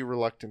think I'd be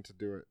reluctant to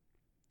do it.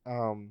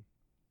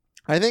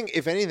 I think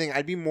if anything,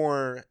 I'd be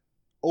more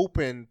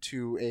open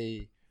to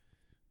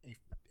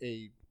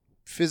a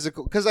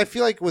physical, because I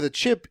feel like with a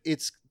chip,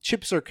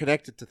 chips are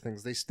connected to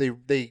things.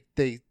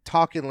 They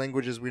talk in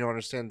languages we don't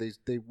understand.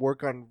 They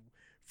work on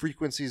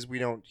frequencies we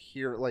don't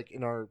hear, like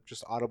in our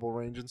just audible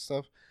range and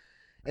stuff.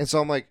 And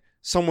so I'm like,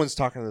 someone's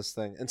talking to this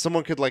thing, and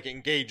someone could like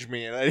engage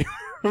me, and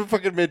I'm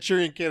fucking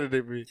Manchurian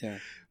candidate me. Yeah.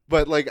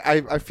 But like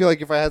I feel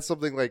like if I had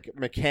something like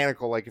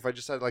mechanical, like if I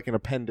just had like an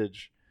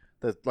appendage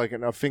that like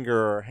a finger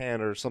or a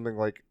hand or something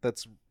like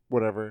that's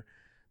whatever,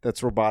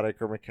 that's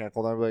robotic or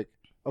mechanical, then I'm like,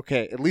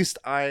 okay, at least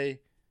I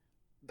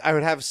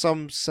would have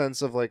some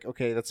sense of like,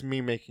 okay, that's me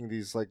making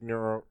these like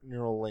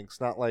neural links,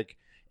 not like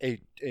a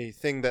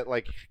thing that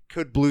like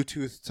could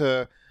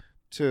Bluetooth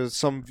to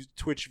some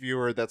Twitch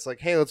viewer that's like,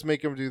 hey, let's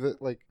make him do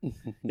that. Like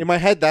in my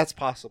head, that's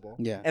possible.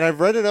 Yeah. And I've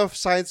read enough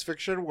science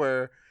fiction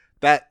where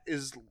that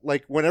is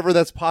like whenever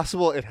that's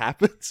possible, it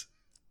happens.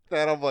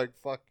 That I'm like,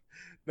 fuck,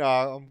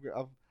 no,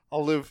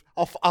 I'll live.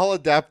 I'll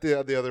adapt the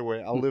other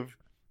way. I'll live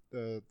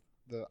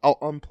I'll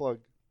unplug.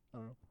 I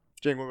don't know.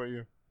 Jane, what about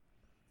you?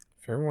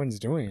 If everyone's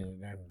doing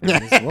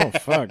it, well,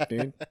 fuck,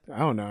 dude. I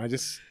don't know. I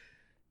just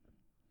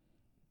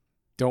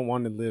don't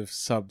want to live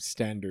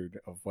substandard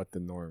of what the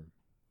norm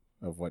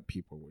of what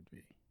people would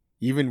be,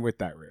 even with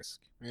that risk.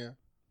 Yeah.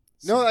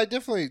 So, No, I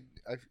definitely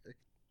I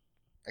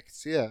can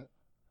see that.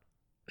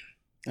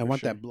 I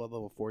want sure. that blood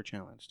level 4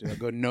 challenge, dude. I'll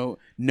go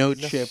no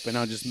chip, and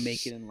I'll just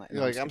make it in like.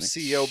 You're like, I'm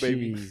CEO,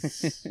 baby.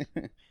 jeez.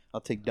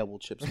 I'll take double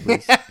chips,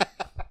 please.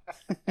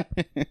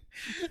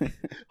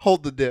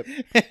 Hold the dip.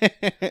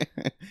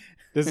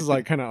 This is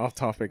like kind of off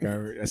topic.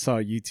 I saw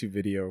a YouTube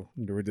video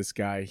where this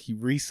guy,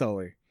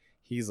 reseller,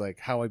 he's like,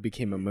 how I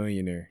became a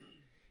millionaire,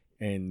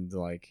 and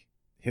like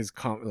his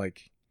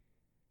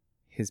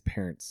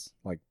parents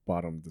like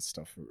bought him the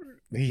stuff.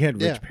 He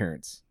had rich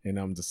parents, and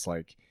I'm just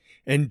like,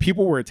 and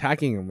people were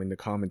attacking him in the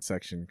comment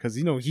section because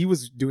he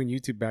was doing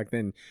YouTube back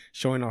then,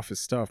 showing off his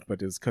stuff,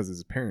 but it was because of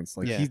his parents.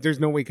 Like there's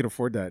no way he could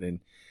afford that, and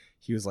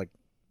he was like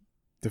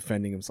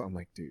defending himself. I'm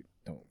like, dude,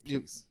 don't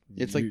please.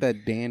 It's like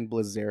that Dan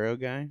Blazero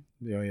guy.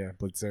 Oh yeah,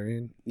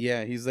 Blitzerian.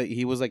 Yeah,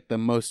 he was like the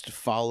most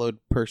followed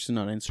person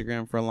on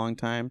Instagram for a long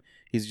time.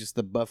 He's just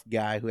the buff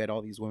guy who had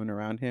all these women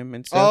around him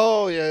and stuff.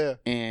 Oh yeah.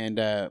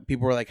 And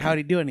people were like, "How'd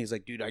he do it?" And he's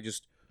like, "Dude, I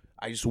just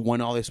won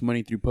all this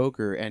money through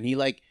poker." And he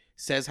like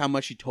says how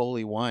much he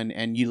totally won.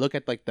 And you look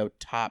at like the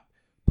top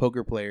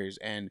poker players,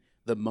 and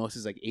the most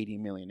is like 80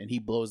 million, and he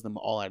blows them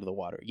all out of the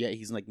water. Yet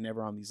he's like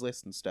never on these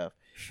lists and stuff.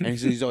 And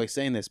he's always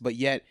saying this, but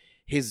yet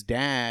his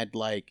dad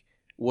like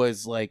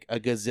was like a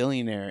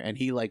gazillionaire, and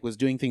he like was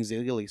doing things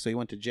illegally, so he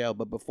went to jail.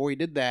 But before he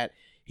did that,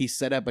 he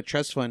set up a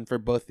trust fund for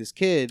both his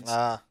kids,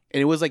 and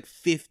it was like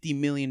 $50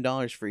 million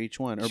for each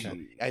one, or I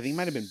think it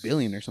might have been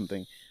billion or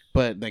something.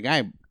 But the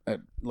guy,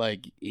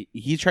 like,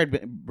 he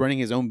tried running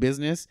his own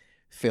business,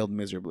 failed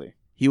miserably.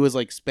 He was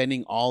like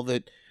spending all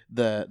the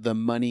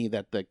money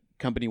that the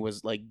company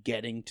was like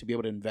getting to be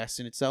able to invest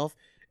in itself,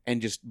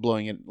 and just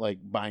blowing it, like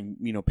buying,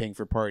 paying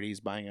for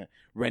parties,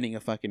 renting a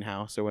fucking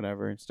house or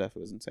whatever and stuff. It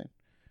was insane.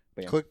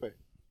 But yeah.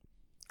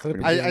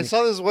 Clickbait. I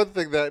saw this one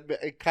thing that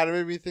it kind of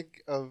made me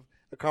think of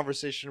a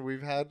conversation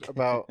we've had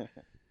about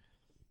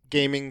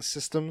gaming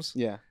systems.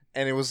 Yeah.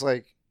 And it was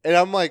like, and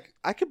I'm like,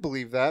 I could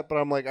believe that, but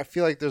I'm like, I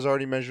feel like there's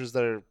already measures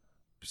that are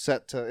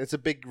set to, it's a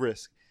big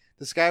risk.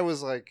 This guy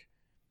was like,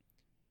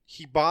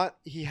 he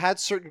had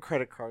certain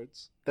credit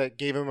cards that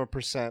gave him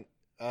 1%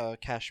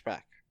 cash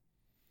back.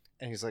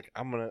 And he's like,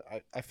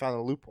 I found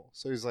a loophole.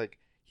 So he's like,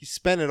 he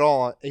spent it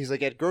all. He's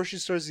like, at grocery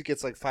stores, he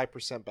gets like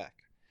 5% back.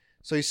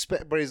 So he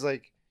spent, but he's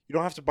like, you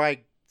don't have to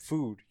buy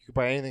food. You can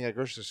buy anything at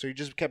grocery stores. So he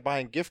just kept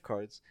buying gift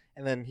cards.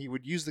 And then he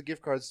would use the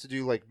gift cards to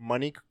do like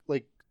money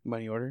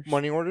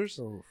orders.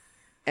 Oh.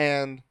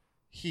 And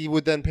he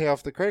would then pay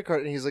off the credit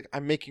card. And he's like,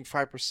 I'm making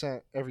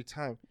 5% every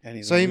time.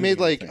 And so he made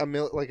like a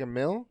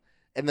mil.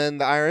 And then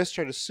the IRS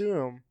tried to sue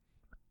him.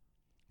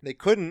 They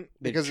couldn't.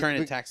 They're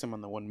trying to tax him on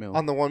the 1 mil.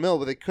 On the 1 mil,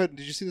 but they couldn't.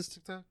 Did you see this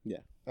TikTok? Yeah.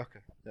 Okay.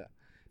 Yeah.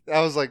 I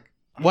was like...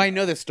 Well, I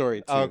know this story,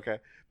 too. Oh, okay.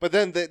 But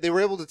then they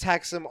were able to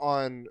tax him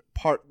on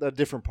a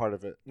different part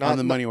of it. Not on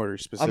the money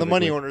orders specifically. On the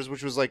money orders,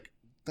 which was like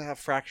a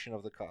fraction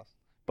of the cost.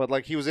 But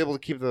like he was able to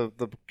keep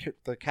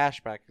the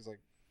cash back. He's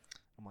like...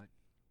 I'm like...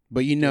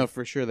 But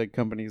for sure the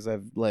companies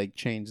have like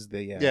changed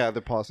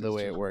the policies. The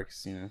way it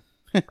works,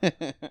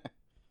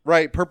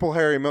 Right, purple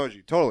hair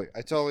emoji. Totally.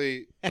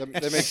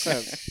 That makes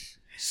sense.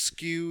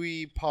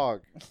 Skewy pog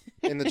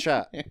in the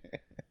chat.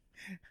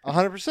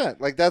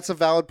 100%. Like that's a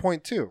valid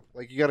point too.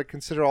 Like you got to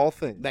consider all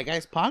things. That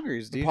guy's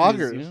poggers, dude.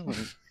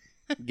 Poggers.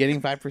 Getting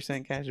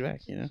 5% cash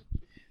back,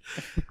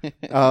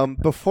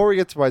 Before we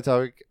get to my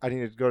topic, I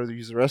need to go to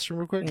use the restroom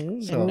real quick.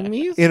 So,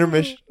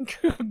 intermission.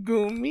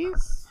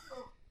 Gummies.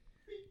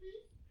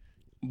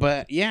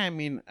 But yeah, I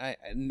mean,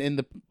 in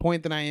the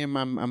point that I'm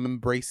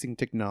embracing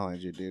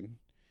technology, dude.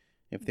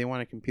 If they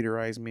want to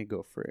computerize me,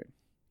 go for it.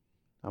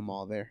 I'm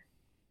all there.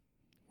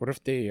 What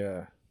if they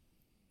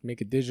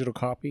make a digital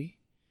copy,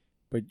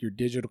 but your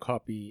digital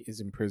copy is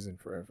in prison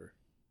forever?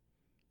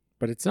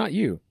 But it's not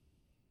you.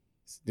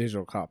 It's a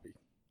digital copy.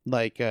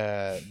 Like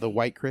the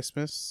White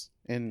Christmas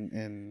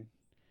and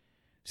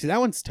see, that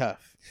one's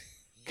tough.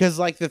 Because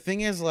like the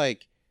thing is,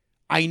 like,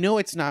 I know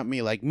it's not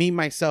me. Like me,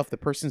 myself, the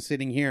person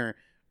sitting here,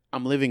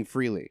 I'm living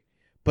freely.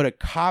 But a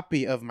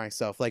copy of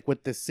myself, like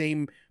with the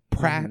same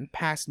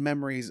past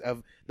memories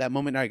of that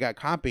moment I got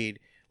copied,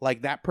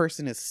 like that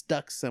person is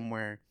stuck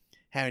somewhere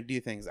having to do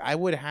things. I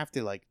would have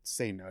to like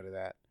say no to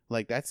that.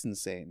 Like that's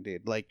insane,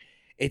 dude. Like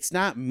it's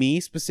not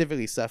me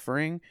specifically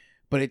suffering,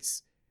 but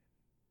it's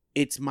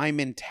my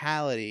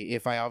mentality.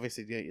 If I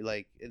obviously do,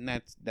 like, and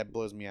that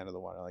blows me out of the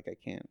water. Like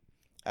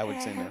I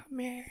would say no.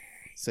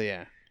 So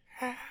yeah.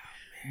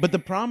 But the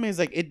problem is,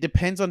 like, it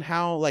depends on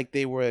how, like,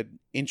 they would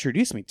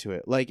introduce me to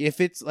it. Like,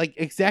 if it's, like,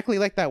 exactly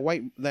like that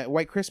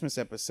White Christmas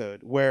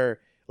episode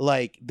where,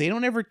 like, they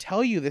don't ever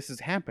tell you this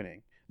is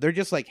happening. They're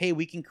just like, hey,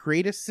 we can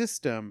create a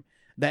system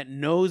that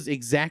knows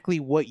exactly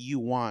what you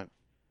want.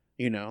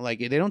 Like,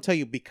 they don't tell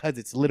you because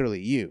it's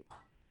literally you.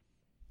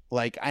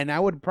 Like, and I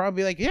would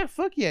probably be like, yeah,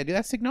 fuck yeah, dude,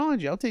 that's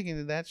technology. I'll take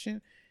into that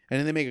shit. And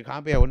then they make a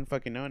copy I wouldn't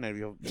fucking know, and I'd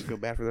feel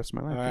bad for the rest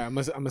of my life. All right,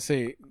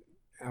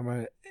 I'm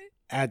going to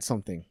add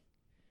something.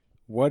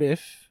 What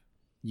if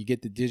you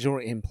get the digital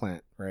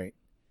implant, right?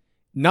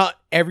 Not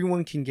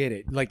everyone can get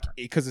it, like,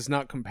 because it's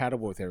not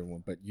compatible with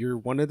everyone, but you're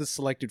one of the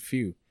selected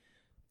few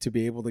to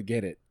be able to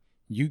get it.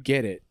 You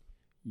get it,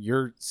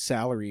 your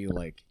salary,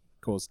 like,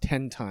 goes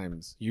 10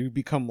 times. You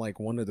become, like,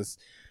 one of the,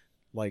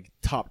 like,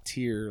 top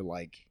tier,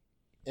 like...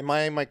 Am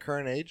I in my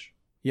current age?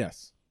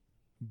 Yes.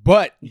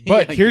 But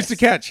here's the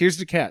catch. Here's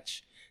the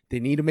catch.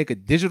 They need to make a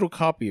digital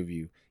copy of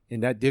you,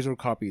 and that digital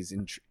copy is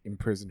in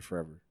prison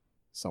forever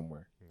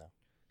somewhere.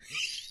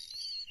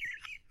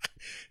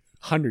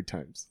 100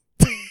 times.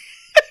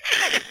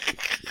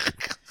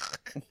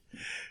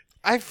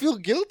 I feel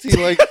guilty.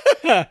 Like,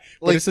 but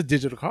it's a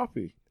digital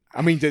copy.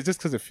 I mean, just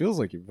because it feels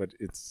like it, but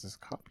it's just a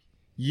copy.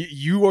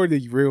 You are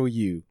the real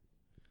you.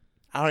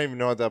 I don't even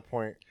know at that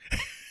point.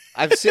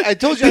 I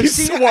told you I've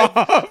seen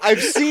enough.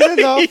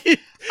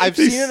 I've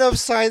seen enough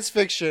science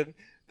fiction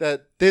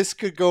that this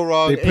could go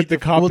wrong. They put the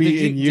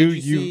copy in you.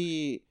 Did you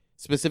see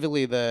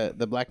specifically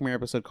the Black Mirror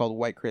episode called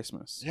White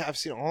Christmas? Yeah, I've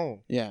seen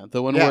all. Yeah,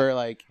 the one where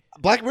like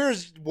Black Mirror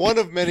is one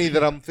of many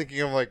that I'm thinking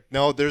of. Like,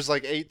 no, there's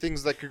like 8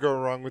 things that could go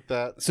wrong with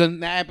that. So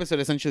in that episode,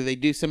 essentially, they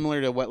do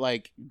similar to what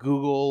like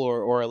Google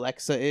or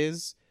Alexa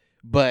is,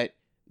 but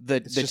the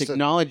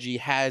technology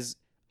has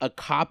a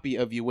copy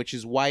of you, which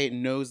is why it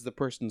knows the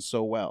person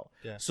so well.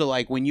 Yeah. So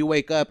like when you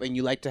wake up and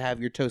you like to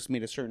have your toast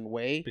made a certain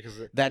way, because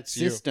that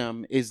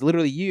system is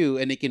literally you,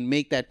 and it can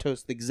make that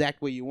toast the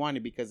exact way you want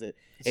it because it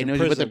knows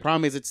you. But the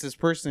problem is, it's this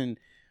person,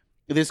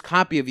 this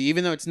copy of you,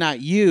 even though it's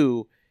not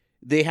you,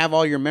 they have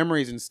all your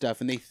memories and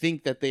stuff, and they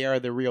think that they are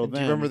the real Do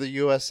them. you remember the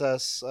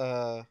USS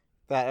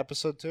that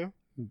episode too?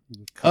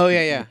 Oh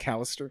yeah.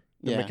 McAllister.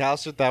 The Yeah.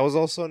 McAllister. That was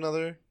also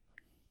another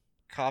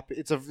copy.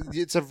 It's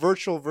a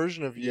virtual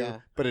version of you, Yeah.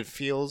 but it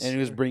feels. And he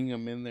was bringing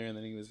them in there, and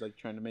then he was like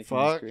trying to make them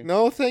Fuck scream.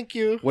 no, thank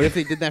you. What if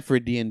they did that for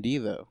D&D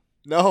though?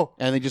 No,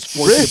 And they just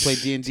forced you to play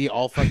D&D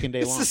all fucking day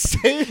it's long. the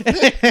same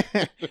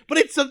thing. But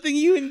it's something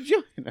you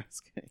enjoy. No, I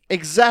was kidding.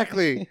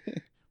 Exactly.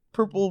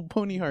 Purple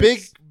pony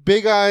hearts.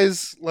 Big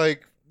eyes.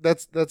 Like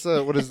that's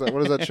a what is that? What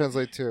does that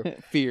translate to?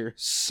 Fear.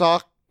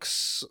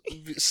 Socks.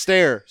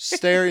 Stare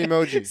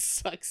emoji.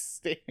 Sucks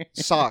stare.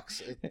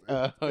 Socks.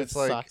 It's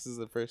like- socks is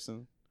the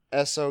person.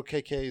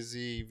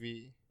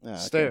 SOKKZV. Okay.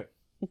 Stare.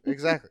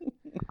 Exactly.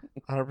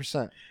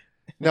 100%.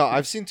 No,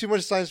 I've seen too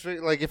much science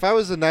fiction. Like, if I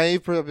was a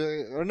naive,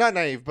 or not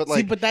naive, but like,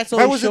 See, but that's if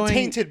I always wasn't showing,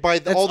 tainted by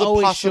that's all the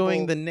always possible.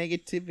 showing the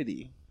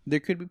negativity. There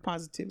could be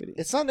positivity.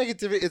 It's not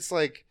negativity. It's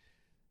like,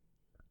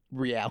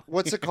 reality.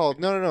 what's it called?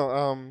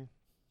 No.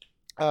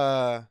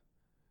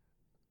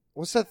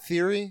 What's that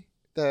theory?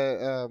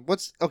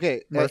 What's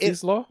okay?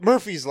 Murphy's Law.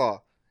 Murphy's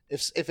Law.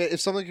 If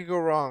something could go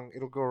wrong,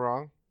 it'll go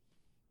wrong.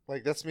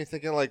 Like that's me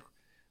thinking. Like,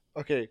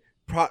 okay,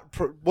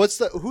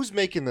 who's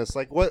making this?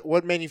 Like,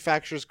 what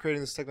manufacturer's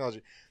creating this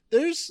technology?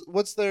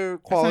 What's their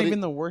That's quality? not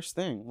even the worst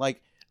thing.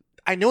 Like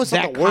I know it's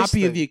that not the worst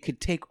copy thing. of you could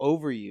take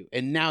over you,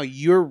 and now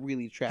you're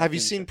really trapped. Have you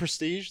into seen it.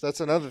 Prestige? That's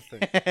another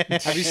thing.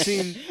 Have you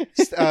seen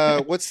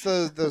what's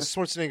the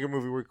Schwarzenegger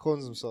movie where he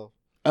clones himself?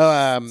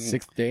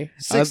 Sixth Day.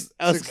 Sixth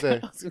I was Day.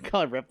 gonna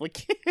call it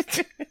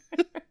Replicant.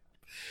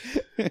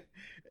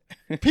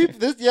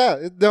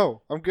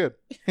 No, I'm good.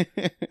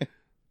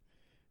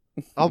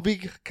 I'll be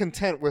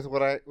content with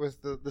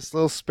this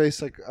little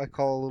space I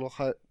call a little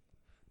hut.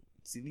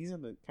 See, these are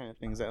the kind of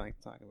things I like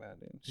to talk about,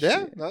 dude. Yeah,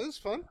 Shit. that is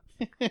fun.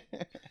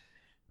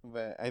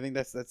 But I think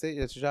that's it.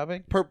 That's your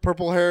shopping.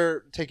 Purple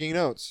hair taking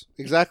notes.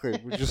 Exactly.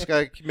 We just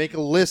gotta make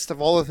a list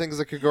of all the things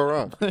that could go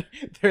wrong.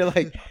 They're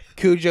like,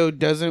 Cujo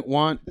doesn't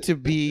want to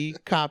be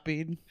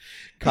copied.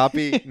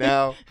 Copy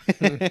now.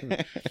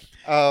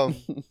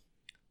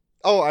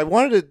 I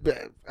wanted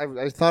to.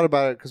 I thought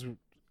about it because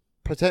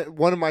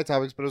one of my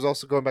topics, but it was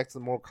also going back to the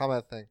Mortal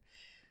Kombat thing.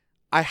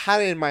 I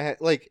had it in my head,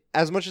 like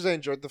as much as I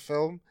enjoyed the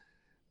film,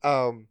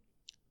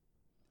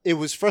 it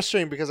was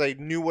frustrating because I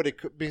knew what it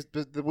could be.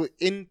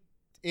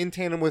 In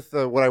tandem with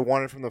what I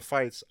wanted from the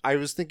fights, I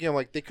was thinking, I'm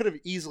like, they could have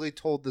easily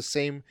told the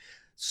same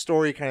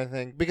story kind of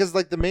thing. Because,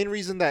 like, the main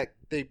reason that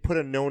they put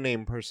a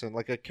no-name person,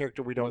 like a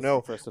character we don't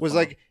know, was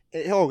like,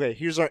 okay,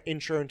 here's our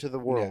intro into the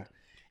world. Yeah.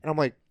 And I'm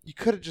like, you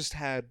could have just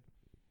had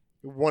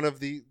one of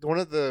the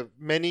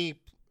many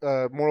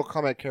Mortal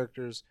Kombat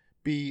characters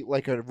be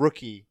like a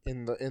rookie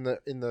in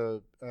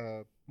the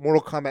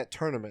Mortal Kombat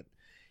tournament.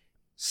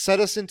 Set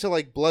us into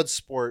like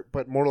Bloodsport,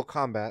 but Mortal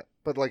Kombat.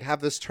 But like have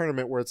this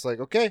tournament where it's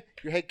like, okay,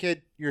 hey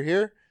kid, you're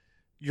here,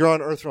 you're on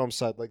Earthrealm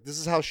side. Like this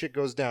is how shit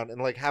goes down,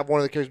 and like have one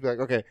of the characters be like,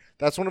 okay,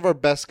 that's one of our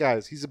best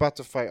guys. He's about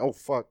to fight. Oh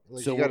fuck!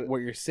 Like, So what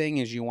you're saying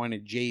is you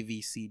wanted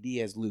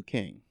JVCD as Liu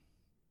Kang.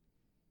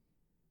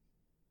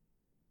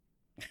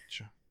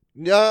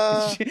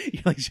 You're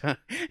like John.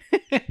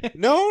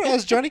 no,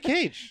 as Johnny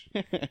Cage.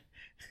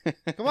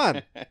 Come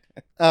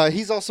on.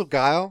 He's also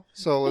Guile,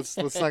 so let's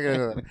not get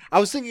into that. I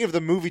was thinking of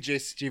the movie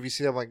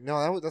JVC. I'm like,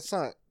 no, that's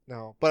not.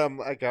 No, but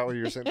I got what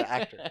you were saying. The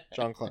actor,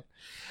 John Clun.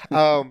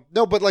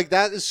 No, but like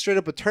that is straight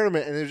up a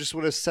tournament, and they just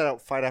would have set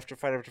out fight after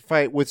fight after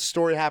fight with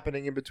story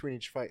happening in between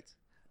each fight.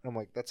 And I'm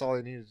like, that's all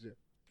they needed to do,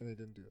 and they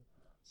didn't do it.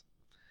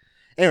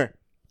 Anyway,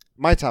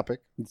 my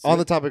topic on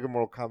the topic of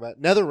Mortal Kombat,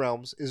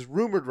 Netherealms is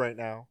rumored right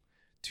now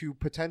to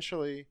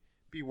potentially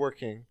be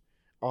working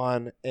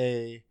on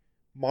a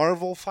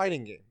Marvel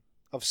fighting game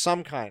of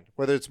some kind,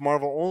 whether it's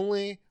Marvel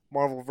only,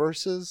 Marvel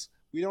versus,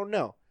 we don't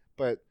know,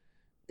 but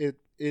it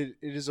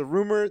is a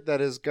rumor that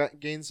has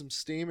gained some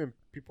steam and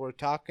people are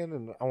talking,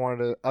 and I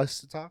wanted us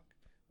to talk.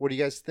 What do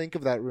you guys think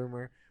of that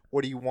rumor?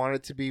 What do you want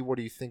it to be? What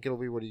do you think it'll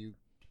be? What do you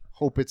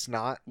hope it's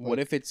not? What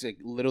if it's like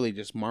literally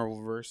just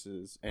Marvel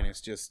versus and it's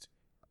just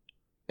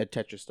a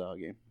Tetris style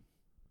game?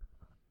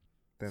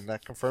 Then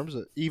that confirms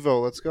it.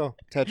 Evo, let's go.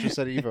 Tetris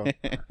at Evo.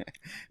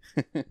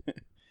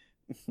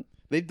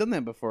 They've done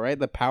that before, right?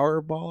 The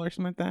Powerball or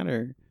something like that,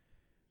 or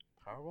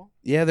Powerball?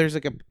 yeah. There's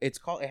like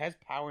it has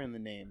power in the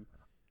name,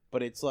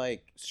 but it's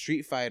like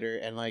Street Fighter,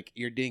 and like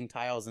you're doing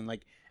tiles, and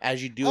like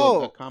as you do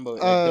a combo,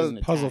 it does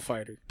an Puzzle attack.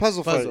 Fighter.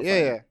 Puzzle Fighter. Fighter.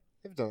 Yeah.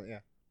 They've done it, yeah.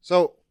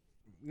 So,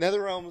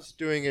 NetherRealm's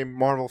doing a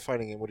Marvel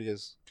fighting game. What do you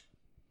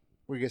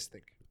guys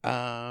think?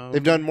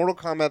 They've done Mortal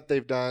Kombat.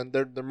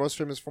 They're most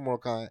famous for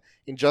Mortal Kombat.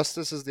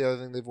 Injustice is the other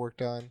thing they've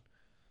worked on.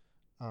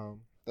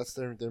 That's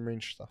their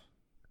main stuff.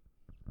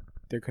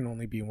 There can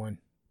only be one.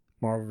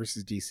 Marvel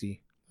versus DC.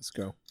 Let's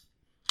go.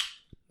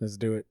 Let's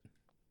do it.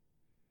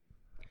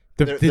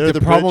 They're The the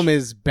problem bridge.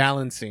 is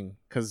balancing,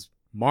 because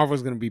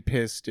Marvel's going to be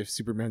pissed if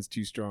Superman's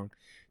too strong.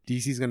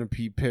 DC's going to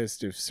be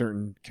pissed if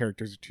certain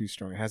characters are too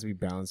strong. It has to be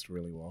balanced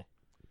really well.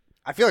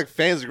 I feel like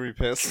fans are gonna be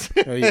pissed.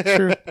 Oh, yeah,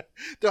 true.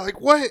 They're like,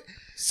 "What?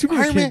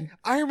 Superman.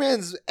 Iron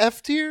Man's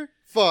F tier?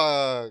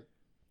 Fuck."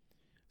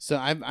 So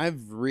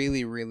I've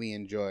really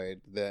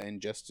enjoyed the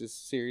Injustice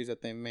series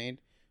that they made.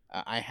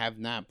 I have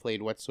not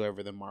played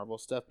whatsoever the Marvel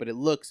stuff, but it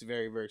looks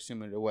very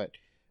similar to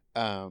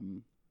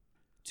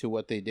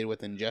what they did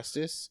with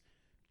Injustice.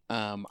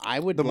 I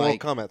would The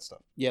like Mortal Kombat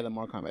stuff. yeah, the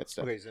Mortal Kombat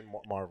stuff. Okay, he's in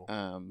Marvel.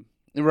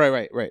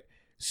 Right.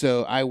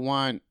 So I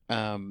want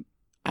them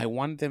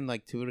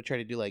like to try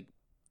to do like,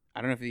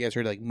 I don't know if you guys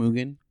heard like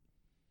Mugen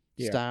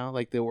style,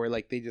 like they were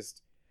like they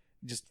just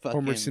fucking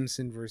Homer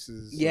Simpson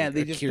versus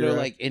they just Akira. throw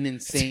like an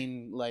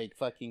insane like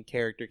fucking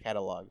character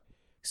catalog.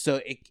 So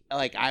it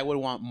like I would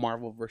want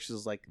Marvel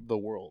versus like the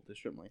world or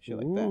something like shit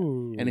like that.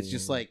 And it's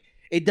just like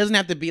it doesn't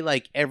have to be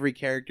like every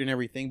character and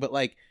everything, but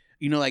like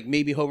like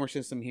maybe Homer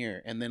Simpson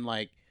here and then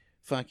like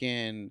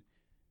fucking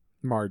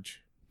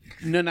Marge.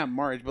 No, not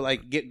Marge, but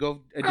like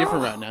go a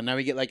different route now. Now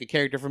we get like a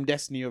character from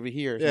Destiny over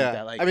here or something like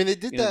that. Like I mean they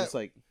did that just,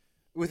 like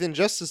with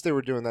Injustice. They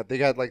were doing that. They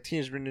got like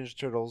Teenage Mutant Ninja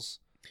Turtles.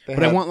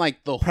 But I want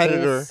like the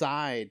Predator. whole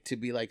side to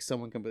be like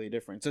someone completely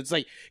different. So it's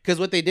like because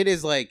what they did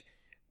is like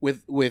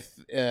with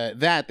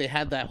that they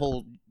had that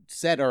whole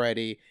set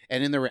already,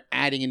 and then they were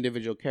adding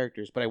individual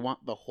characters. But I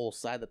want the whole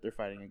side that they're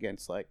fighting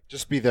against. Like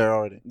just be there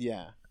already.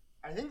 yeah,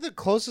 I think the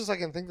closest I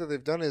can think that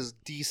they've done is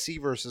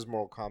DC versus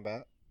Mortal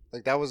Kombat.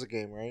 Like that was a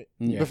game, right?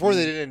 Yeah. Before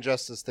they did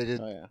Injustice, they did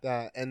Oh, yeah.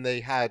 that, and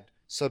they had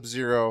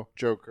Sub-Zero,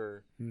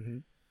 Joker. Mm-hmm.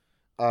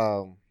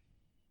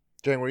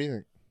 Jane, what do you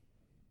think?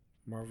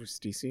 Marvel's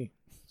DC.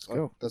 Let's Oh,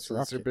 go. that's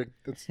Let's your rock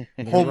big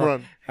it. home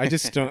run. I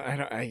just don't.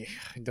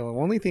 The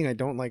only thing I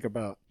don't like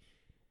about.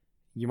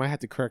 You might have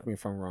to correct me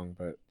if I'm wrong,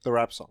 but The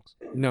rap songs.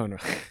 no.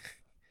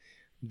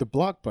 The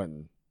block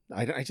button.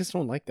 I just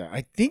don't like that.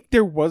 I think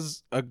there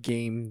was a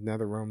game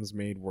Netherealms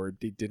made where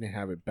they didn't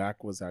have it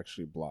back was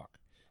actually block,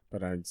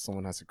 but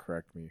someone has to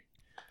correct me.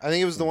 I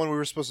think it was the one we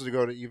were supposed to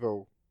go to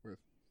Evo with.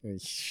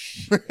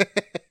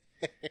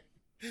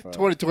 Fuck.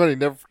 2020,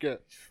 never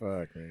forget.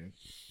 Fuck, man.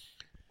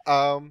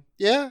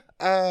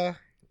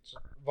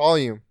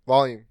 Volume.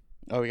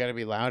 Oh, we got to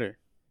be louder.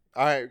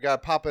 All right, we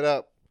gotta pop it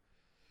up.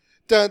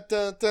 Dun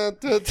dun dun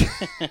dun.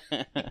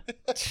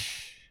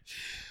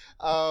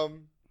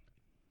 dun.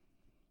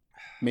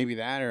 Maybe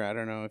that, or I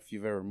don't know if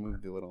you've ever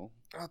moved a little.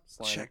 I'll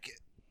slider. check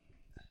it.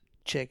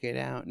 Check it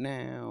out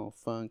now,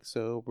 Funk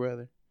Soul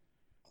Brother.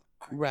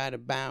 Right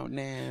about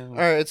now. All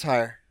right, it's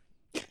higher.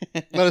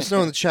 Let us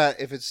know in the chat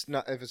if it's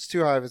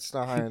too high, if it's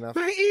not high enough.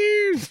 My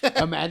ears.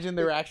 Imagine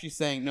they were actually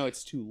saying, no,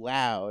 it's too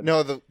loud.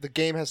 No, the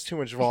game has too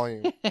much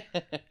volume.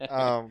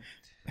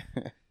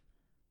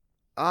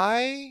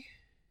 I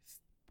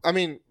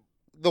mean,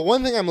 the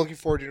one thing I'm looking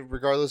forward to,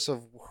 regardless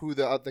of who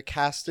the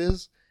cast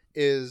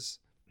is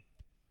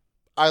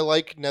I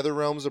like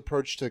NetherRealm's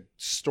approach to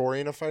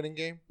story in a fighting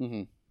game.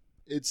 Mm-hmm.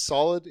 It's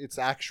solid. It's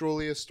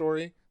actually a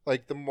story.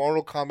 Like the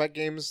Mortal Kombat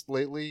games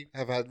lately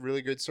have had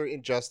really good story.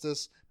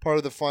 Injustice, part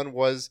of the fun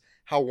was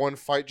how one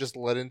fight just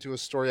led into a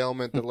story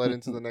element that led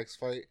into the next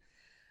fight.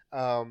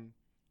 I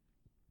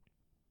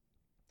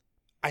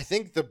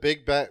think the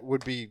big bet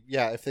would be,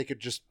 if they could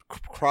just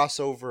cross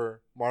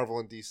over Marvel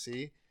and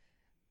DC.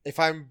 If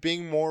I'm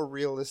being more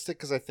realistic,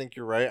 because I think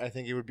you're right, I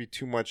think it would be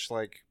too much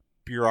like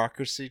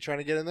bureaucracy trying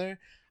to get in there.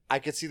 I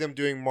could see them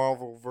doing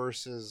Marvel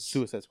versus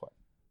Suicide Squad.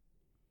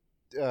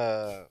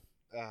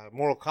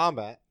 Mortal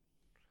Kombat,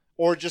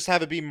 or just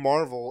have it be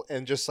Marvel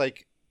and just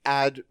like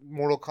add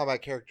Mortal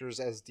Kombat characters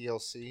as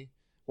DLC.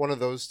 One of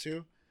those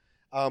two.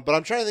 But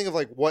I'm trying to think of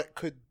like what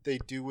could they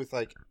do with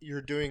like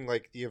you're doing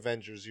like the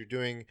Avengers. You're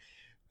doing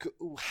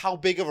how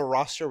big of a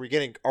roster are we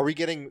getting? Are we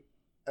getting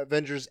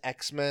Avengers,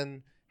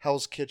 X-Men,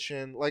 Hell's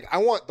Kitchen? Like I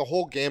want the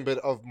whole gambit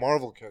of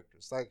Marvel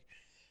characters. Like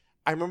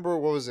I remember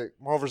what was it?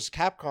 Marvel vs.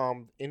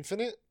 Capcom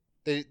Infinite.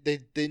 They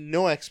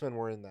no X-Men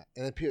were in that,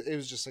 and it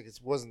was just like it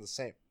wasn't the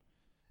same. It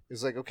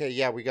was like, okay,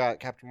 yeah, we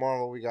got Captain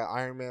Marvel, we got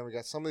Iron Man, we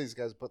got some of these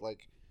guys, but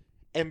like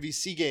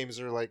MVC games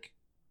are like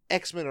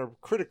X-Men are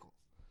critical.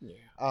 Yeah.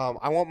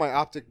 I want my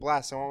Optic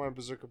Blast, I want my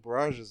Berserker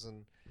Barrages,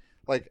 and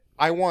like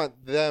I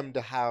want them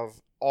to have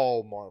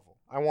all Marvel.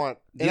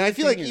 And I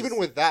feel like even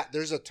with that,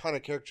 there's a ton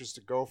of characters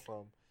to go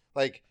from.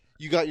 Like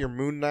you got your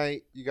Moon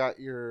Knight, you got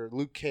your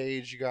Luke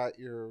Cage, you got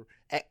your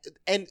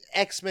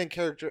X-Men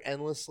character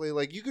endlessly.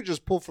 Like you could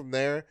just pull from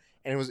there,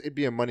 and it'd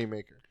be a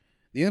moneymaker.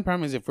 The only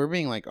problem is if we're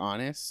being like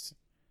honest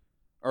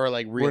or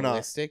like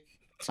realistic,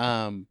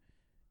 they're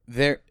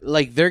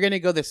gonna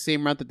go the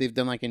same route that they've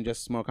done like in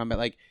just Mortal Kombat.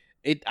 Like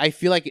I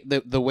feel like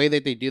the way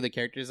that they do the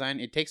character design,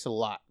 it takes a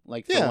lot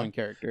like for one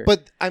character.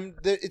 But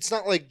it's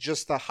not like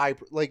just the hype.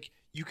 Like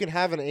you can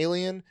have an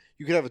alien,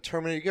 you could have a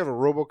Terminator, you could have a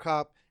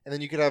RoboCop, and then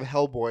you could have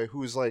Hellboy,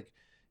 who's like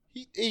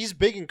he's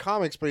big in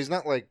comics, but he's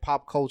not like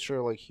pop culture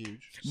like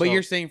huge. But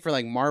you're saying for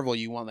like Marvel,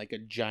 you want like a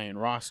giant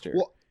roster.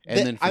 Well,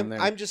 and then from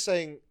there, I'm just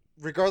saying,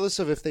 regardless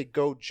of if they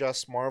go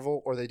just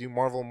Marvel or they do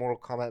Marvel and Mortal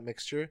Kombat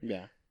mixture,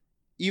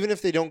 even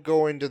if they don't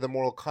go into the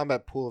Mortal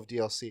Kombat pool of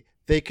DLC,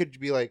 they could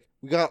be like,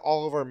 we got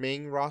all of our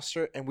main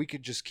roster, and we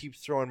could just keep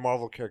throwing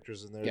Marvel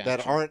characters in there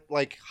that aren't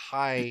like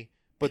high,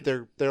 but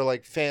they're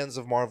like fans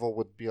of Marvel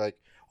would be like,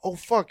 oh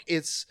fuck,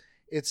 it's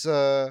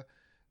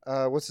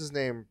what's his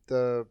name,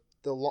 the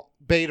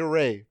Beta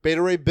Ray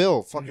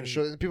Bill fucking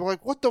show. And people are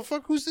like, what the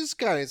fuck? Who's this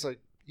guy? It's like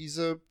he's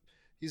a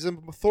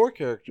Thor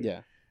character.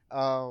 Yeah.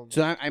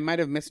 So I might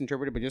have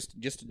misinterpreted, but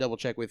just to double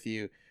check with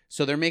you.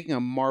 So they're making a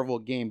Marvel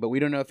game, but we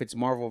don't know if it's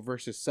Marvel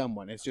versus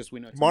someone. It's just we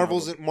know it's Marvel.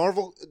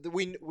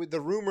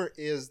 The rumor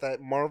is that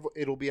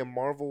it'll be a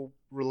Marvel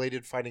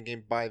related fighting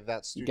game by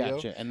that studio.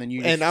 Gotcha. And then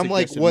you and I'm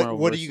like, what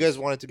Marvel do you guys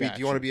want it to be? Gotcha.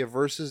 Do you want to be a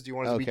versus? Do you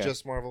want it to be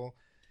just Marvel?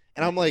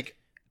 And I'm like,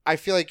 I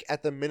feel like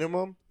at the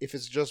minimum, if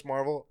it's just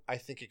Marvel, I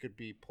think it could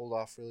be pulled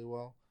off really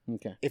well.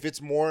 Okay. If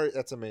it's more,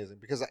 that's amazing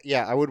because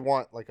I would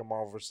want like a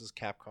Marvel versus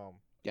Capcom.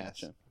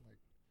 Gotcha.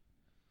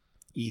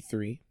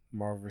 E3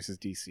 Marvel versus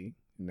DC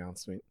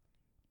announcement.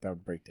 That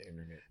would break the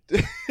internet.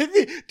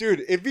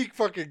 Dude, it'd be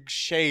fucking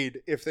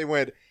shade if they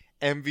went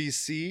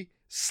MVC/D.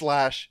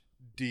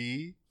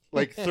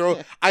 Like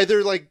throw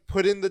either like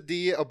put in the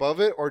D above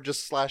it or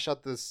just slash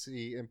out the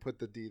C and put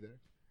the D there.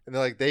 And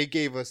they're like, they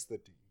gave us the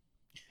D.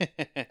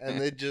 And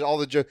they just all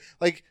the jokes,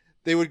 like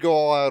they would go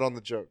all out on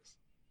the jokes.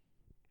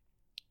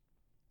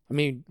 I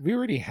mean, we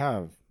already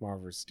have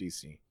Marvel vs.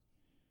 DC.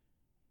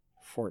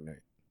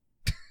 Fortnite.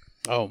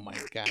 Oh my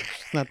gosh,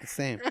 it's not the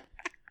same.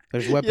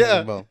 There's weapons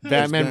involved.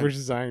 Batman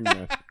versus Iron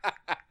Man.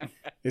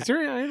 Is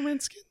there an Iron Man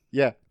skin?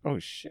 Yeah. Oh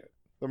shit.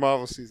 The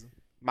Marvel season.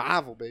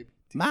 Marvel, baby.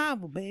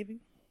 Marvel,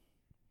 baby.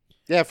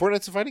 Yeah,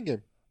 Fortnite's a fighting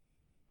game.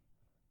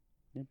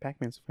 Yeah,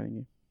 Pac-Man's a fighting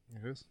game.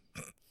 It is.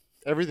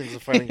 Everything's a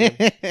fighting game.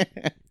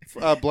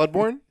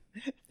 Bloodborne?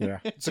 Yeah.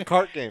 It's a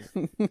cart game.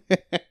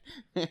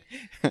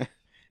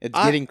 It's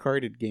getting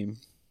carted game.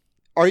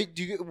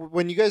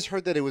 When you guys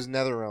heard that it was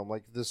NetherRealm,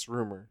 like this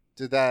rumor,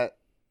 did that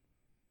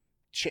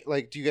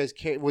do you guys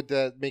care? Would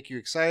that make you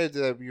excited?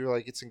 That you were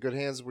like, it's in good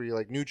hands? Were you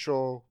like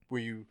neutral? Were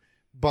you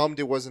bummed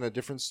it wasn't a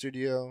different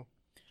studio?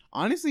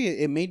 Honestly,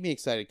 it made me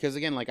excited because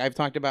again, like I've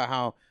talked about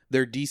how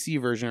their DC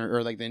version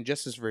or like the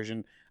Injustice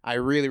version, I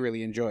really,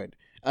 really enjoyed.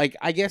 Like,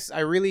 I guess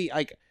I really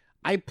like.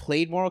 I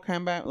played Mortal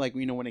Kombat, like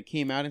when it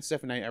came out and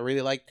stuff, and I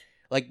really liked.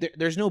 Like,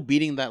 there's no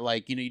beating that,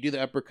 like you do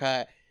the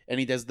uppercut and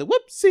he does the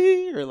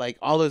whoopsie or like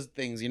all those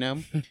things,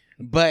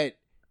 But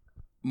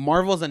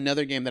Marvel's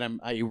another game that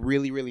I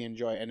really, really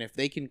enjoy, and if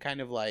they can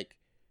kind of like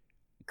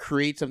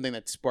create something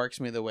that sparks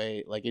me the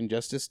way like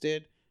Injustice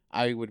did,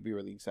 I would be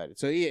really excited.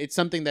 So it's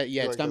something that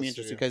it's got me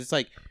interested because it's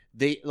like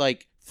they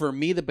like for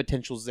me the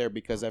potential's there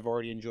because I've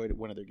already enjoyed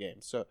one of their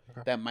games, so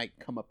that might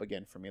come up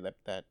again for me.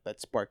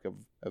 That spark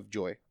of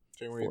joy.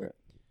 For it.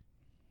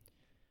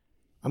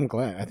 I'm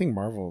glad. I think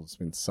Marvel's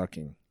been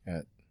sucking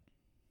at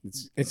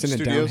it's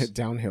in a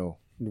downhill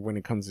when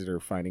it comes to their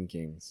fighting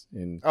games,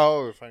 and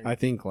I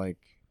think like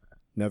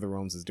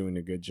NetherRealms is doing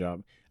a good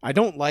job. I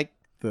don't like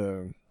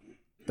the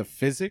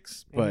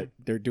physics, but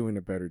they're doing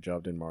a better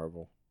job than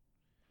Marvel.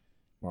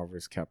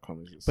 Marvel's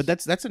Capcom is. But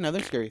that's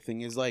another scary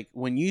thing is like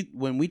when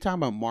we talk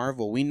about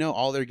Marvel, we know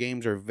all their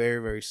games are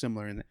very, very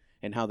similar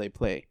in how they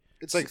play.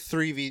 It's like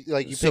 3v,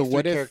 like you so pick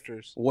what three if,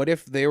 characters. What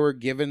if they were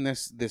given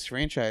this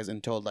franchise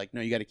and told like,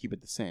 no, you got to keep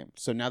it the same?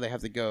 So now they have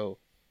to go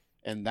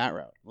in that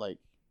route. Like,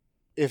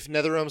 if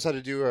NetherRealms had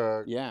to do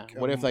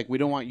what if like we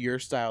don't want your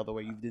style the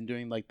way you've been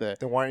doing like the?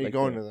 Then why aren't you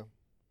going to them?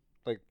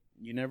 Like,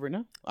 you never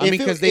know. I mean,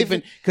 because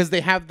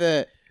they have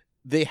the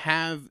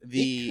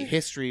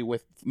history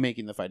with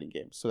making the fighting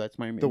games. So that's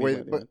my main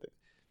way.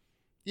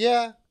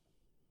 Yeah,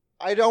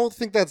 I don't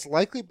think that's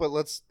likely, but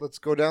let's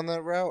go down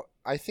that route.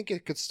 I think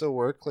it could still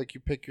work. Like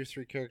you pick your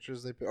 3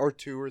 characters, or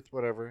 2 or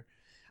whatever.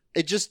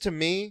 It just, to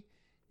me,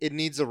 it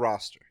needs a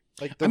roster.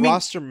 Like the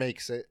roster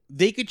makes it.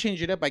 They could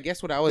change it up. I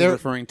guess what I was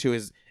referring to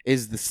is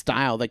the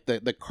style, like the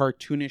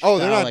cartoonish. Oh, style,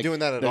 they're not like doing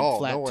that at all.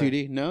 Flat no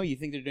 2D. No, you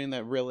think they're doing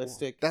that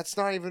realistic? That's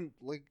not even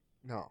like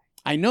no.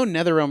 I know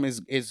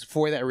NetherRealm is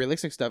for that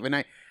realistic stuff,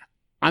 and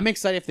I'm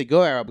excited if they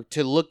go out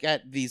to look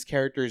at these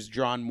characters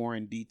drawn more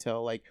in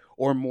detail, like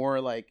or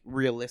more like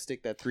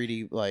realistic, that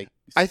 3D like.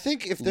 I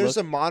think if there's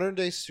a modern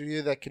day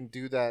studio that can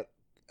do that,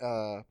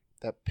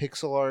 that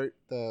pixel art,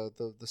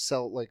 the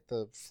cell, like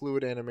the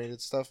fluid animated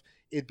stuff,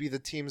 it'd be the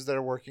teams that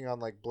are working on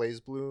like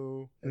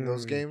BlazBlue and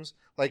those games.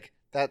 Like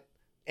that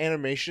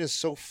animation is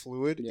so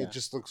fluid, it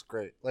just looks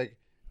great. Like,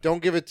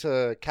 don't give it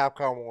to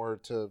Capcom or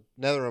to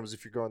NetherRealms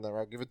if you're going that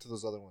route. Give it to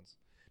those other ones.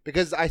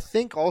 Because I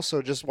think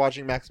also just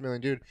watching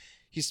Maximilian Dude,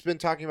 he's been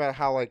talking about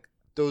how like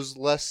those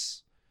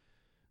less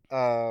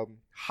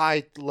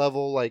high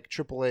level like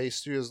AAA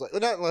studios, like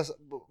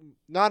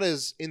not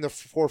as in the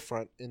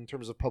forefront in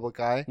terms of public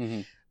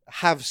eye,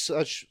 have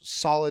such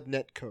solid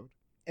net code.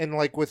 And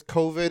like with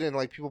COVID and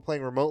like people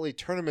playing remotely,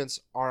 tournaments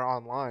are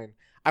online.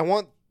 I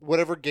want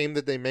whatever game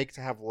that they make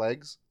to have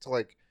legs to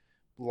like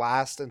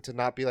last and to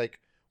not be like,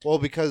 well,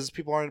 because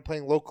people aren't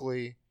playing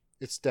locally,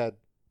 it's dead.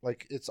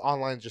 Like, it's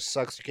online just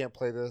sucks. You can't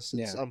play this.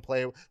 It's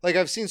unplayable. Like,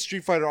 I've seen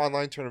Street Fighter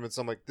online tournaments.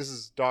 I'm like, this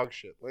is dog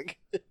shit. Like,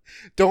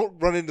 don't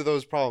run into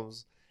those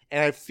problems.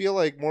 And I feel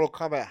like Mortal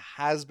Kombat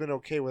has been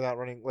okay without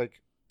running,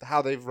 like,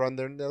 how they've run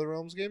their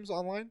NetherRealms games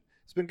online.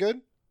 It's been good.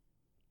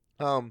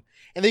 And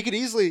they could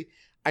easily,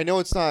 I know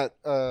it's not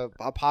a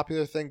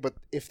popular thing, but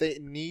if they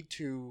need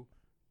to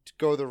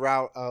go the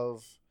route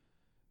of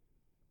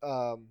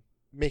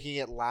making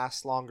it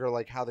last longer,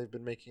 like how they've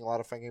been making a lot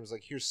of fun games.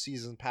 Like here's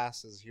season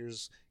passes,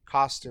 here's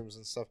costumes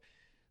and stuff.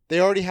 They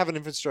already have an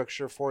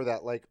infrastructure for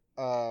that. Like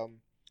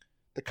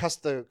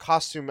the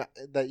costume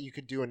that you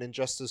could do in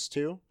Injustice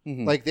 2.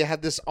 Mhm. Like they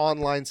had this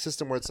online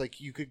system where it's like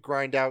you could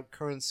grind out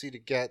currency to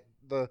get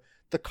the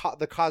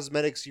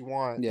cosmetics you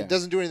want. Yeah. It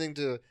doesn't do anything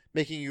to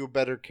making you a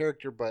better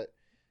character, but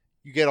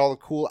you get all the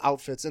cool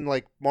outfits. And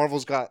like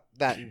Marvel's got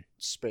that in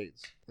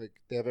spades. Like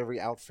they have every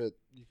outfit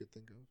you could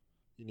think of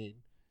you need.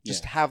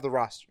 Just have the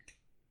roster.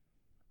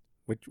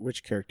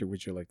 Which character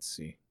would you like to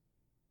see?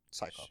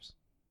 Cyclops.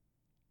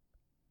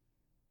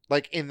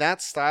 Like in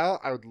that style,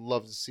 I would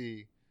love to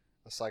see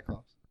a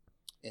Cyclops.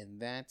 In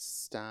that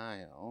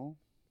style.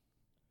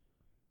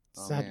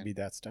 It's had to be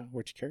that style.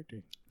 Which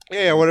character?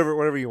 Yeah,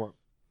 whatever you want.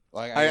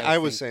 Well, I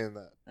was saying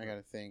that. I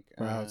gotta think.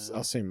 Well,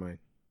 I'll say mine.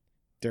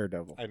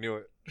 Daredevil. I knew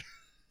it.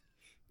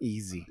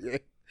 Easy. Yeah.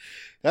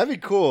 That'd be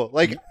cool.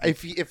 Like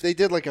if they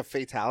did like a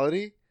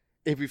fatality,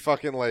 it'd be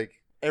fucking like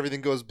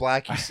everything goes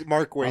black. You see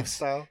Mark Waid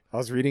style. I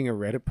was reading a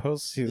Reddit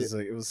post.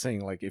 It was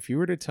saying like, if you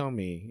were to tell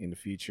me in the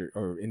future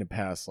or in the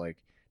past, like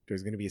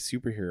there's gonna be a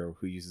superhero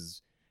who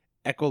uses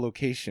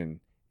echolocation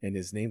and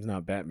his name's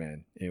not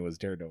Batman and it was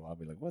Daredevil, I'll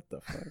be like, what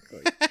the fuck?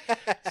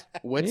 Like,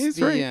 What's he's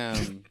the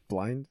right.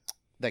 Blind?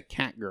 the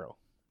cat girl?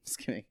 Just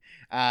kidding.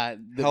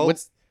 Help.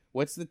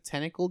 What's the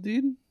tentacle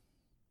dude?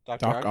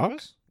 Dr. Doc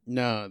Octopus?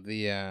 No,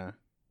 the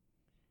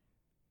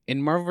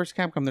in Marvel vs.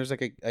 Capcom, there's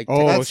like a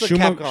That's the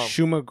Capcom.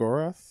 Shuma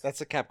Gorath?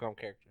 That's a Capcom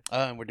character.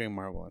 we're doing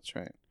Marvel. That's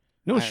right.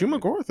 No, I- Shuma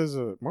Gorath is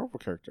a Marvel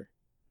character.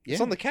 Yeah.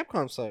 It's on the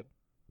Capcom side.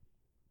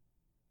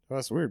 Oh,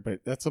 that's weird,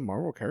 but that's a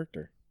Marvel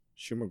character.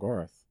 Shuma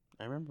Gorath.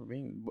 I remember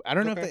being. I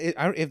don't know Okay.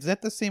 if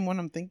that the same one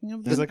I'm thinking of.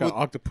 He's then? like an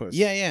octopus.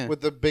 Yeah.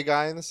 With the big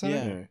eye in the center?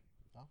 Yeah.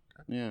 Oh,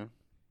 okay. Yeah.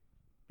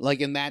 Like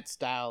in that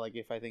style, like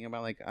if I think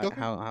about like Okay.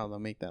 how they'll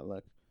make that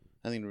look,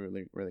 I think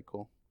really really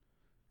cool.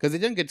 Because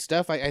they've done good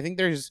stuff. I think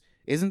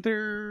isn't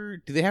there?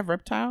 Do they have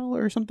Reptile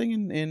or something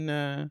in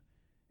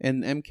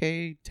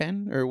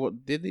MK10 or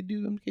what? Did they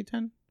do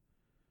MK10?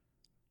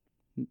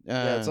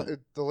 Yeah,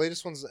 the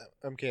latest one's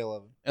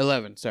MK11.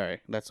 11. Sorry,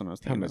 that's what I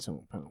was How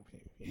thinking.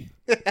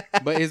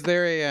 much? But is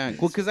there a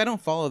well? Because I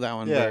don't follow that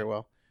one Yeah. very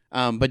well.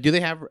 But do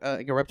they have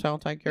like a reptile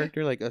type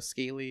character, like a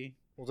scaly?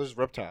 Well, there's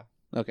Reptile.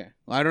 Okay,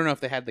 well, I don't know if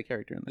they had the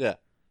character in there. Yeah.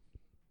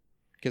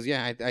 Because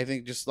I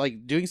think just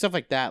like doing stuff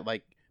like that,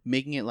 like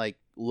making it like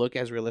look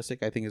as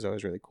realistic, I think is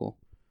always really cool.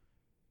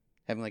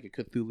 Having like a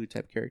Cthulhu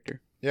type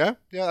character. Yeah.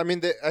 I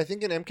mean, I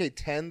think in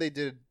MK10 they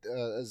did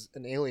as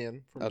an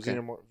alien from Okay.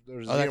 Xenomorph.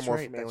 There's Oh, that's Xenomorph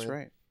right. from That's Alien.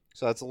 right.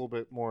 So that's a little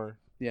bit more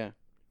Yeah.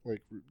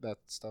 like that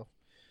stuff.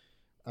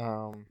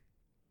 I'm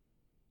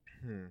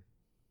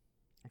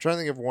trying to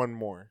think of one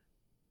more.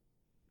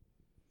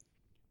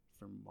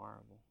 From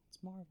Marvel, it's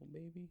Marvel,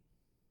 baby.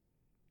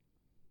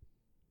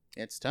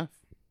 It's tough.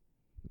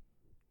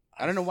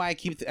 I don't know why I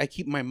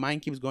keep my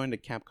mind keeps going to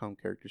Capcom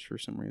characters for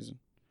some reason.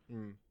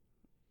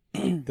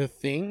 The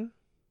Thing,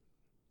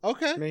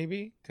 Okay,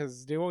 maybe,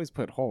 because they always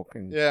put Hulk,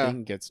 and Yeah.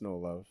 Thing gets no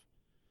love.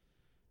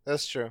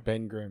 that's true.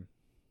 Ben Grimm.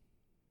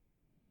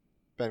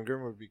 Ben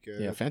Grimm would be good.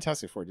 Yeah,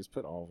 Fantastic Four. Just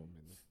put all of them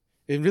in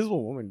there.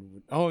 Invisible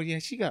Woman. Oh yeah,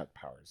 she got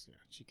powers. Yeah,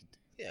 she can.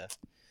 Yeah.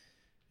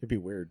 It'd be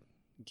weird.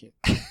 You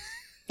can't.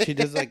 She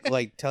does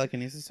like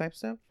telekinesis type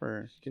stuff,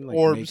 or She can like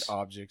Orbs. make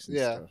objects and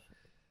Yeah. stuff.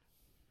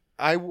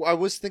 I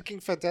was thinking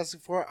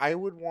Fantastic Four. I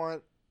would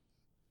want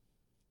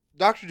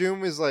Doctor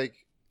Doom is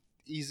like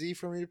easy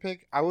for me to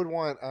pick. I would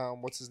want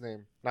what's his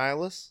name?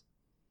 Nihilus.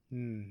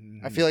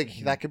 Mm-hmm. I feel like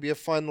that could be a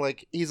fun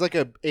like he's like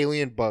a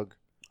alien bug.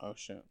 oh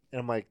shit. And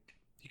I'm like,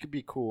 he could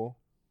be cool.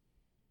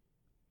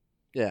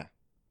 Yeah.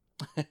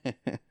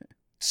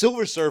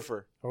 Silver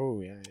Surfer. Oh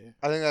yeah.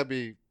 I think that'd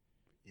be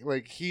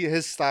like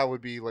his style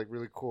would be like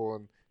really cool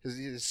and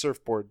his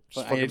surfboard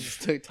just But fucking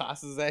just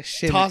tosses that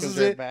shit. tosses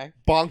and it, it, comes right back.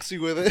 bonks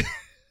you with it.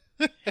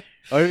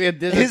 Or if it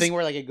does a His- thing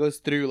where like it goes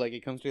through, like it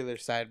comes to the other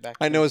side back.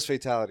 I know his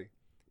fatality.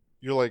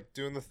 You're like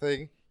doing the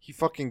thing. He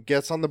fucking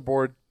gets on the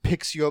board,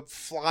 picks you up,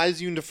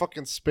 flies you into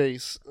fucking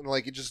space, and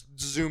like it just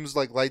zooms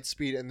like light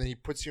speed, and then he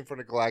puts you in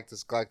front of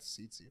Galactus. Galactus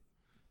eats you.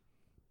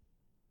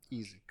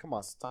 Easy. Come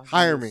on.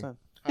 Hire me.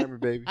 Hire me,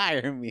 baby.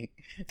 Hire me.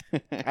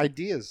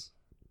 Ideas.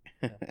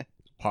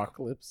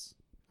 Apocalypse.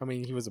 I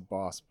mean, he was a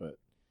boss, but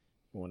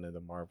one of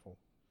the Marvel.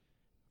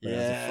 But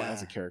Yeah.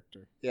 as a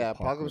character. Yeah,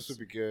 Apocalypse would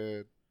be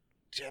good.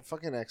 Yeah,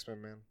 fucking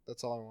X-Men, man.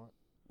 That's all I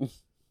want.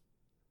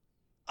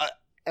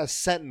 A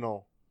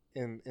Sentinel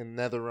in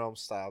Netherealms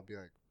style would be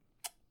like,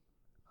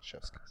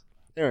 chef's kiss.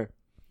 Anyway,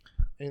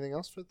 anything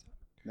else for that?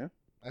 No.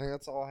 I think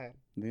that's all I have.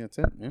 I think that's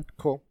it. Yeah.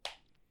 Cool.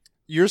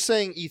 You're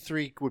saying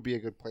E3 would be a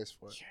good place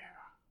for it. Yeah.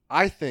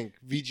 I think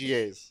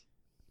VGAs.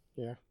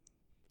 Yeah.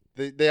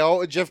 They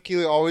all Jeff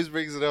Keighley always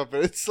brings it up,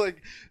 but it's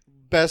like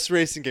best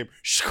racing game.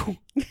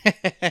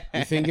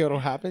 You think it'll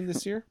happen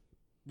this year?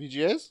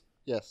 VGAs?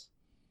 Yes.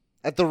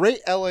 At the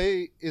rate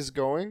LA is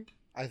going,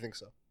 I think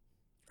so.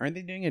 Aren't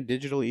they doing a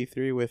digital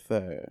E3 with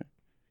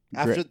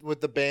After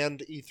with the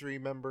banned E3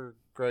 member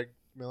Greg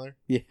Miller,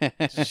 Yeah.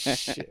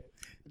 Shit.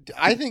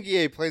 I think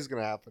EA Play is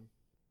gonna happen.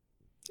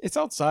 It's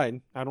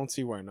outside. I don't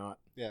see why not.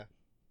 Yeah.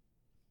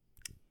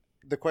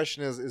 The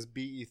question is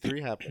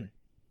BE3 happening?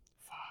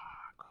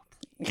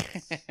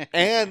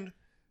 And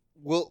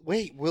will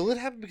it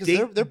happen? Because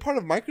they're part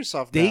of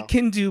Microsoft now. They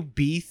can do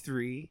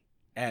B3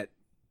 at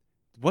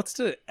what's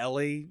the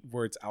LA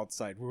where it's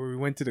outside, where we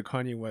went to the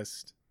Kanye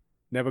West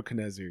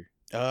Nebuchadnezzar.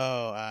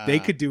 They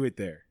could do it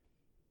there.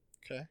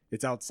 Okay.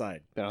 It's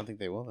outside. But I don't think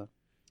they will though.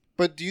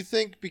 But do you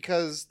think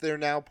because they're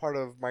now part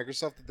of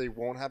Microsoft that they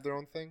won't have their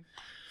own thing?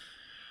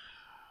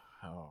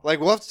 Oh. Like,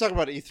 we'll have to talk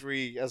about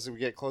E3 as we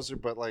get closer,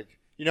 but like,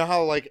 you know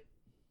how like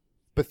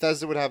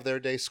Bethesda would have their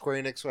day,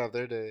 Square Enix would have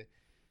their day.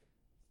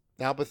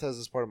 Now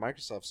Bethesda's part of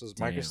Microsoft, so is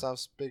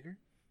Microsoft's bigger?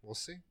 We'll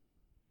see.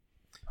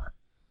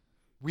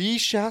 We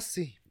shall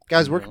see.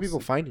 Guys, where can people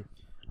find you?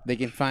 They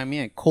can find me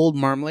at Cold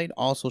Marmalade,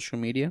 all social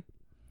media.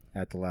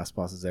 At the Last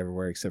Bosses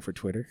everywhere except for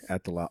Twitter.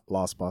 At the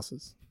Lost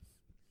Bosses.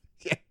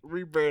 Yeah,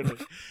 rebranding.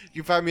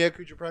 You can find me at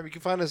Creature Prime. You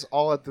can find us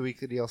all at the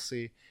Weekly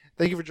DLC.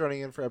 Thank you for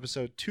joining in for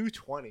episode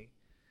 220.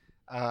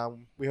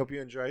 We hope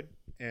you enjoyed,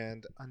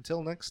 and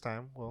until next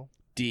time, we'll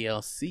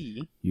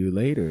DLC. You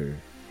later.